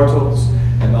with mortals,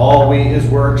 and all we his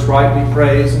works rightly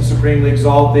praise and supremely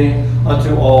exalt thee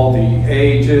unto all the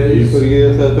ages. O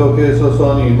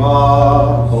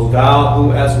thou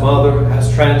who as mother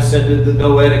hast transcended the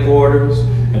noetic orders,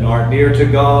 and art near to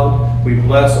God, we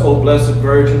bless, O blessed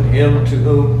Virgin, him to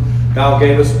whom thou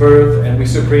gavest birth, and we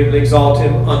supremely exalt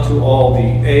him unto all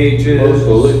the ages.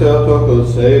 Thou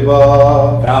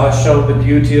hast shown the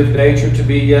beauty of nature to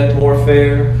be yet more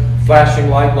fair, flashing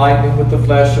like lightning with the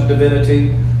flesh of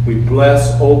divinity. We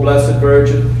bless, O Blessed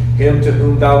Virgin, him to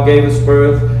whom thou gavest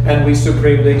birth, and we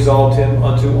supremely exalt him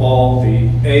unto all the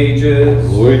ages.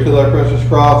 Glory to thy precious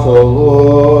cross, O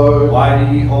Lord. Why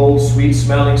do ye hold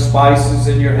sweet-smelling spices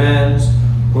in your hands?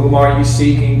 Whom are ye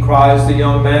seeking? Cries the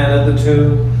young man at the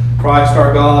tomb. Christ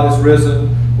our God is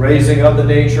risen, raising up the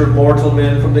nature of mortal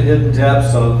men from the hidden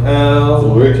depths of hell.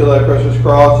 Glory to thy precious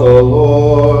cross, O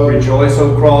Lord. Rejoice,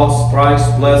 O cross, thrice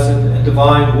blessed and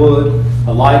divine wood,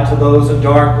 a light to those in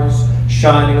darkness,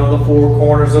 shining on the four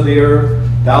corners of the earth.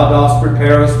 Thou dost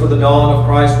prepare us for the dawn of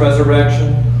Christ's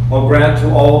resurrection. O grant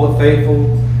to all the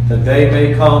faithful that they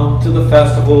may come to the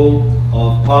festival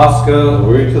of Pascha.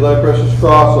 Glory to thy precious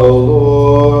cross, O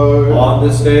Lord. On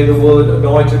this day the wood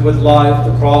anointed with life,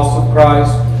 the cross of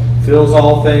Christ, fills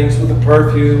all things with the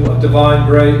perfume of divine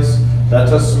grace. Let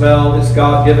us smell its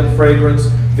God-given fragrance,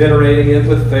 venerating it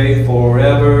with faith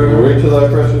forever. Glory to thy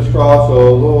precious cross,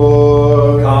 O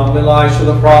Lord. Come, Elisha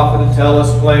the prophet, and tell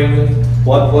us plainly,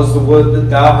 what was the wood that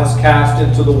thou hast cast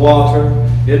into the water?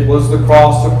 It was the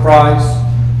cross of Christ,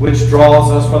 which draws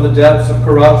us from the depths of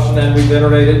corruption, and we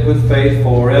venerate it with faith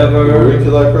forever. Glory to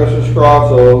thy precious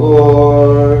cross, O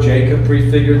Lord. Jacob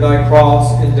prefigured thy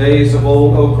cross in days of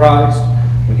old, O Christ,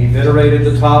 when he venerated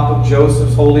the top of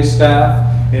Joseph's holy staff,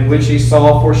 in which he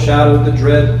saw foreshadowed the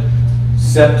dread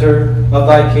scepter of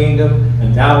thy kingdom,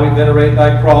 and now we venerate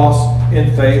thy cross in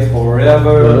faith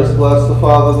forever. Let us bless the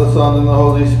Father, the Son, and the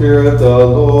Holy Spirit, the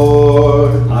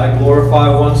Lord. I glorify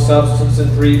one substance in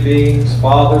three beings,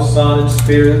 Father, Son, and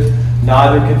Spirit,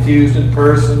 neither confused in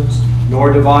persons,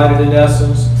 nor divided in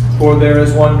essence, for there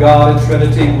is one God in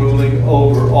Trinity, ruling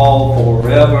over all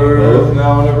forever. Both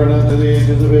now and ever and unto the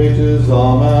ages of ages.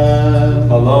 Amen.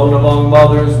 Alone among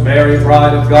mothers, Mary,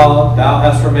 bride of God, thou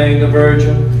hast remained a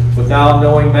virgin. Without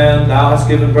knowing man, thou hast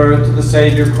given birth to the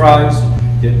Savior Christ,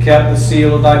 yet kept the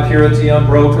seal of thy purity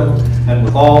unbroken, and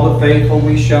with all the faithful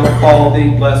we shall call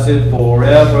thee blessed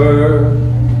forever.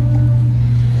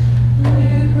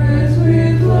 We praise,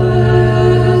 we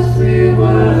bless, we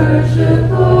worship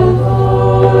the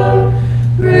Lord,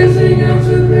 praising Him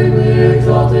supremely,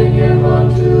 exalting Him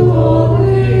unto all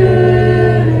the ages.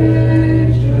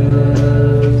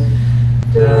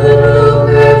 To whom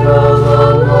it was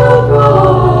on the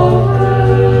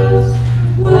prophets,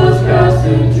 was cast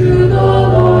into the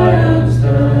lion's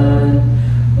den,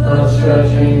 but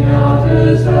stretching out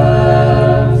His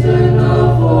hands in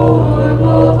the form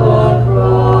of a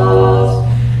cross,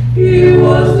 He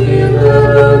was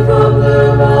delivered from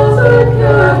the mouths that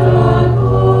cannot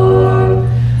bore,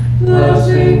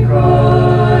 blessing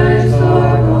Christ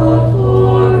our God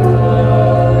forever.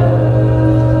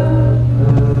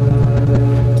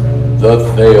 The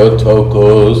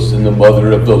Theotokos and the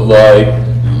Mother of the Light,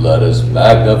 let us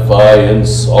magnify in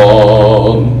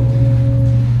song.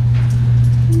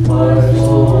 My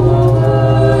soul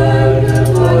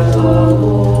magnifies the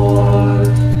Lord,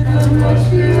 and my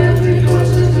spirit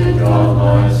rejoices in God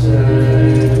my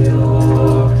Savior.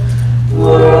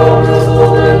 For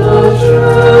honorable than the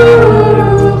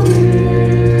cherubim,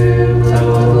 and the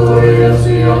glorious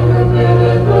younger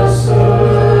than the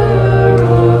seraphim,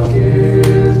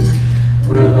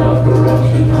 without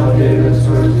corruption thou gavest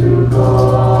birth to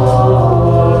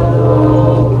God, O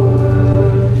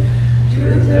Word. To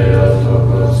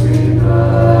Theotokos we bow.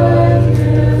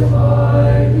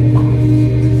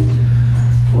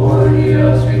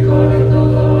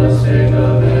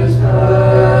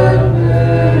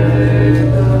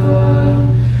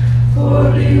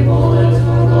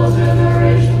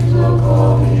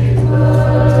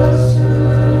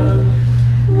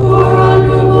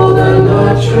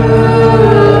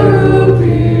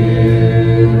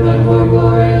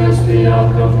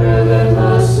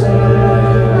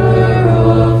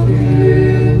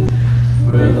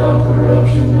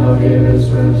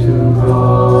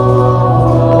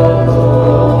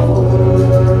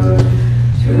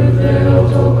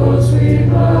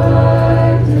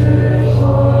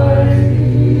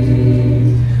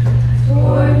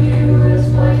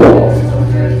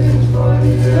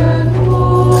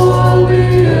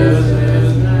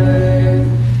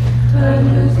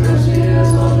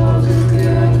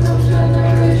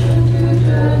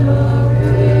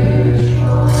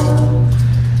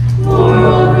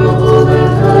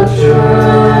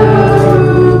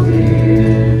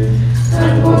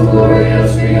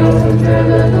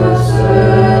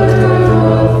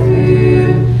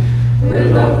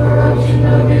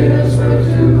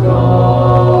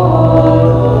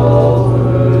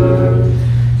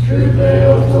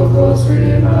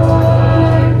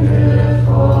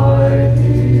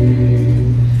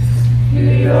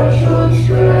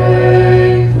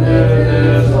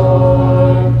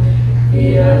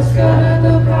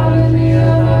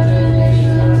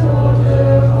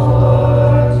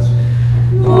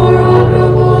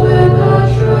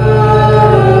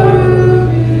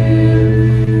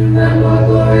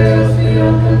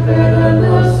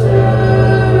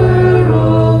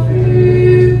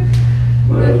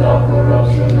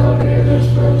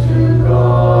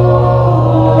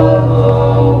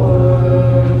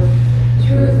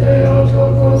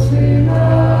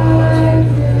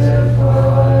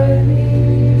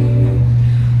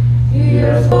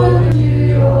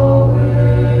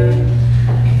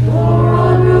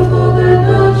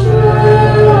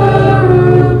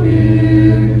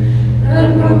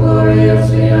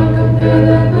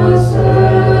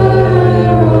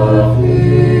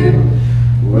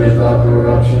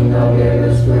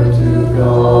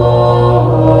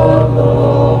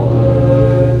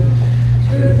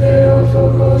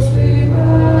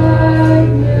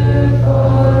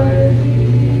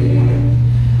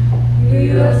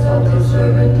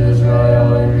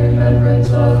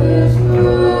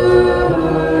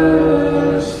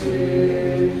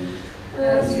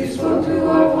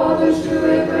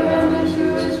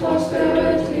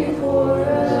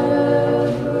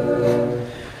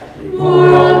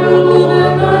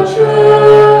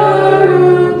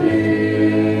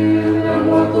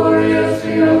 glorious,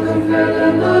 beyond compare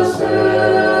than the seraphim.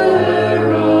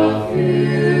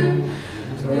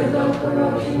 Without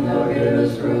corruption, thou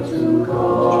givest fruit to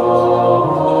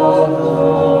God the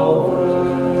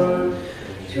Word.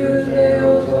 Truth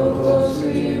veiled so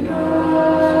closely magnify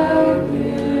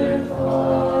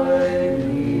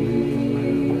thee.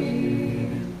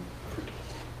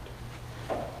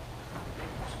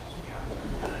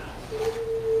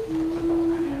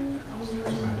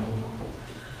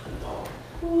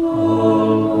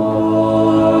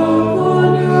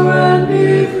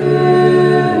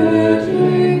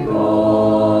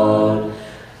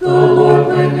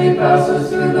 Passes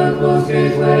through the close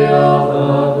gateway of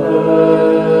the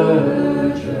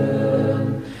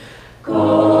Virgin.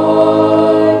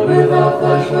 God without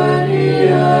flesh when he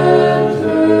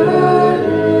entered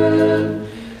in.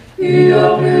 He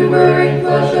appeared wearing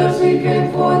flesh as he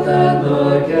came forth, and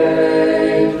the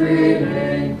gate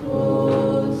remained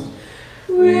closed.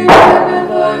 We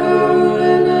magnify her who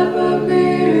ineffably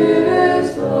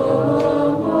is the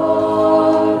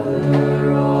Mother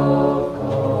of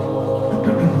God.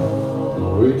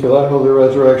 Glory to thy holy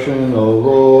resurrection, O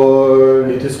Lord.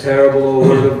 It is terrible, O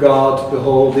Word of God, to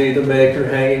behold thee, the Maker,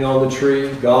 hanging on the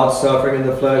tree, God suffering in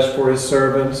the flesh for his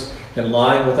servants, and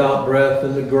lying without breath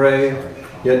in the grave,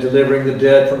 yet delivering the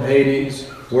dead from Hades.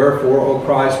 Wherefore, O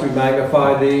Christ, we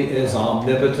magnify thee as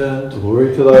omnipotent.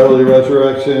 Glory to thy holy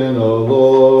resurrection, O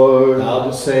Lord. Thou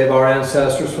didst save our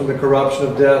ancestors from the corruption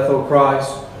of death, O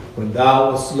Christ, when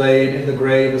thou wast laid in the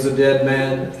grave as a dead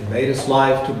man, and madest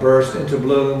life to burst into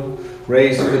bloom,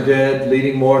 raising the dead,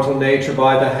 leading mortal nature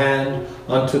by the hand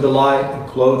unto the light, and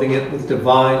clothing it with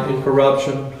divine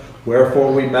incorruption.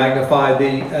 Wherefore we magnify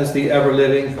thee as the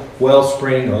ever-living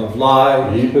wellspring of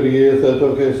life.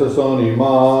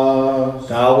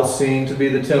 Thou wast seen to be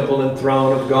the temple and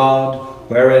throne of God,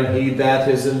 wherein he that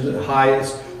is in the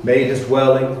highest made his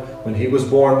dwelling, when he was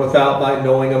born without thy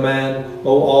knowing a man,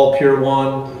 O all pure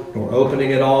one, nor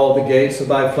opening at all the gates of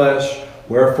thy flesh.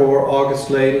 Wherefore, august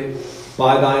Lady,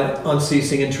 by thy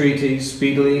unceasing entreaties,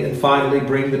 speedily and finally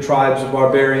bring the tribes of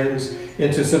barbarians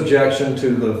into subjection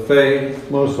to the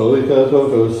faith. Most holy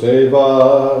Theotokos, save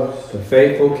us. The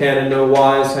faithful can in no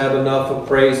wise have enough of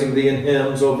praising thee in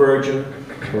hymns, O Virgin,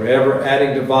 forever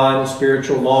adding divine and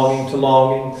spiritual longing to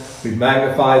longing. We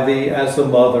magnify thee as the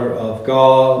Mother of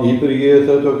God.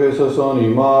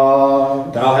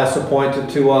 Thou hast appointed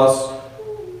to us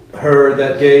her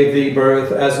that gave thee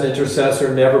birth as an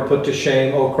intercessor, never put to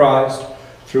shame, O Christ.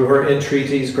 Through her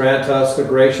entreaties grant us the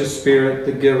gracious Spirit,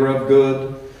 the giver of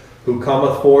good, who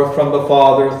cometh forth from the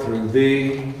Father through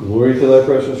thee. Glory to thy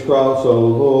precious cross, O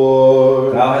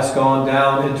Lord. Thou hast gone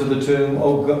down into the tomb,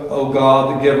 O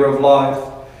God, the giver of life,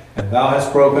 and thou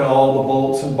hast broken all the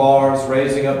bolts and bars,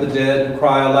 raising up the dead, and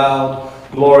cry aloud,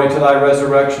 glory to thy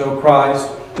resurrection, O Christ,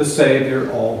 the Savior,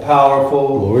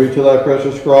 all-powerful. Glory to thy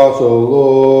precious cross, O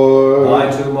Lord.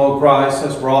 Thy tomb, O Christ,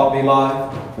 has brought me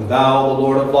life, for thou, the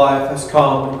Lord of life, hast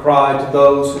come and cried to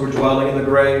those who were dwelling in the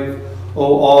grave,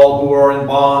 O all who are in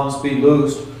bonds, be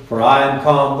loosed, for I am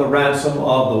come, the ransom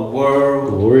of the world.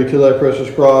 Glory to thy precious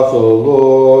cross, O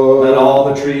Lord. Let all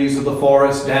the trees of the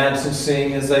forest dance and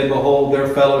sing as they behold their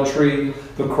fellow tree,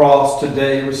 the cross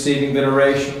today receiving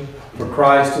veneration. For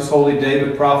Christ, as holy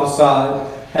David prophesied,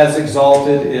 has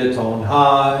exalted it on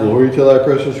high. Glory to thy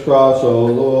precious cross, O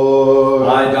Lord.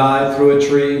 I died through a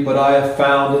tree, but I have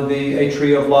found in thee a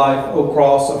tree of life, O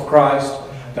cross of Christ.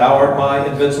 Thou art my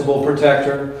invincible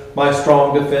protector, my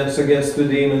strong defense against the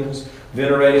demons.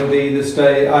 Venerating thee this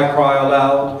day, I cry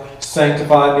aloud,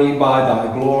 sanctify me by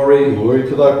thy glory. Glory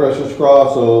to thy precious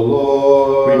cross, O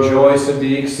Lord. Rejoice and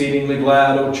be exceedingly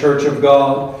glad, O Church of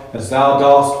God, as thou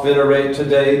dost venerate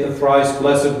today the thrice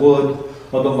blessed wood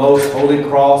of the most holy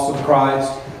cross of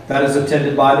Christ, that is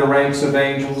attended by the ranks of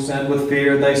angels, and with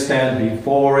fear they stand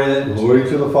before it. Glory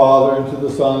to the Father, and to the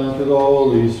Son, and to the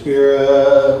Holy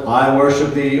Spirit. I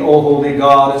worship thee, O holy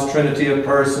God, as Trinity of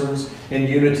persons, in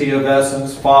unity of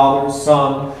essence, Father,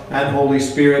 Son, and Holy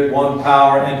Spirit, one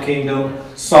power and kingdom,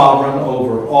 sovereign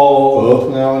over all. Both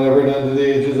now and ever and unto the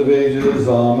ages of ages.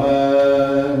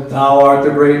 Amen. Thou art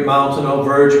the great mountain, O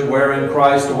Virgin, wherein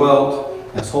Christ dwelt.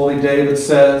 As holy David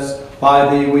says, by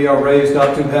thee we are raised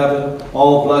up to heaven,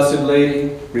 all blessed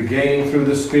Lady, regaining through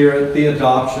the Spirit the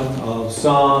adoption of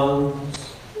sons.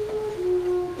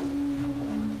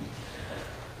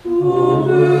 O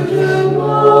Virgin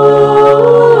Mother,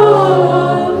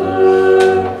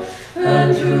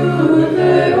 and to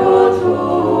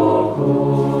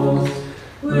Theotokos,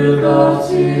 without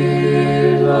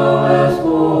sin thou hast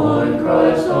borne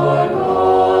Christ our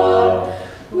God,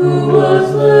 who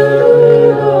was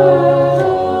lifted up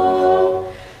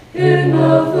in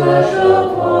the flesh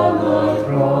upon the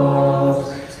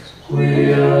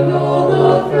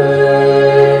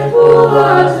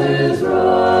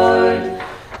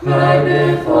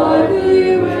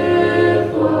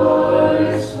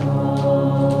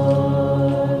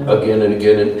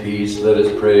peace. Let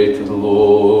us pray to the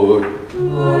Lord.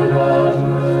 Lord, have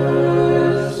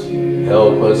mercy.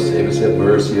 Help us, save us, have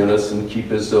mercy on us, and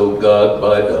keep us, O God,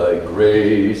 by thy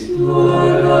grace.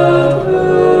 Lord, have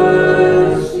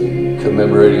mercy.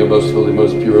 Commemorating a most holy,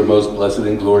 most pure, most blessed,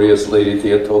 and glorious Lady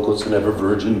Theotokos and ever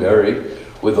Virgin Mary,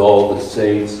 with all the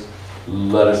saints,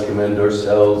 let us commend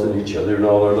ourselves and each other in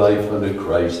all our life unto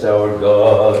Christ our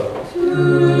God.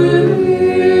 To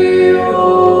thee, O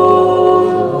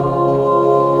Lord.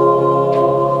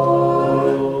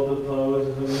 All the powers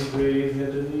of the praise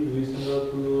and to thee, wisdom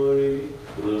of glory,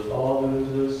 to the Father, and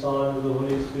to the Son, and to the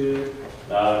Holy Spirit,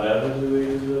 now and ever to the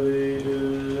ages of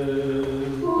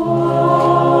ages.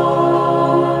 Amen.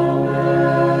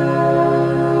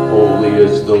 Holy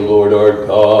is the Lord our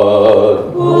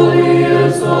God. Holy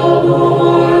is the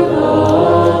Lord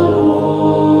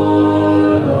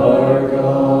our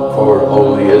God. For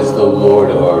holy is the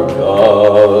Lord our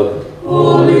God.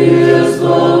 Holy is the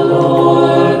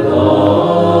Lord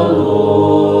our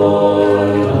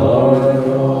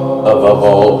God. Above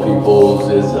all peoples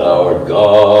is our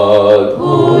God.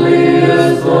 Holy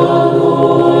is the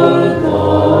Lord our God.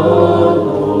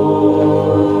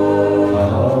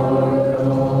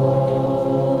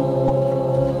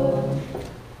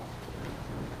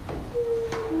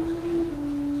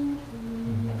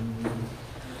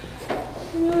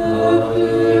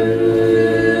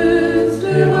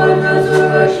 Divine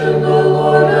resurrection, the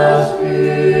Lord has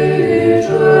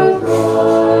featured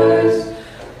thrice.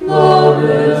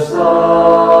 Lovest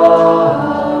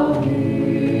thou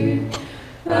me,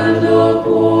 and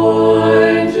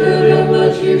appointed him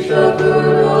the chief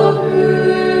shepherd of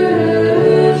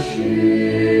his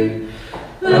sheep.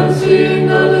 And seeing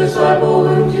the disciple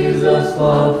whom Jesus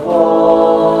loved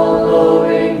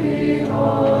following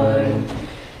behind,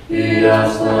 he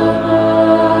asked the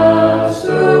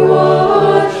master,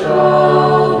 what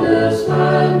shall this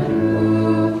man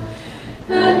do?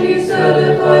 And he said,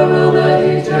 if I will that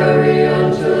he tarry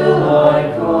until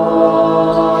I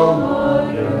come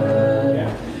again.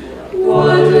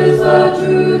 What is that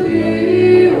to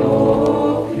thee,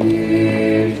 O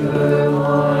Peter,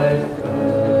 my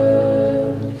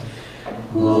friend?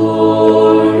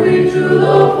 Glory to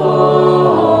the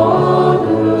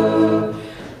Father,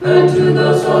 and to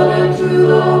the Son, and to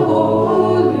the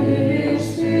Holy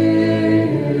Spirit.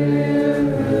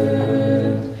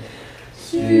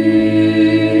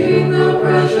 Seeing the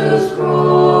precious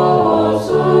cross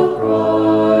of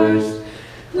Christ,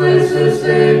 place this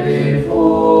day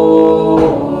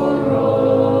before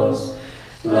us.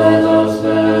 Let us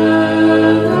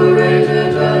venerate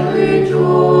it and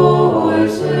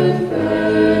rejoice in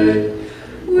faith.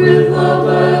 With love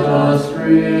let us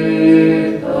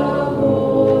greet the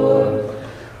Lord,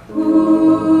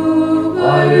 who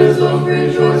by his own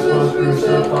rejoice was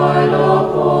crucified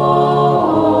upon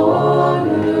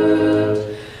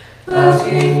it,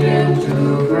 asking him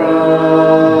to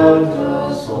grant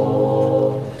us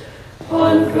all,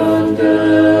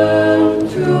 uncondemned,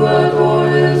 to adore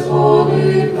his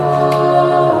holy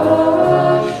passion,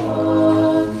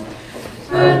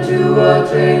 and to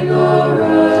attain the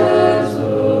resurrection,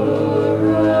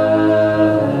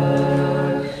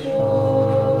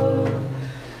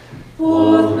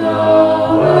 both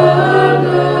now and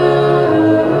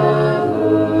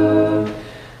ever,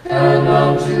 and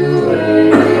unto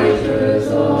ages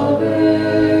of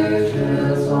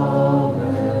ages.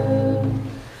 Amen.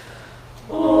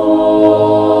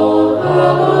 O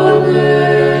Our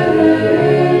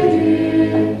Lady,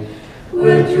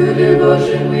 with true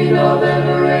devotion we now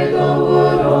venerate the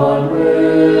wood on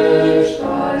which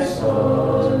thy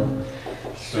Son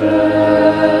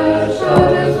stretched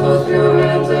out his most pure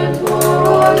hands and for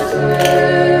our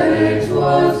sakes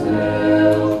was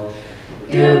nailed.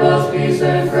 Give us peace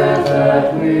and grant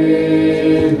that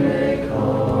we may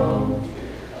come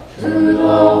to the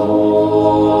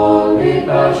holy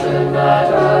passion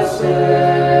that has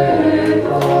saved the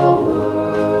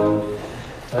world.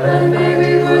 And may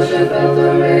we worship at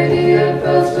the radiant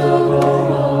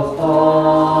festival of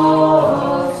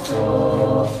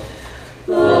Pascha,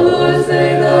 the Lord's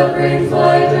day that brings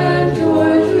light and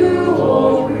joy to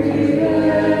all creation.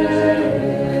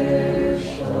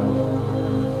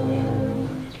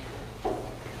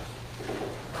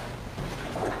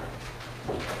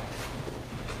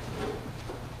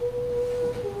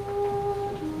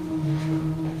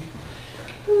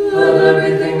 Let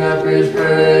everything that praise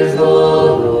the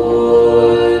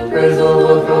Lord. Praise the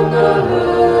Lord from the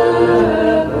heavens.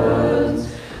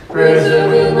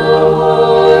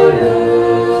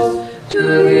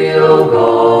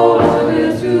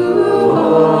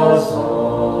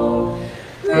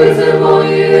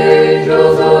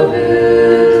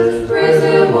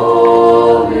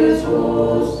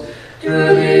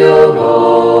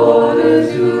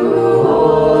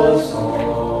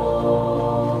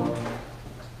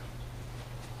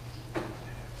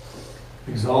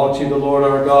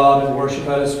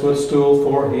 footstool,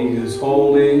 for he is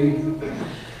holy.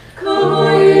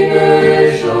 Come, ye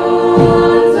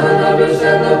nations, and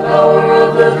understand the power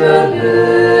of the dread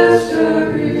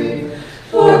mystery.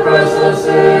 For Christ the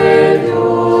Savior,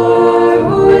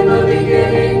 who in the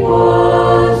beginning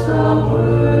was the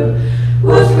Word,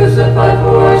 was crucified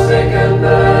for our sake and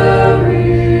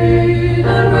buried,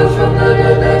 and rose from the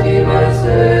dead that he might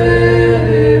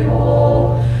save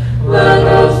all. Let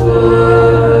us worship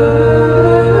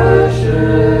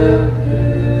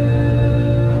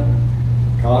him.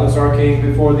 God is our King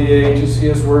before the ages. He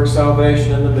has worked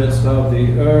salvation in the midst of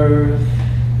the earth.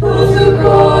 Those who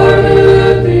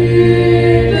guarded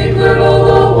thee declared all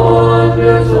the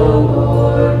wonders, O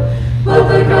Lord. Let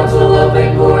the counsel of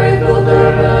vainglory fill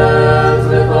their hands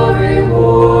with all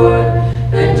reward,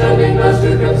 intending thus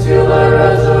to conceal thy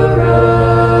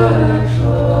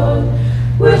resurrection,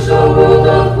 which the world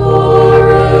doth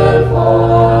glorify.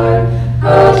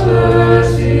 Have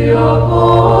mercy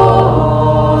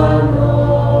upon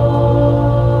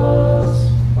us.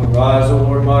 Arise, O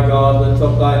Lord my God, lift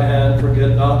up thine hand,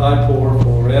 forget not thy poor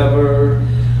forever.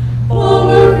 All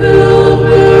were filled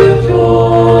with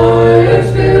joy,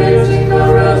 experiencing the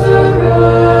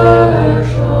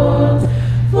resurrection.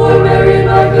 For Mary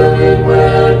Magdalene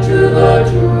went to the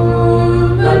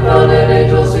tomb and found an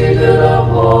angel seated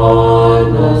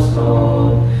upon the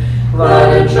stone,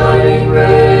 clad in shining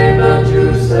raiment,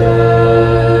 who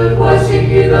said, Why seek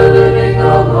ye the living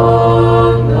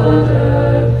among the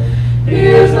dead? He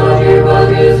is not here, but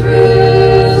is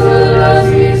risen, as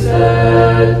he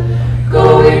said,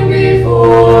 going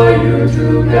before you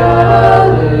to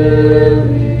Galilee.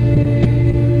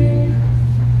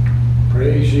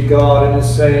 Praise ye God and his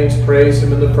saints, praise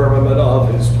him in the firmament of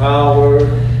his power.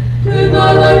 Did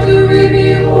not like to read,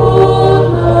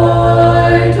 behold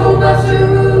light, O Master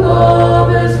who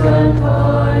lovest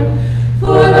mankind.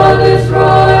 For thou didst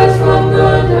rise from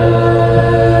the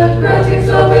dead, granting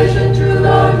salvation to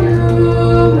the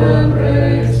human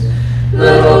race.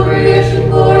 Let all creation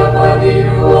glorify thee,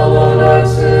 who alone art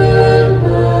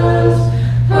sinless.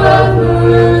 Have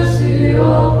mercy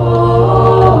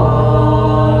upon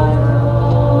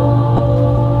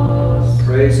us.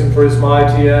 Praise him for his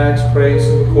mighty acts, praise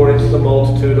him according to the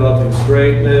multitude of his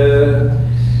greatness.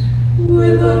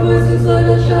 With the voices let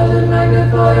us shout and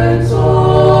magnify in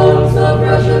songs the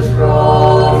precious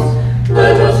cross.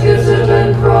 Let us kiss it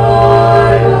and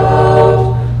cry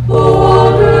out, O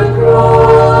wonderful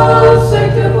cross,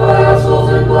 sanctify our souls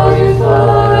and bodies by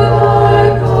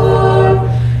thy power,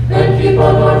 and keep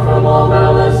unharmed from all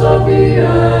malice of the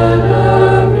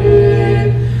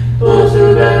enemy. Those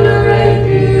who venerate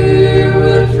thee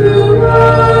with true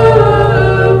reverence,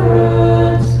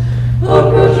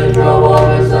 approach and draw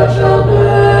waters that shall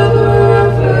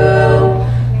never fail,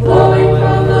 flowing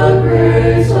from the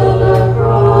grace of the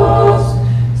cross.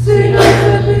 Sing and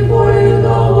set before you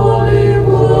the holy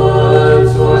wood,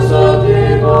 source of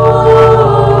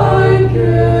divine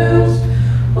gifts,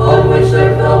 on which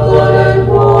there fell blood and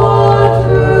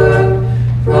water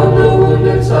from the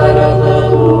wounded side of the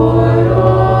Lord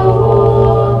of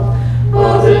all.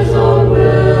 Of his own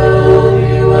will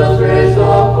he was raised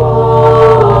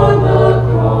upon the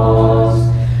cross,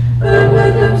 and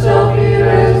with himself he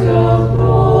raised up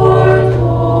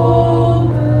mortal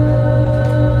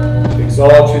men.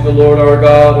 Exalt you the Lord our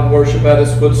God, and worship at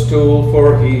his footstool,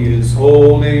 for he is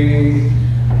holy.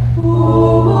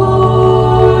 O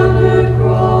wonderful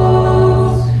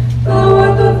cross, thou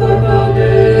art the firm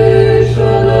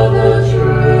foundation of the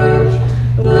church,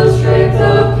 the strength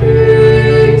of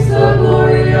kings, the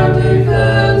glory and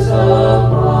defense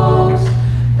of monks.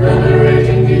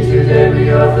 Venerating thee today, we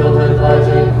are filled with light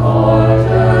in heart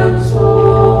and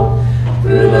soul,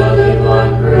 through the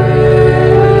divine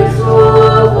grace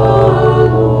of the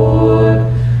Lord,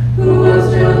 who was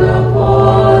nailed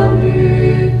upon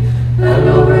thee, and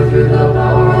overthrew the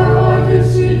power of our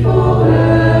deceitful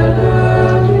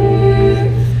enemy,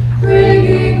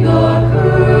 bringing the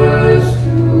curse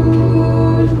to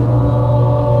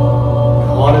naught.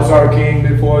 God is our King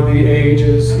before the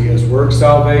ages. He has worked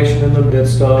salvation in the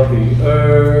midst of the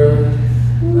earth.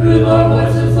 With our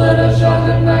voices let us shout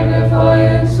and magnify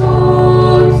in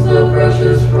songs the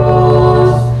precious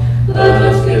cross. Let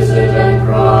us kiss it and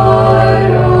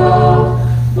cry out,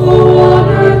 O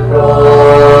wonderful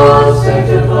cross,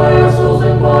 sanctify our souls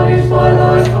and bodies by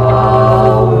thy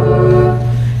power,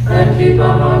 and keep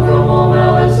unharmed from all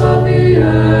malice of the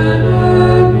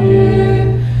enemy.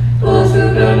 Those who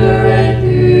venerate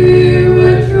thee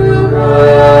with true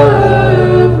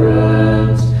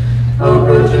reverence,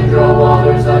 approach and draw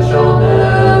waters that shall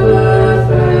never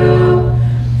fail,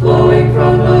 flowing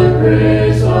from the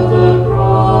grace of the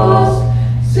cross.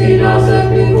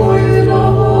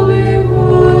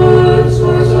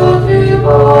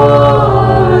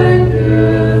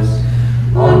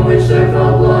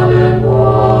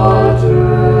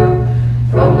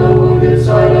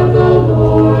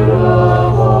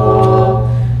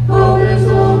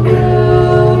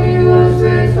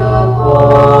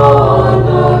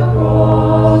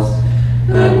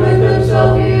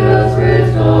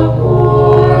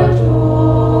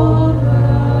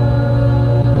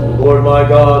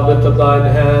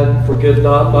 hand, forget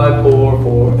not my poor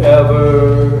forever.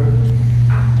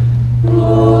 O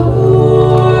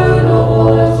Lord, of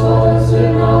all that solace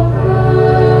in a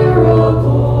parable,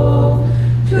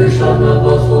 to shun the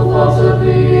boastful thoughts of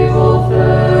the evil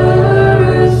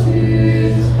Pharisees,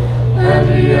 and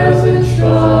he has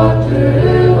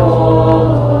instructed all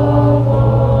of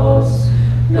us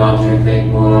not to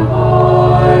think more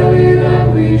highly than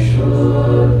we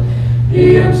should. He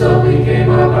himself became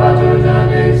our pattern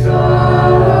and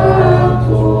example,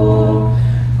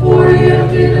 for he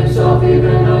emptied himself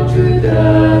even unto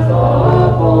death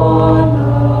upon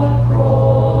the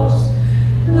cross.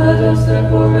 Let us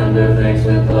therefore render thanks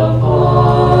with the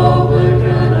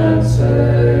publican and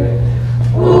say,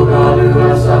 O God, who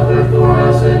has suffered for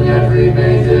us and yet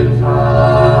remained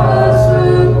impassible,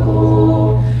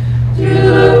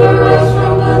 deliver us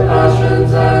from the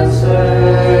passions and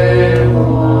save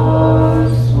our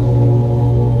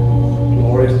soul.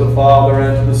 Glory to the Father,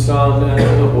 and to the Son, and to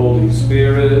the Holy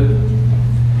Spirit.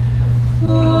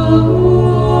 The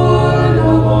Lord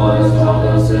of all has taught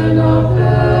us in a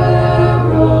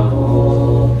parable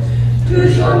to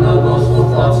shun the boastful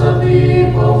thoughts of the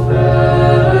evil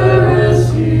Pharisees,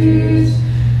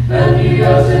 and he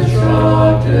has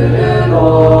instructed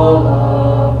all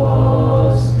of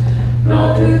us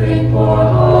not to think more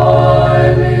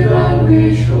highly than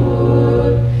we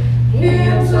should. He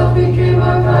himself became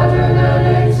our pattern and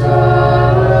example,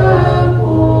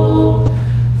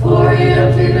 for he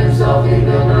emptied himself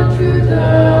even unto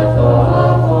death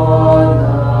upon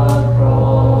the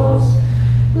cross.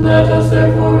 Let us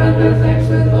therefore render thanks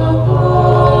with the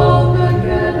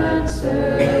publican and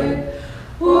say,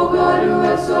 O God, who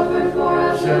has suffered for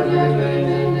us and yet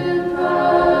remained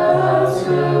impassible,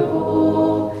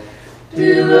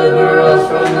 deliver us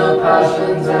from the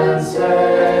passions and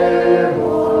save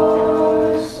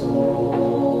our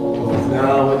soul. Both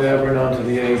now and ever and unto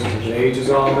the ages of ages.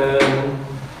 Amen.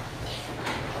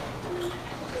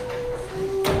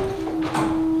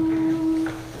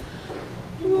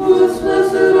 Most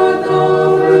blessed art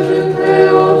thou, Virgin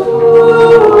Theotokos,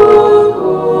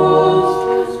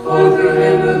 for through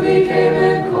him who became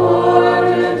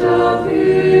incarnate of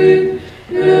thee,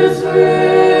 his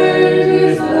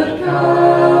faith led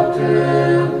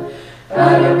captive.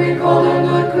 Adam recalled and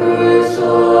the curse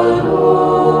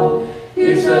alone. He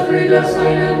set free the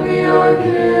slain and we are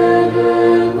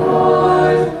given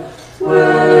life.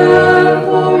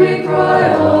 Wherefore we cry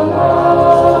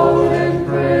aloud in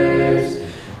praise.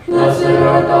 Blessed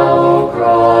art thou, O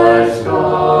Christ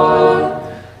God,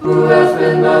 who has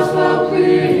been thus well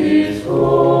pleased.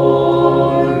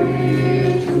 Glory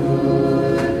to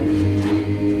thee.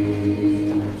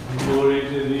 Glory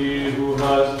to thee who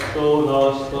hast shown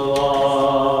us the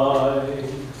light.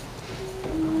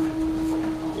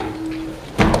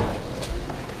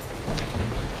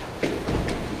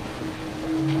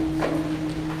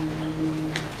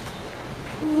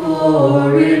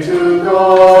 Glory to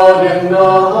God in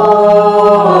the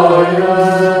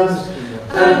highest,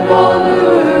 and on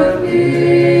earth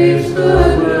peace,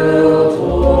 goodwill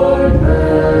toward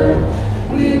men.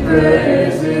 We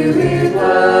praise thee, we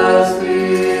bless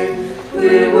thee,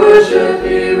 we worship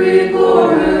thee, we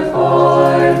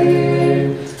glorify thee.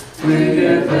 We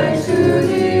give thanks to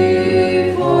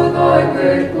thee for thy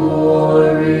great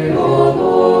glory, O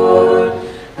Lord,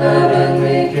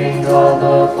 heavenly King, God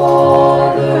the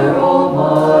Father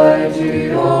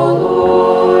Almighty, O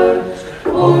Lord,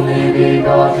 only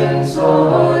begotten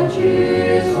Son,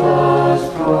 Jesus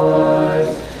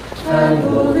Christ, and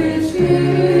Holy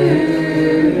Spirit.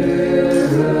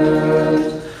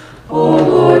 O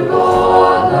Lord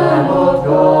God, Lamb of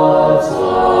God,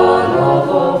 Son of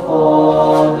the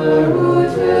Father, who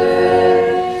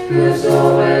takest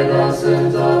away the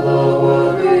sins of the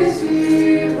world,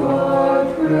 receive our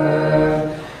prayer.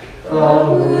 Thou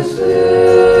who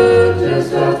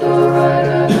sittest at the right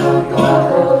hand of God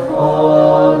the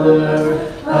Father,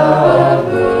 have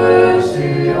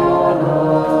mercy on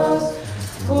us.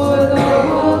 For thou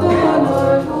alone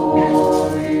art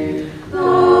holy,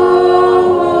 thou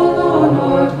alone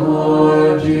art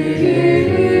Lord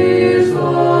Jesus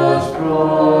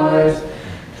Christ,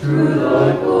 through the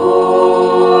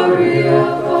glory of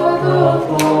God the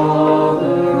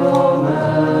Father.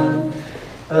 Amen.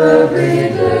 Every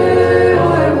day I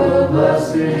will bless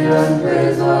thee and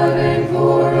praise thy name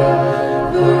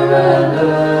forever and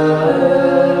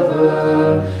ever.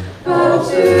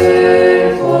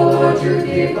 Vouchsafe, O Lord, to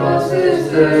keep us this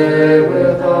day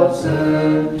without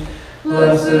sin.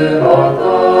 Blessed art thou,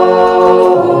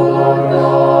 O Lord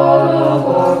God of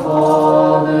our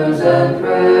fathers, and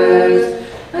praise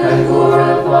and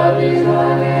glorify be thy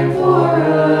name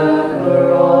forever.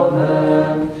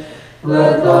 Amen.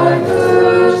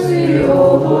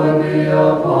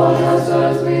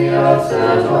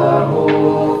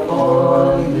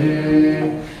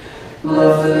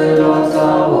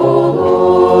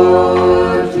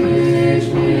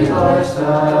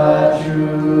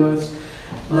 statutes.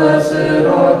 Blessed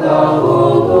art thou,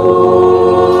 O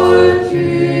Lord,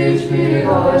 teach me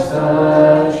thy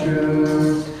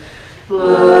statutes.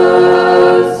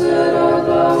 Blessed art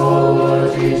thou, O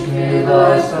Lord, teach me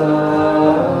thy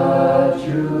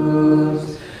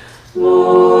statutes.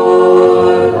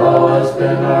 Lord, thou hast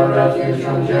been our refuge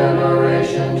from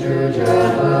generation to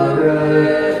generation.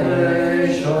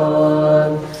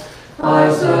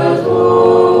 I said,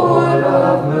 Lord,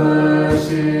 have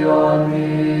mercy on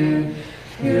me.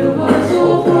 Heal my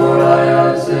soul, for I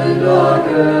have sinned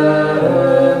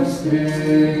against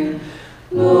thee.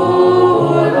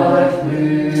 Lord, I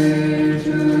flee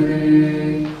to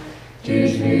thee.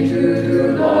 Teach me to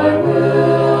do thy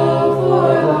will,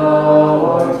 for thou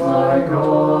art my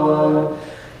God.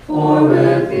 For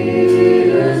with thee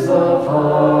is the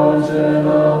fountain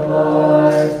of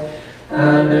life,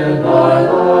 and in thy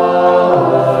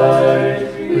light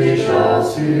we shall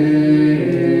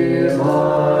see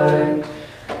light.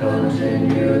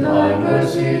 Continue thy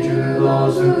mercy to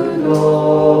those who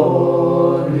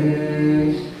know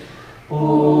thee.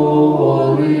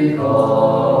 Holy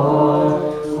God,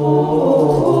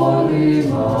 holy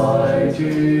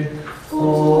mighty,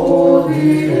 holy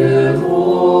immortal,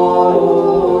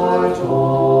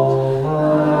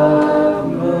 have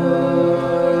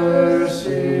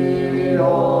mercy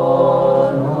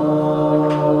on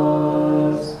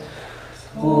us.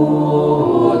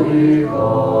 Holy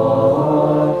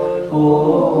God,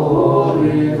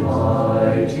 holy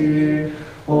mighty,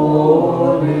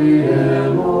 holy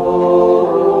immortal,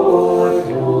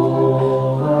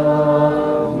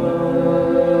 have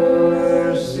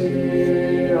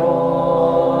mercy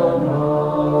on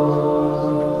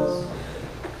us.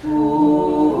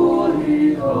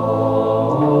 Holy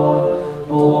God,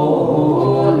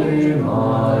 holy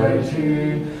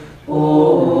mighty,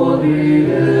 holy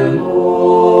immortal,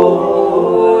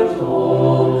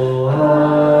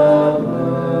 have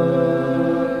mercy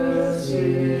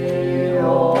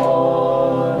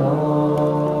on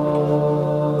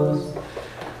us.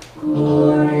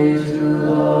 Glory to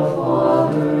the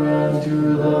Father, and to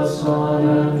the Son,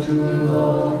 and to the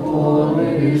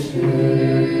Holy Spirit,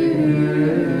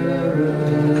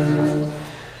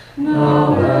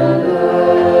 now and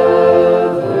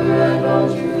ever, and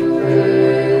unto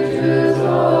ages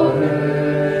of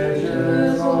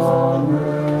ages.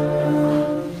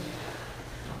 Amen.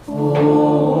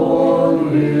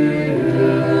 Holy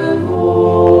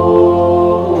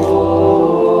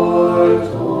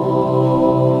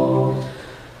immortal,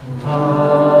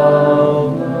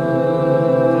 have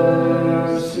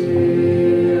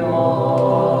mercy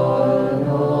on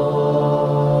us.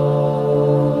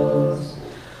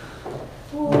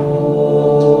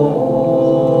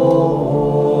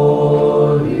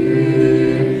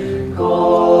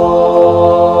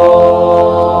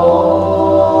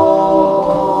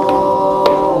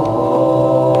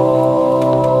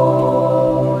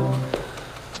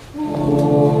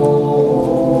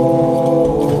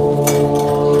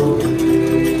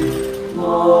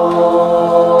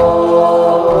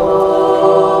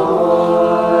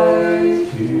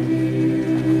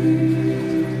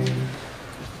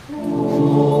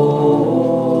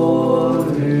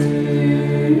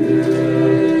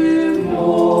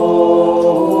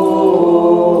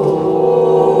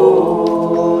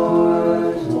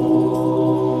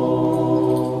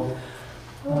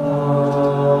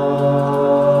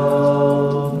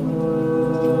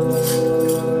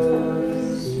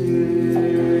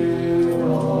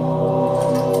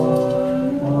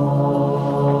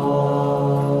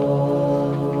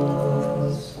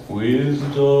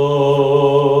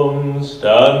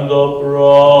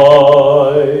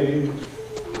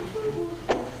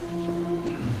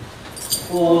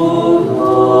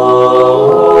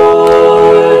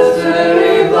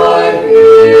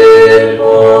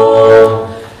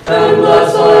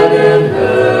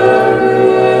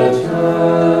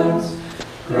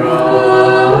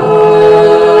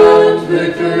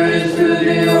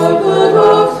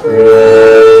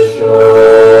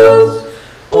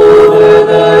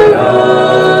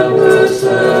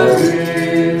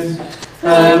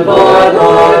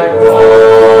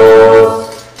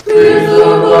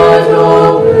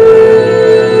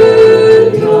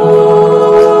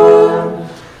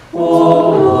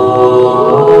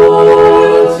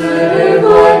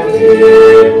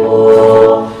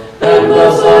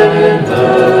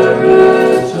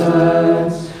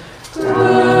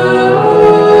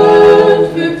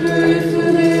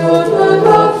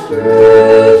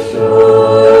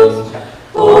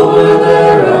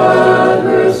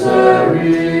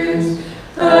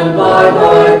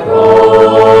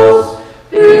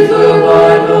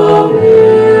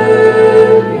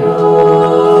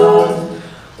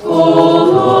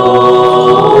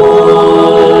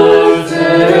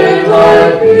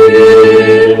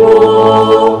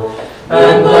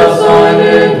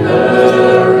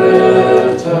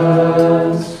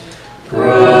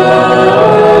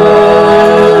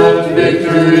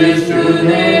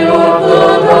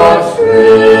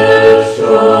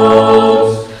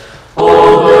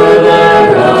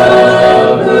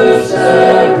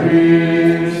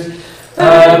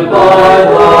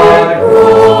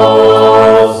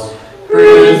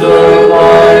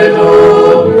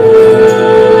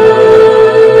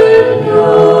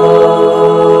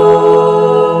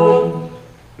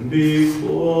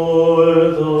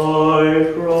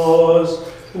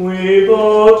 We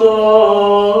bow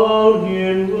down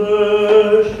in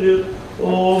worship,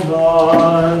 O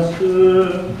Master,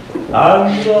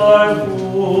 and thy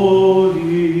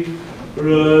holy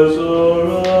resurrection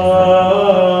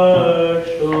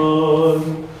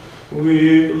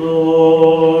we glorify.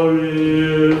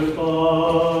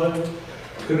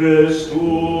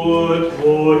 Christus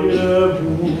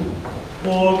Twojemu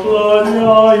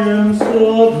pokłaniając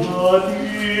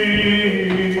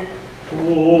Ci,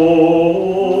 o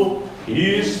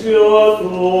i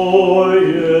światoje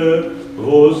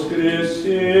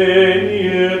woskresenie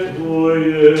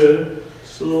Twoje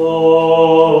slavim.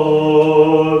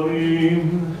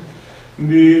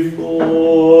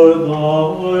 Before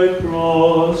thy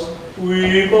cross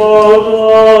we bow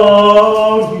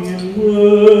down in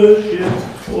worship,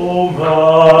 O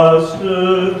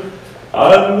Master,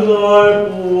 and thy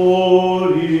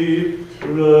holy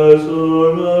resurrection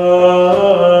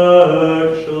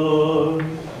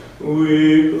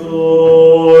we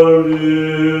glorify.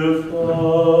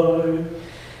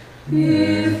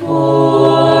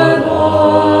 Before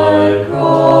thy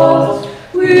cross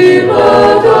we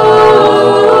bow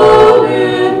down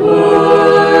in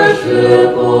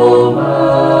worship, O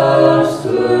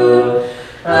Master,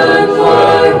 and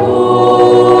thy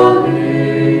holy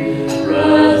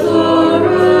resurrection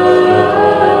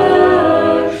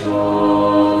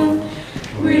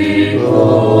we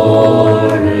glorify.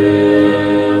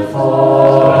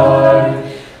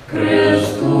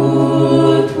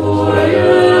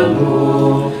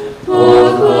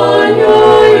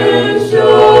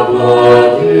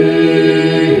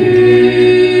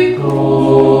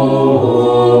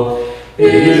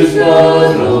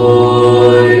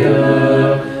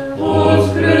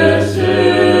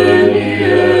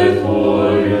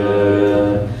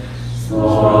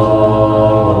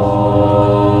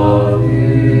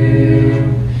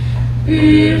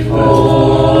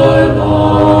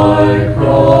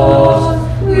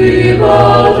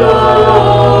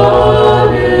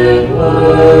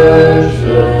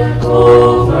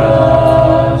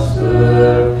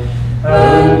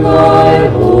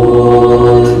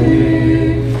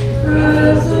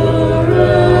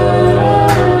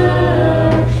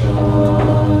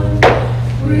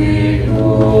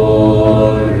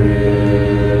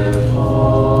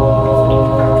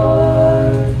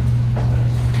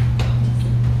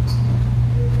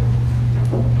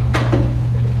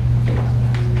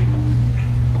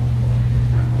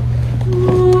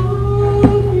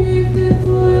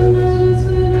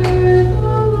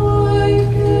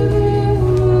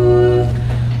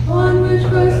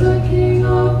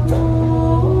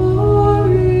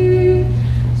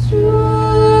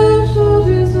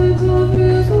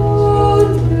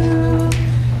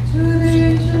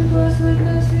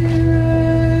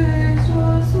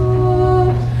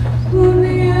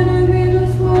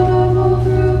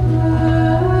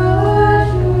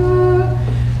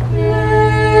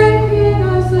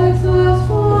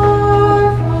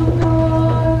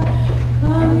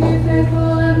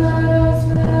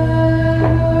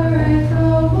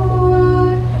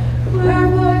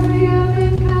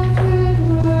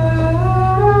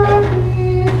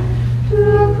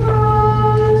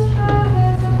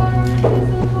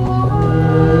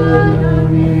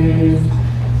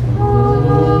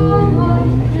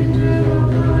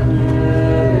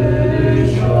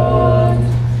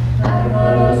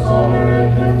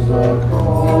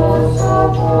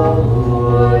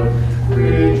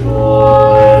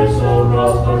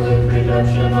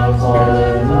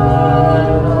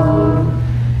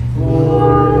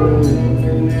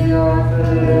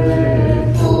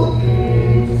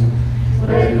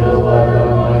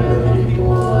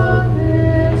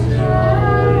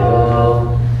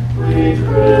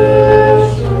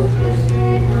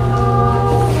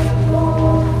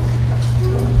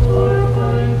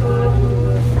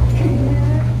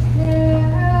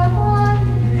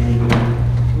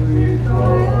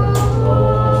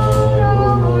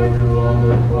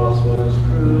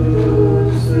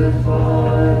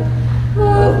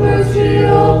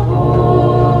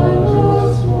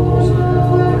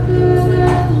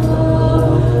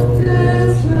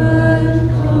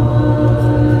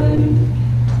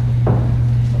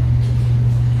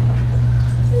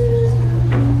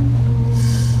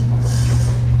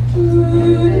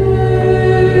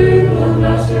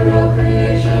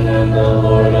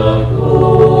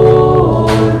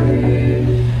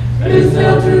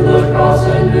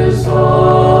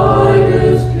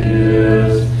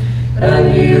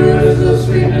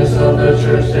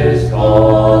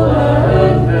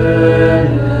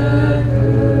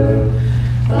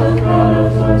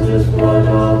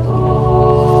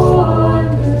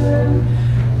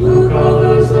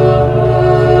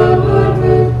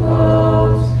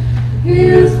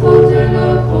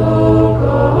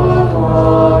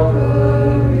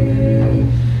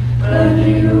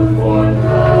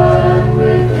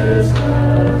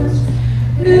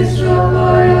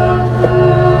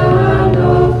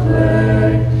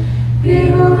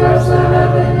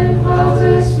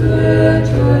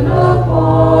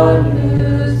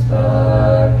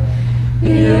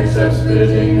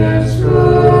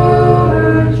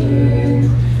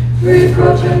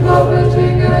 reproach and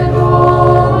buffeting and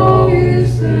all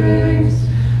these things.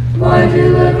 My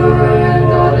deliverer and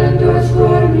God endures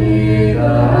for me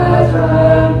that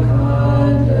am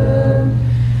condemned,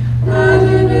 and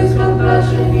in his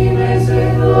compassion he may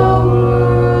save the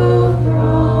world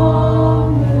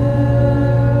from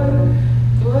error.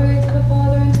 Glory to the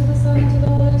Father, and to the Son, and to the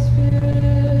Holy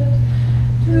Spirit.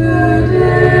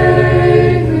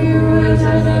 Today he rules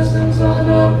and essence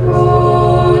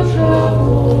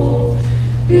unapproachable,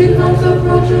 becomes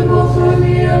approachable for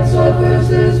me and suffers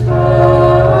his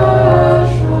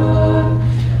passion,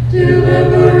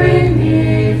 delivering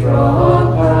me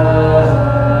from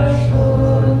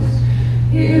passions.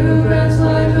 He who grants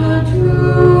light unto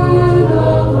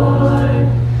the blind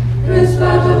is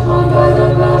spat upon by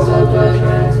the mouths of the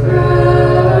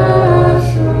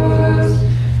transgressors,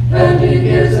 and he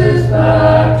gives his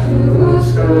back to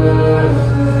scourging.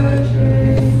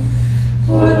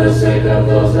 For the sake of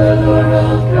those that are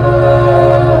held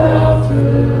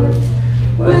captive,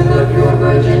 when the pure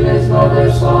virgin his mother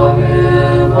saw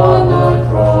him on the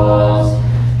cross,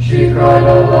 she cried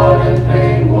aloud in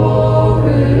pain, woe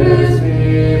is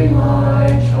me, my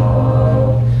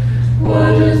child.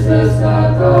 What is this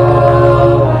that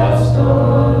thou hast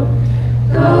done?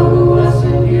 Thou who wast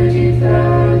in beauty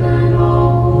fairer than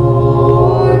all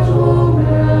mortal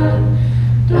men,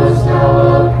 dost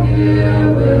now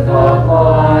appear without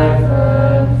life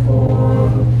and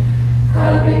form,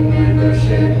 having neither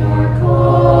shape nor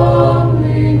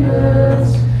comeliness.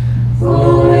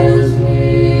 Woe is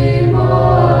me,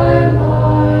 my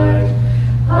light,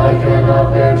 I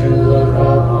cannot bear to look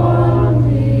upon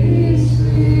thee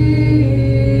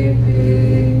sleeping,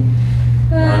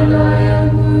 and I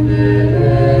am wounded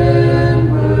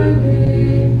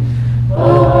inwardly. A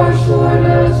harsh sword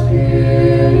has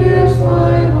pierced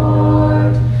my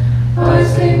heart. I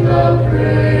sing the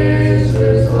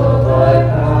praises of thy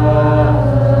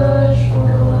passion.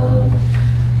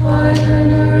 I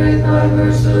venerate thy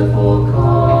merciful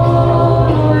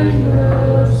kindness.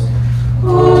 O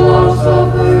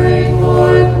long-suffering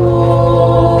Lord,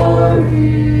 glory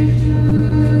to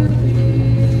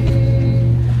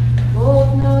thee.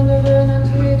 Both now and ever, and unto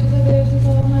the age of ages.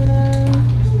 Amen.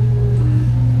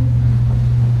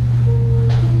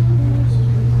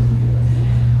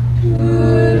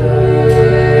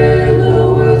 Today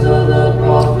the words of the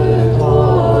prophet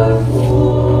are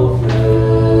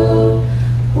fulfilled.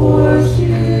 For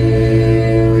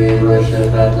see, we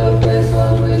worship at the place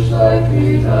on which thy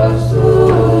feet have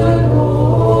stood, O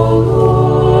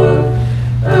Lord,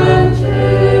 and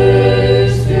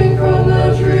tasting from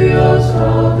the tree of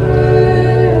salvation.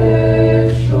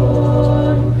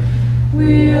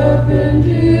 We have been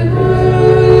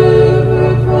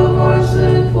delivered from our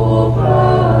sinful passions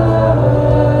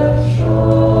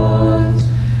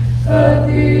at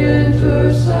the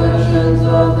intercessions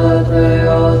of the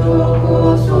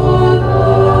Theotokos, O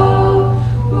thou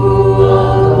who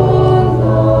alone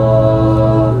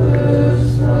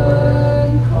lovest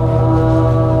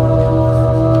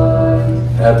mankind.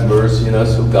 Have mercy on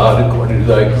us, O God, according to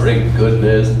thy great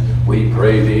goodness. We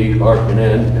pray thee, hearken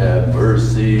and have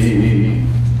mercy.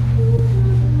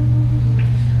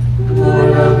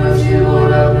 Lord have mercy,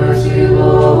 Lord have mercy,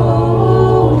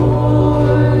 Lord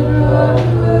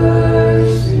have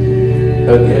mercy.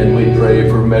 Again, we pray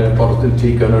for Metropolitan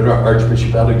Tikhon and our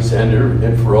Archbishop Alexander,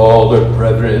 and for all their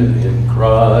brethren in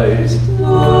Christ.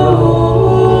 Lord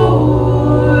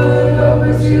have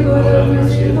mercy, Lord have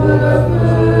mercy, Lord have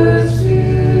mercy.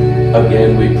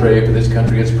 Again, we pray for this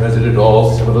country, its president,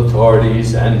 all civil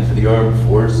authorities, and for the armed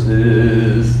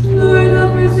forces. Lord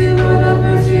have mercy, Lord have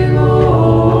mercy,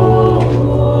 Lord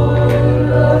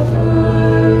have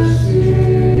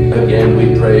mercy. Again,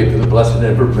 we pray for the blessed and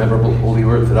ever memorable Holy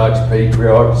Orthodox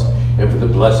Patriarchs, and for the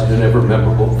blessed and ever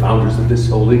memorable founders of this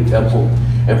holy temple,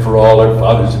 and for all our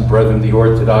fathers and brethren, the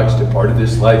Orthodox, departed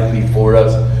this life before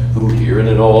us, who here and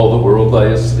in all the world lie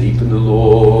asleep in the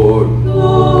Lord.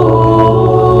 Lord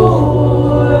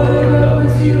have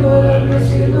mercy, Lord have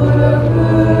mercy, Lord have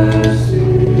mercy.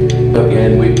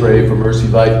 Again, we pray for mercy,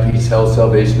 life, peace, health,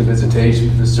 salvation, and visitation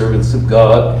for the servants of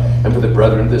God, and for the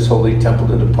brethren of this holy temple,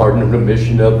 and the pardon and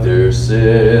remission of their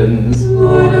sins.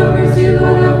 Lord have mercy,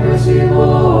 Lord have mercy,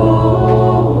 Lord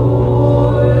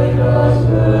have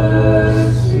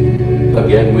mercy.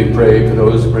 Again, we pray for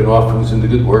those who bring offerings and the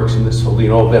good works in this holy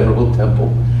and all venerable temple,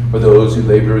 for those who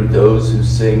labor and those who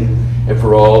sing, and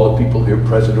for all the people here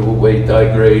present who await thy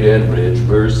great and rich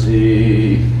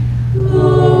mercy.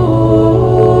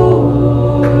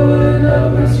 Lord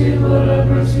have mercy, Lord have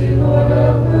mercy, Lord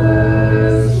have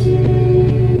mercy.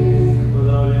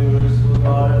 Without you, merciful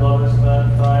God, and lovest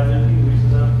mankind, and he who is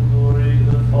the glory to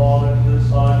the Father,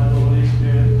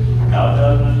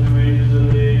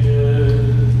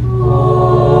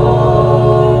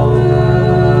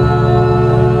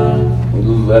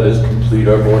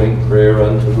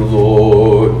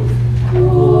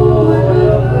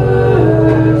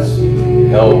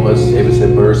 us, save us,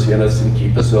 have mercy on us, and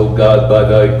keep us, O God, by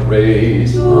thy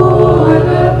grace. Lord,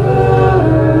 have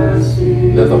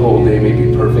mercy. That the whole day may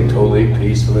be perfect, holy,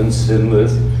 peaceful, and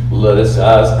sinless. Let us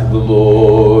ask of the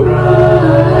Lord.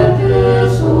 Grant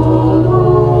this, O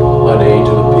Lord. An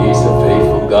angel of peace, a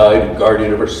faithful guide,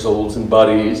 guardian of our souls and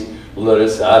bodies. Let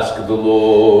us ask of the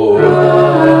Lord.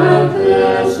 Grant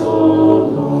this, O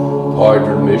Lord. Pardon,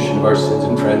 remission of our sins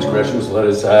and transgressions. Let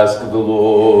us ask of the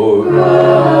Lord.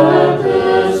 Grant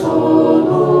this, O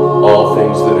Lord. All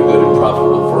things that are good and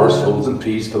profitable for our souls and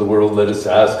peace for the world. Let us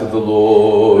ask of the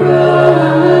Lord.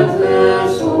 Grant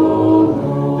this, O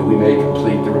Lord. That we may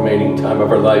complete the remaining time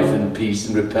of our life in peace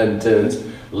and repentance.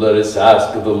 Let us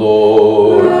ask of the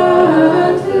Lord.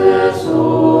 Grant this,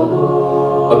 O Lord.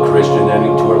 A Christian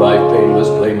ending to our life, painless,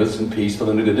 blameless, and peaceful,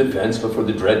 and a good defense before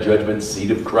the dread judgment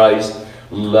seat of Christ.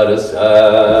 Let us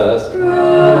ask.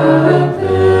 Grant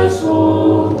this,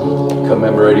 O Lord.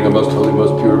 Commemorating our most holy,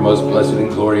 most pure, most blessed, and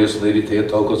glorious Lady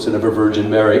Theotokos and ever Virgin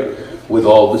Mary, with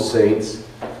all the saints,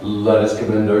 let us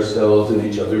commend ourselves and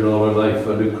each other in all our life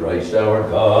unto Christ our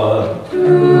God.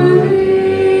 To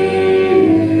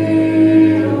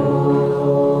thee, O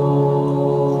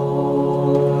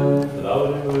Lord.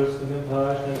 Thou doest the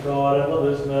compassionate God, and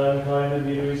lovest mankind, and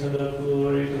givest and of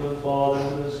glory to the Father, and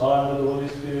to the Son, and to the Holy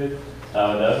Spirit,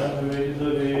 now and ever, and to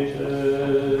the ages of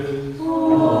ages.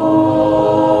 Amen.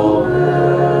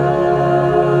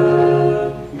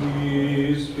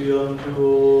 Peace be unto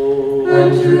all.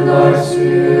 And to thy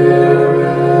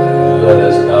spirit. Let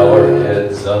us bow our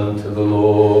heads unto the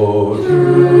Lord.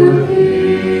 To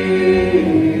thee,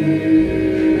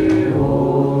 O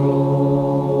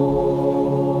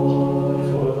Lord.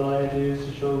 For thine it is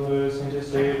to show mercy and to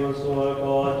save us, O our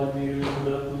God, to be risen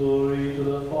of glory to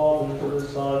the Father, and to the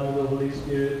Son, and to the Holy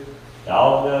Spirit,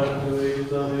 now and ever, and to the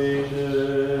ages of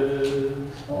ages.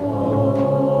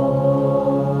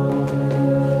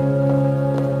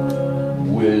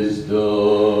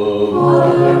 Wisdom.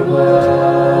 Mother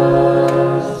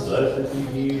blessed. Blessed be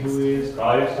he who is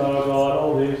Christ our God,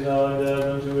 always, now and ever,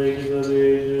 and to the ages of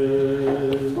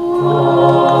ages.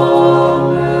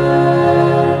 Amen.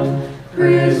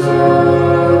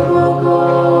 Preserve, O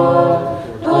God,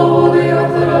 the Holy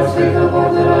Orthodox faith of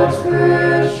Orthodox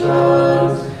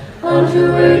Christians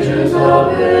unto ages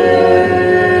of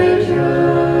ages.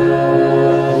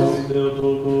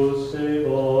 Theotokos, save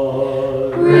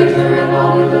us. Greater in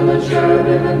honor than the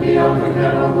cherubim and beyond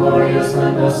compare more glorious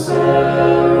than the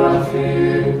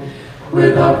seraphim.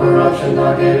 Without corruption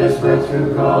thou gavest birth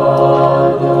through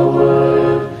God the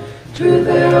Word. To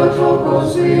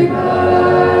Theotokos we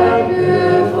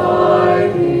magnify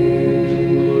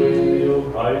thee. O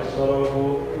Christ our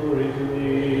hope, glory to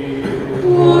thee.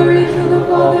 Glory to the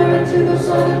Father, and to the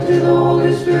Son, and to the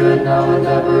Holy Spirit, now and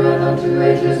ever, and unto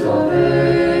ages of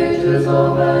ages.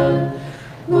 Amen.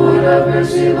 Lord have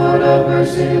mercy, Lord have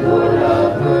mercy, Lord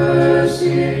have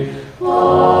mercy.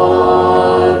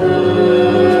 Father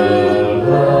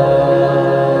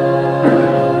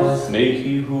bless. May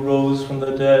he who rose from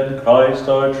the dead, Christ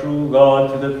our true God,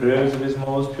 through the prayers of his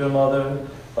most pure mother,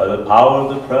 by the power of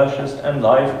the precious and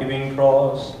life-giving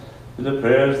cross, through the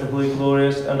prayers of the holy,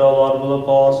 glorious, and all audible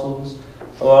apostles,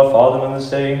 of our Father and the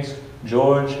saints,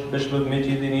 George, Bishop of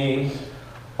Mytilene,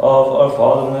 of our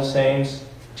Father and the saints,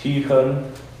 Tikhon,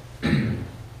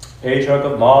 Patriarch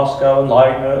of Moscow and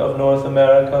Leitner of North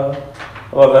America,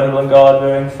 of our venerable and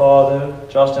God-bearing Father,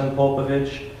 Justin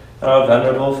Popovich, and our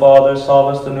venerable Father,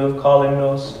 Savas the New of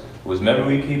Kalymnos, whose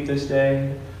memory we keep this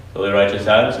day, the holy righteous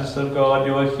ancestors of God,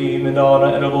 Joachim and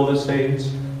Anna, and of all the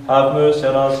saints, have mercy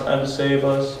on us and save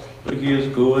us, for he is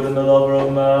good and the lover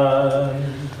of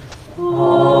man.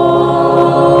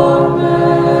 Amen.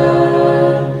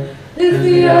 If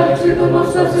the attitude of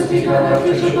most necessity kind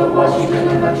Archbishop of Washington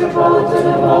and Metropolitan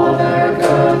of all America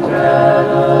and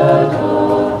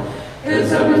Canada,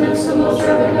 His Eminence the Most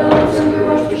Reverend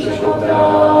Alexander Archbishop of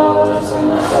Dallas and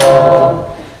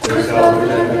myself, His God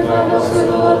protected by all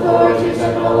civil authorities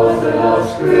and all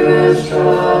Orthodox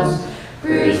Christians,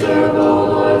 preserve, O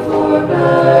Lord, for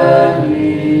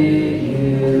many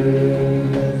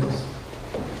years.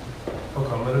 O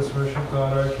come, let us worship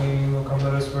God our King. O come,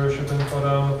 let us worship and fall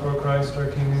down before Christ our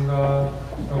King and God.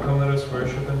 O come, let us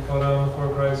worship and fall down before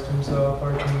Christ himself,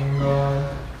 our King and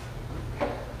God.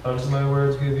 Unto my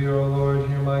words give ear, O Lord,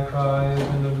 hear my cry,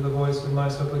 and unto the voice of my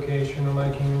supplication, O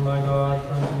my King and my God.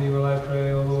 For unto thee will I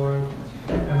pray, O Lord.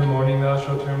 In the morning thou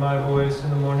shalt hear my voice, in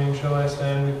the morning shall I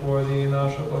stand before thee, and thou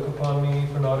shalt look upon me,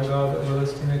 for not a God that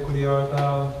willest iniquity art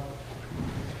thou.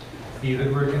 He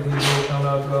that worketh evil shall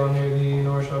not dwell near thee,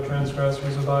 nor shall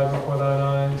transgressors abide before thine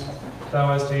eyes. Thou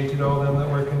hast hated all them that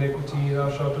work iniquity, thou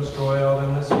shalt destroy all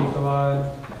them that speak a lie.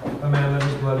 A man that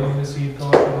is bloody and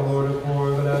deceitful shall the Lord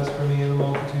abhor, but as for me, in the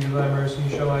multitude of thy mercy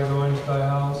shall I go into thy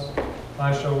house.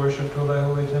 I shall worship till thy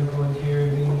holy temple and hear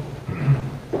thee.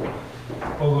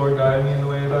 O Lord, guide me in the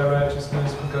way of thy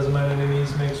righteousness, because of mine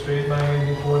enemies make straight my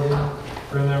way before thee.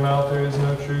 For in their mouth there is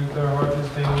no truth, their heart is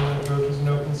vain, their throat is an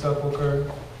open sepulchre.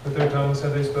 With their tongues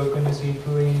have they spoken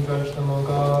deceitfully. Judge them, O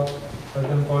God. Let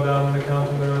them fall down on account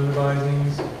of their own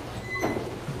devisings.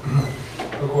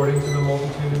 According to the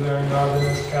multitude of their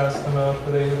ungodliness, cast them out,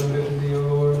 for they have embittered thee, O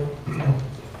Lord.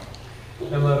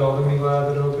 And let all them be glad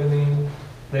that hope in thee.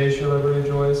 They shall ever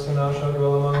rejoice, and thou shalt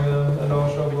dwell among them, and all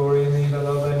shall glory in thee that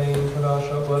love thy name, for thou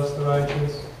shalt bless the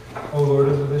righteous. O Lord,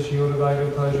 as with the shield of thy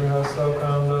good pleasure hast thou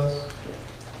crowned us.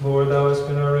 Lord, thou hast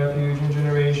been our refuge in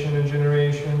generation and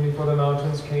generation, before the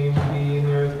mountains came to be, and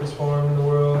the earth was formed in the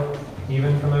world.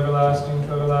 Even from everlasting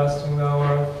to everlasting thou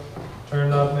art. Turn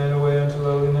not men away unto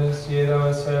lowliness, yea, thou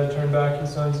hast said, turn back ye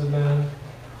sons of men.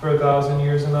 For 1,000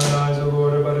 years in thine eyes, O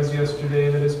Lord, are but as yesterday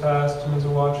that is past, and as a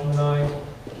watch in the night.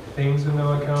 Things of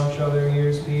no account shall their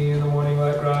years be, in the morning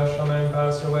like grass shall man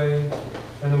pass away.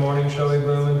 In the morning shall they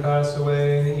bloom and pass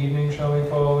away, in the evening shall they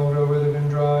fall and grow withered and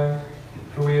dry.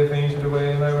 For we have fainted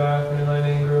away in thy wrath, and in thine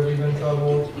anger have we been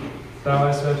troubled. Thou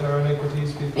hast set our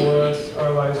iniquities before us, our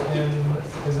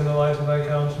lifespan is in the light of thy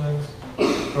countenance.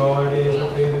 For all our days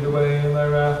are faded away, and in thy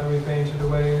wrath have we fainted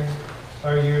away.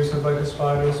 Our years have like a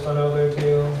spider spun out their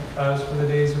tail. As for the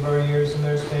days of our years, in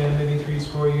their span may be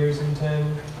 80 years and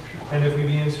 10. And if we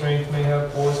be in strength, may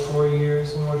have 80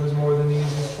 years, and what is more than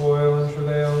these is toil and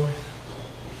travail.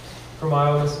 For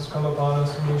mildness has come upon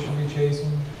us, and we shall be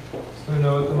chastened. Who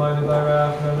knoweth the mind of thy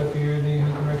wrath, and none that fear thee,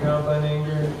 who can recount thine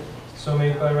anger? So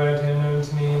make thy right hand known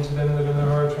to me, and to them that in their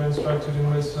hearts are instructed in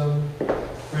wisdom.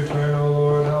 Return, O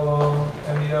Lord, how long?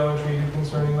 And be thou entreated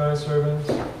concerning thy servants.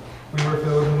 We were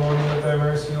filled in mourning with thy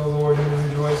mercy, O Lord, and we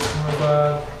rejoiced and were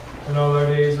glad. In all our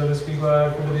days let us be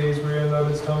glad, for the days wherein thou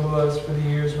didst humble us, for the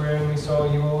years wherein we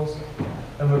saw evils.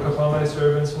 And look upon thy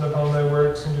servants and upon thy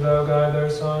works, and do thou guide their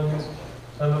sons.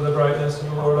 And let the brightness of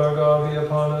the Lord our God be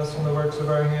upon us, and the works of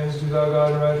our hands do thou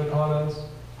guide aright upon us.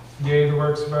 Yea, the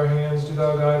works of our hands do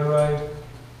thou guide aright.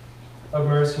 Of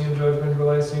mercy and judgment will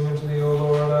I sing unto thee, O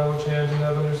Lord. I will chant and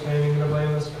have understanding in the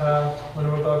blameless path.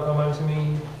 When wilt thou come unto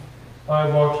me? I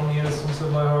have walked in the innocence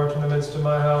of my heart in the midst of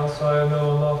my house. I have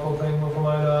no unlawful thing before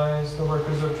mine eyes. The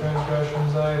workers of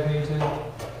transgressions I have hated.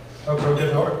 A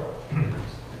crooked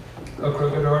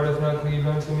heart hath not cleaved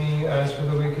unto me. As for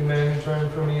the wicked man who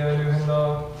turned from me, I knew him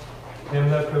not. Him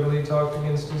that privily talked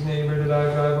against his neighbor did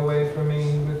I drive away from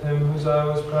me. With him whose eye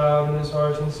was proud, and his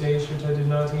heart insatiate, I did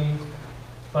not eat.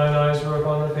 Mine eyes were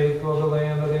upon the faithful of the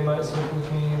land, that they might sit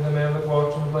with me. The man that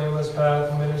walked in the blameless path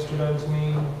and ministered unto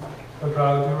me. The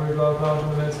proud doer dwelt not in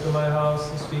the midst of my house.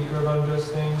 The speaker of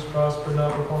unjust things prospered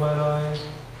not before mine eyes.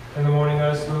 In the morning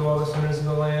I slew all the sinners of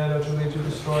the land, utterly to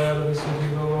destroy out of the city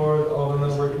of the Lord all them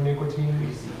that work iniquity.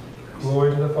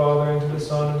 Glory to the Father, and to the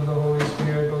Son, and to the Holy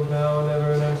Spirit, both now and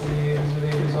ever, and unto the ages of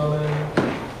ages.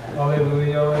 Amen.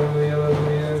 Alleluia, alleluia,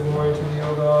 alleluia. Glory to thee,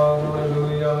 O God.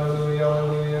 Alleluia, alleluia,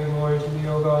 alleluia. Glory to thee,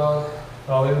 O God.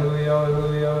 Alleluia,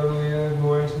 alleluia, alleluia.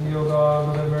 Glory to thee, O God.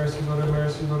 Lord have mercy, Lord have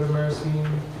mercy, Lord have mercy.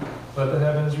 Let the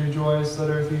heavens rejoice, let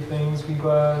earthly things be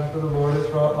glad, for the Lord hath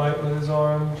wrought might with his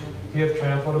arm. He hath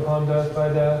trampled upon death by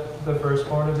death. The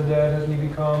firstborn of the dead hath he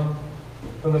become.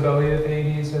 From the belly of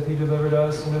Hades hath he delivered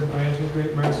us, and hath granted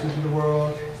great mercy to the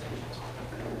world.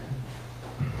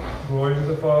 Glory to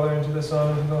the Father, and to the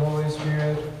Son, and to the Holy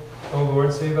Spirit. O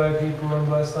Lord, save thy people, and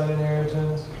bless thine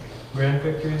inheritance. Grant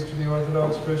victories to the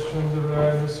Orthodox Christians over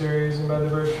their adversaries, and by the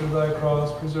virtue of thy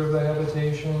cross preserve thy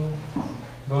habitation,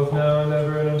 both now and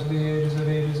ever, and unto the ages of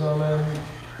ages. Amen.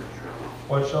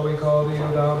 What shall we call thee,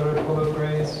 O thou that art full of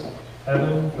grace?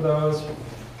 Heaven,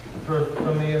 for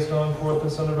from thee has gone forth the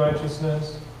Son of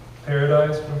Righteousness.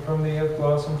 Paradise, for from thee hath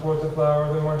blossomed forth the flower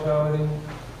of immortality.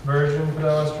 Virgin, for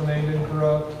thou hast remained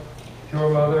incorrupt. Pure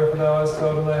Mother, for thou hast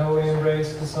held in thy holy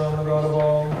embrace the Son, the God of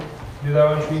all. Do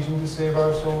thou entreat him to save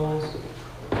our souls.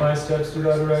 My steps do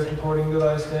thou direct according to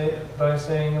thy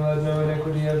saying, and let no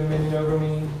iniquity have dominion over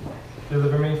me.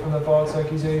 Deliver me from the false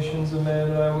accusations of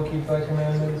men, and I will keep thy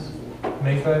commandments.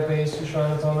 Make thy face to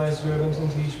shine upon thy servants, and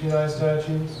teach me thy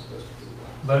statutes.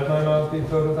 Let my mouth be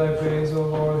filled with thy praise, O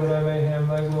Lord, that I may hymn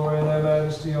thy glory and thy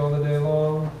majesty all the day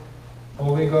long.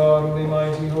 Holy God, holy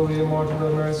mighty, holy immortal,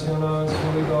 have mercy on us.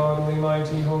 Holy God, holy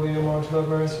mighty, holy immortal, have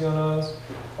mercy on us.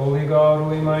 Holy God,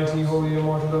 holy mighty, holy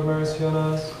immortal, have mercy on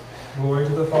us. Glory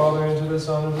to the Father, and to the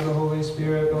Son, and to the Holy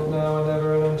Spirit, both now and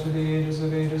ever, and unto the ages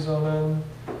of ages. Amen.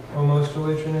 O most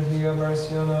holy Trinity, have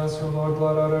mercy on us. O Lord,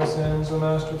 blot out our sins. O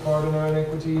Master, pardon our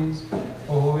iniquities.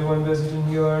 O Holy One, visit and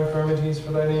heal our infirmities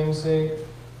for thy name's sake.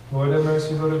 Lord, have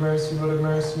mercy, Lord, have mercy, Lord, have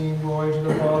mercy. Glory to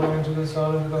the Father, and to the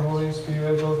Son, and to the Holy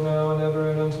Spirit, both now and ever,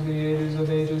 and unto the ages of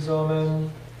ages. Amen.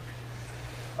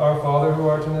 Our Father, who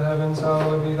art in the heavens,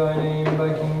 hallowed be thy name.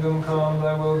 Thy kingdom come,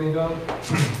 thy will be done,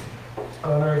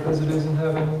 on earth as it is in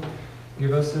heaven.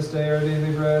 Give us this day our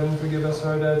daily bread, and forgive us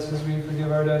our debts as we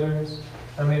forgive our debtors.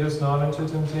 And lead us not into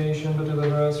temptation, but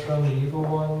deliver us from the evil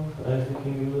one. And the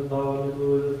kingdom, the power, and the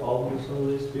glory, the Father, and the Son, and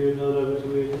the Holy Spirit, now and ever, to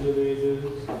the ages of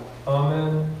ages.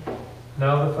 Amen.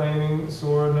 Now the flaming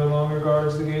sword no longer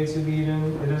guards the gates of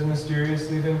Eden. It has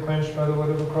mysteriously been quenched by the wood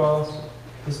of the cross.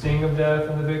 The sting of death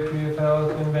and the victory of hell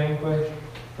have been vanquished.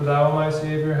 For thou, my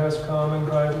Savior, hast come and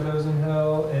cried to those in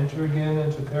hell, enter again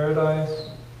into paradise.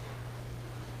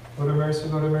 What a mercy,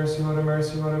 what a mercy, what a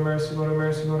mercy, what a mercy, what a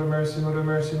mercy, what a mercy, what a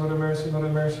mercy, what a mercy, what a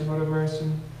mercy, what a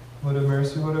mercy. What a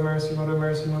mercy, what a mercy, what a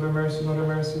mercy, what a mercy, what a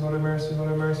mercy, what a mercy, what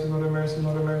a mercy, what a mercy,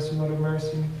 what a mercy, what a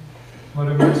mercy. What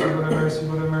a mercy, what a mercy,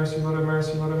 what a mercy, what a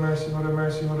mercy, what a mercy, what a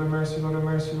mercy, what a mercy, what a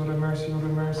mercy, what a mercy, what a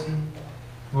mercy.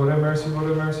 What a mercy, what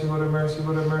a mercy, what a mercy,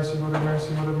 what a mercy, what a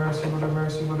mercy, what a mercy, what a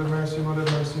mercy, what a mercy, what a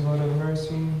mercy, what a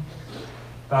mercy.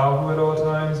 Thou who at all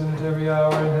times and at every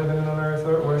hour in heaven and on earth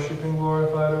art worshipped and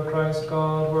glorified, O Christ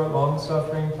God, who art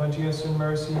long-suffering, plenteous in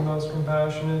mercy, most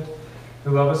compassionate,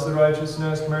 who lovest the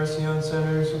righteousness, mercy on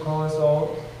sinners, who call us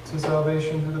all to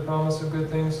salvation through the promise of good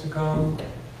things to come.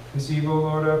 Receive, O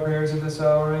Lord, our prayers at this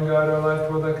hour, and guide our life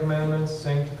toward thy commandments.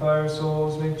 Sanctify our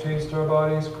souls, make chaste our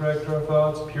bodies, correct our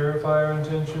thoughts, purify our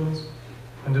intentions,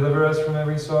 and deliver us from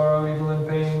every sorrow, evil, and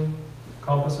pain.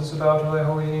 Compass us about with thy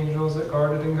holy angels, that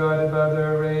guarded and guided by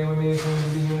their array, we may attain to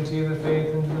the unity of the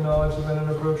faith and to the knowledge of an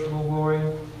unapproachable glory.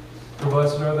 For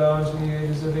blessed art thou unto the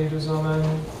ages of ages. Amen.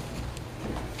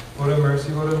 What a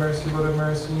mercy, what a mercy, what a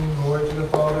mercy. Glory to the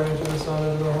Father, and to the Son,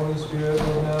 and to the Holy Spirit,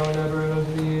 both now and ever, and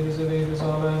unto the ages of ages.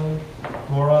 Amen.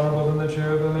 More honorable than the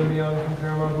cherubim, and beyond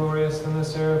compare more glorious than the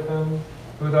seraphim,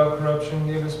 who without corruption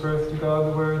gave us birth to God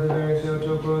the Word, the very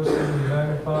Theotokos, and be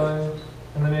magnified.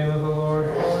 In the name of the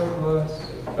Lord, bless.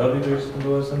 God be gracious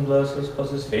to us and bless us, cause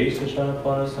his face to shine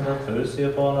upon us and have mercy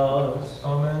upon us.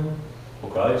 Amen. O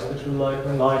Christ, the true light,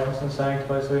 enlighten us and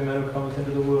sanctify us, every man who cometh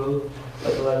into the world.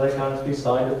 Let the light of thy countenance be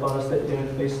signed upon us, that in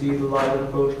it may see the light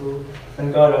unapproachable,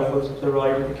 and guide our footsteps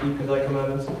aright in the keeping of thy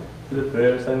commandments, through the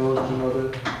prayers of thy most true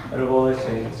mother, and of all thy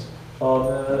saints.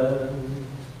 Amen.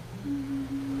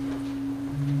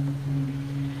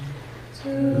 To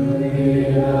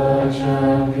thee, the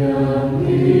champion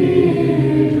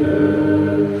leader,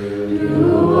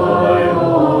 do I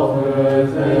offer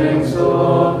thanks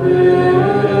of victory.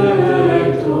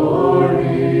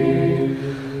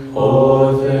 O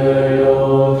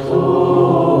Theotokos,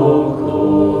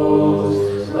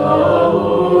 thou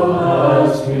who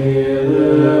hast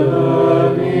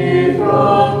delivered me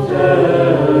from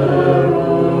terror,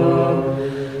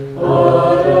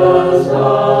 but as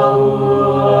thou who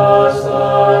hast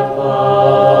thy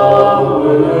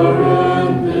power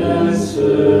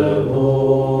invincible,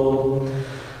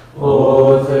 O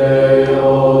Theotokos,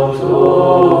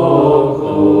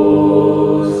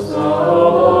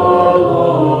 thou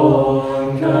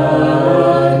alone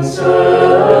can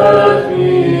set me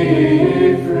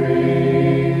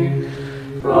free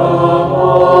from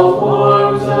all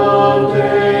forms of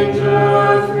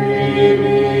danger. Free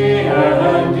me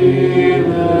and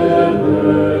deliver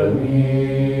me,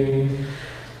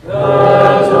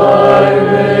 that I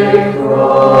may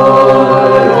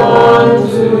cry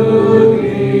unto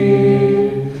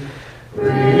thee.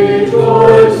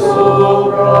 Rejoice, O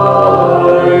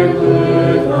bride, with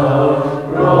the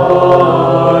bridegroom.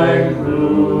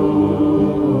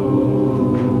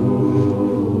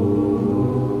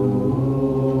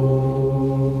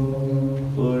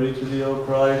 Glory to thee, O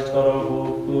Christ, God our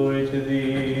hope, glory to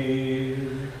thee.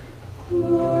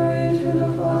 Glory to the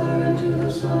Father, and to the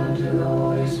Son, and to the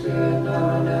Holy Spirit, now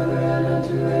and ever, and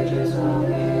unto ages of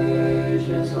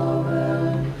ages.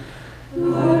 Amen.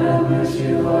 Lord have mercy,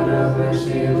 Lord have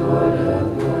mercy, Lord have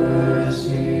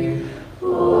mercy.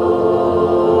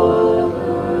 Lord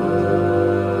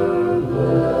have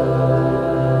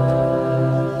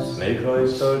mercy. May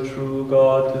Christ our true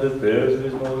God, to the prayers of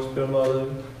his most pure mother,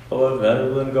 of our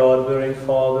venerable and God-bearing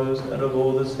fathers, and of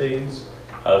all the saints,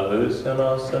 have mercy on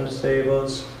us and save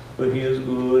us, for he is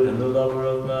good and the lover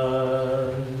of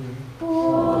man.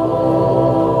 Amen.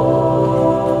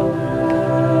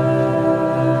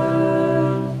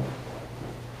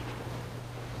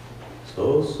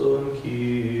 Sosum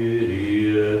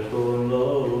Kyrie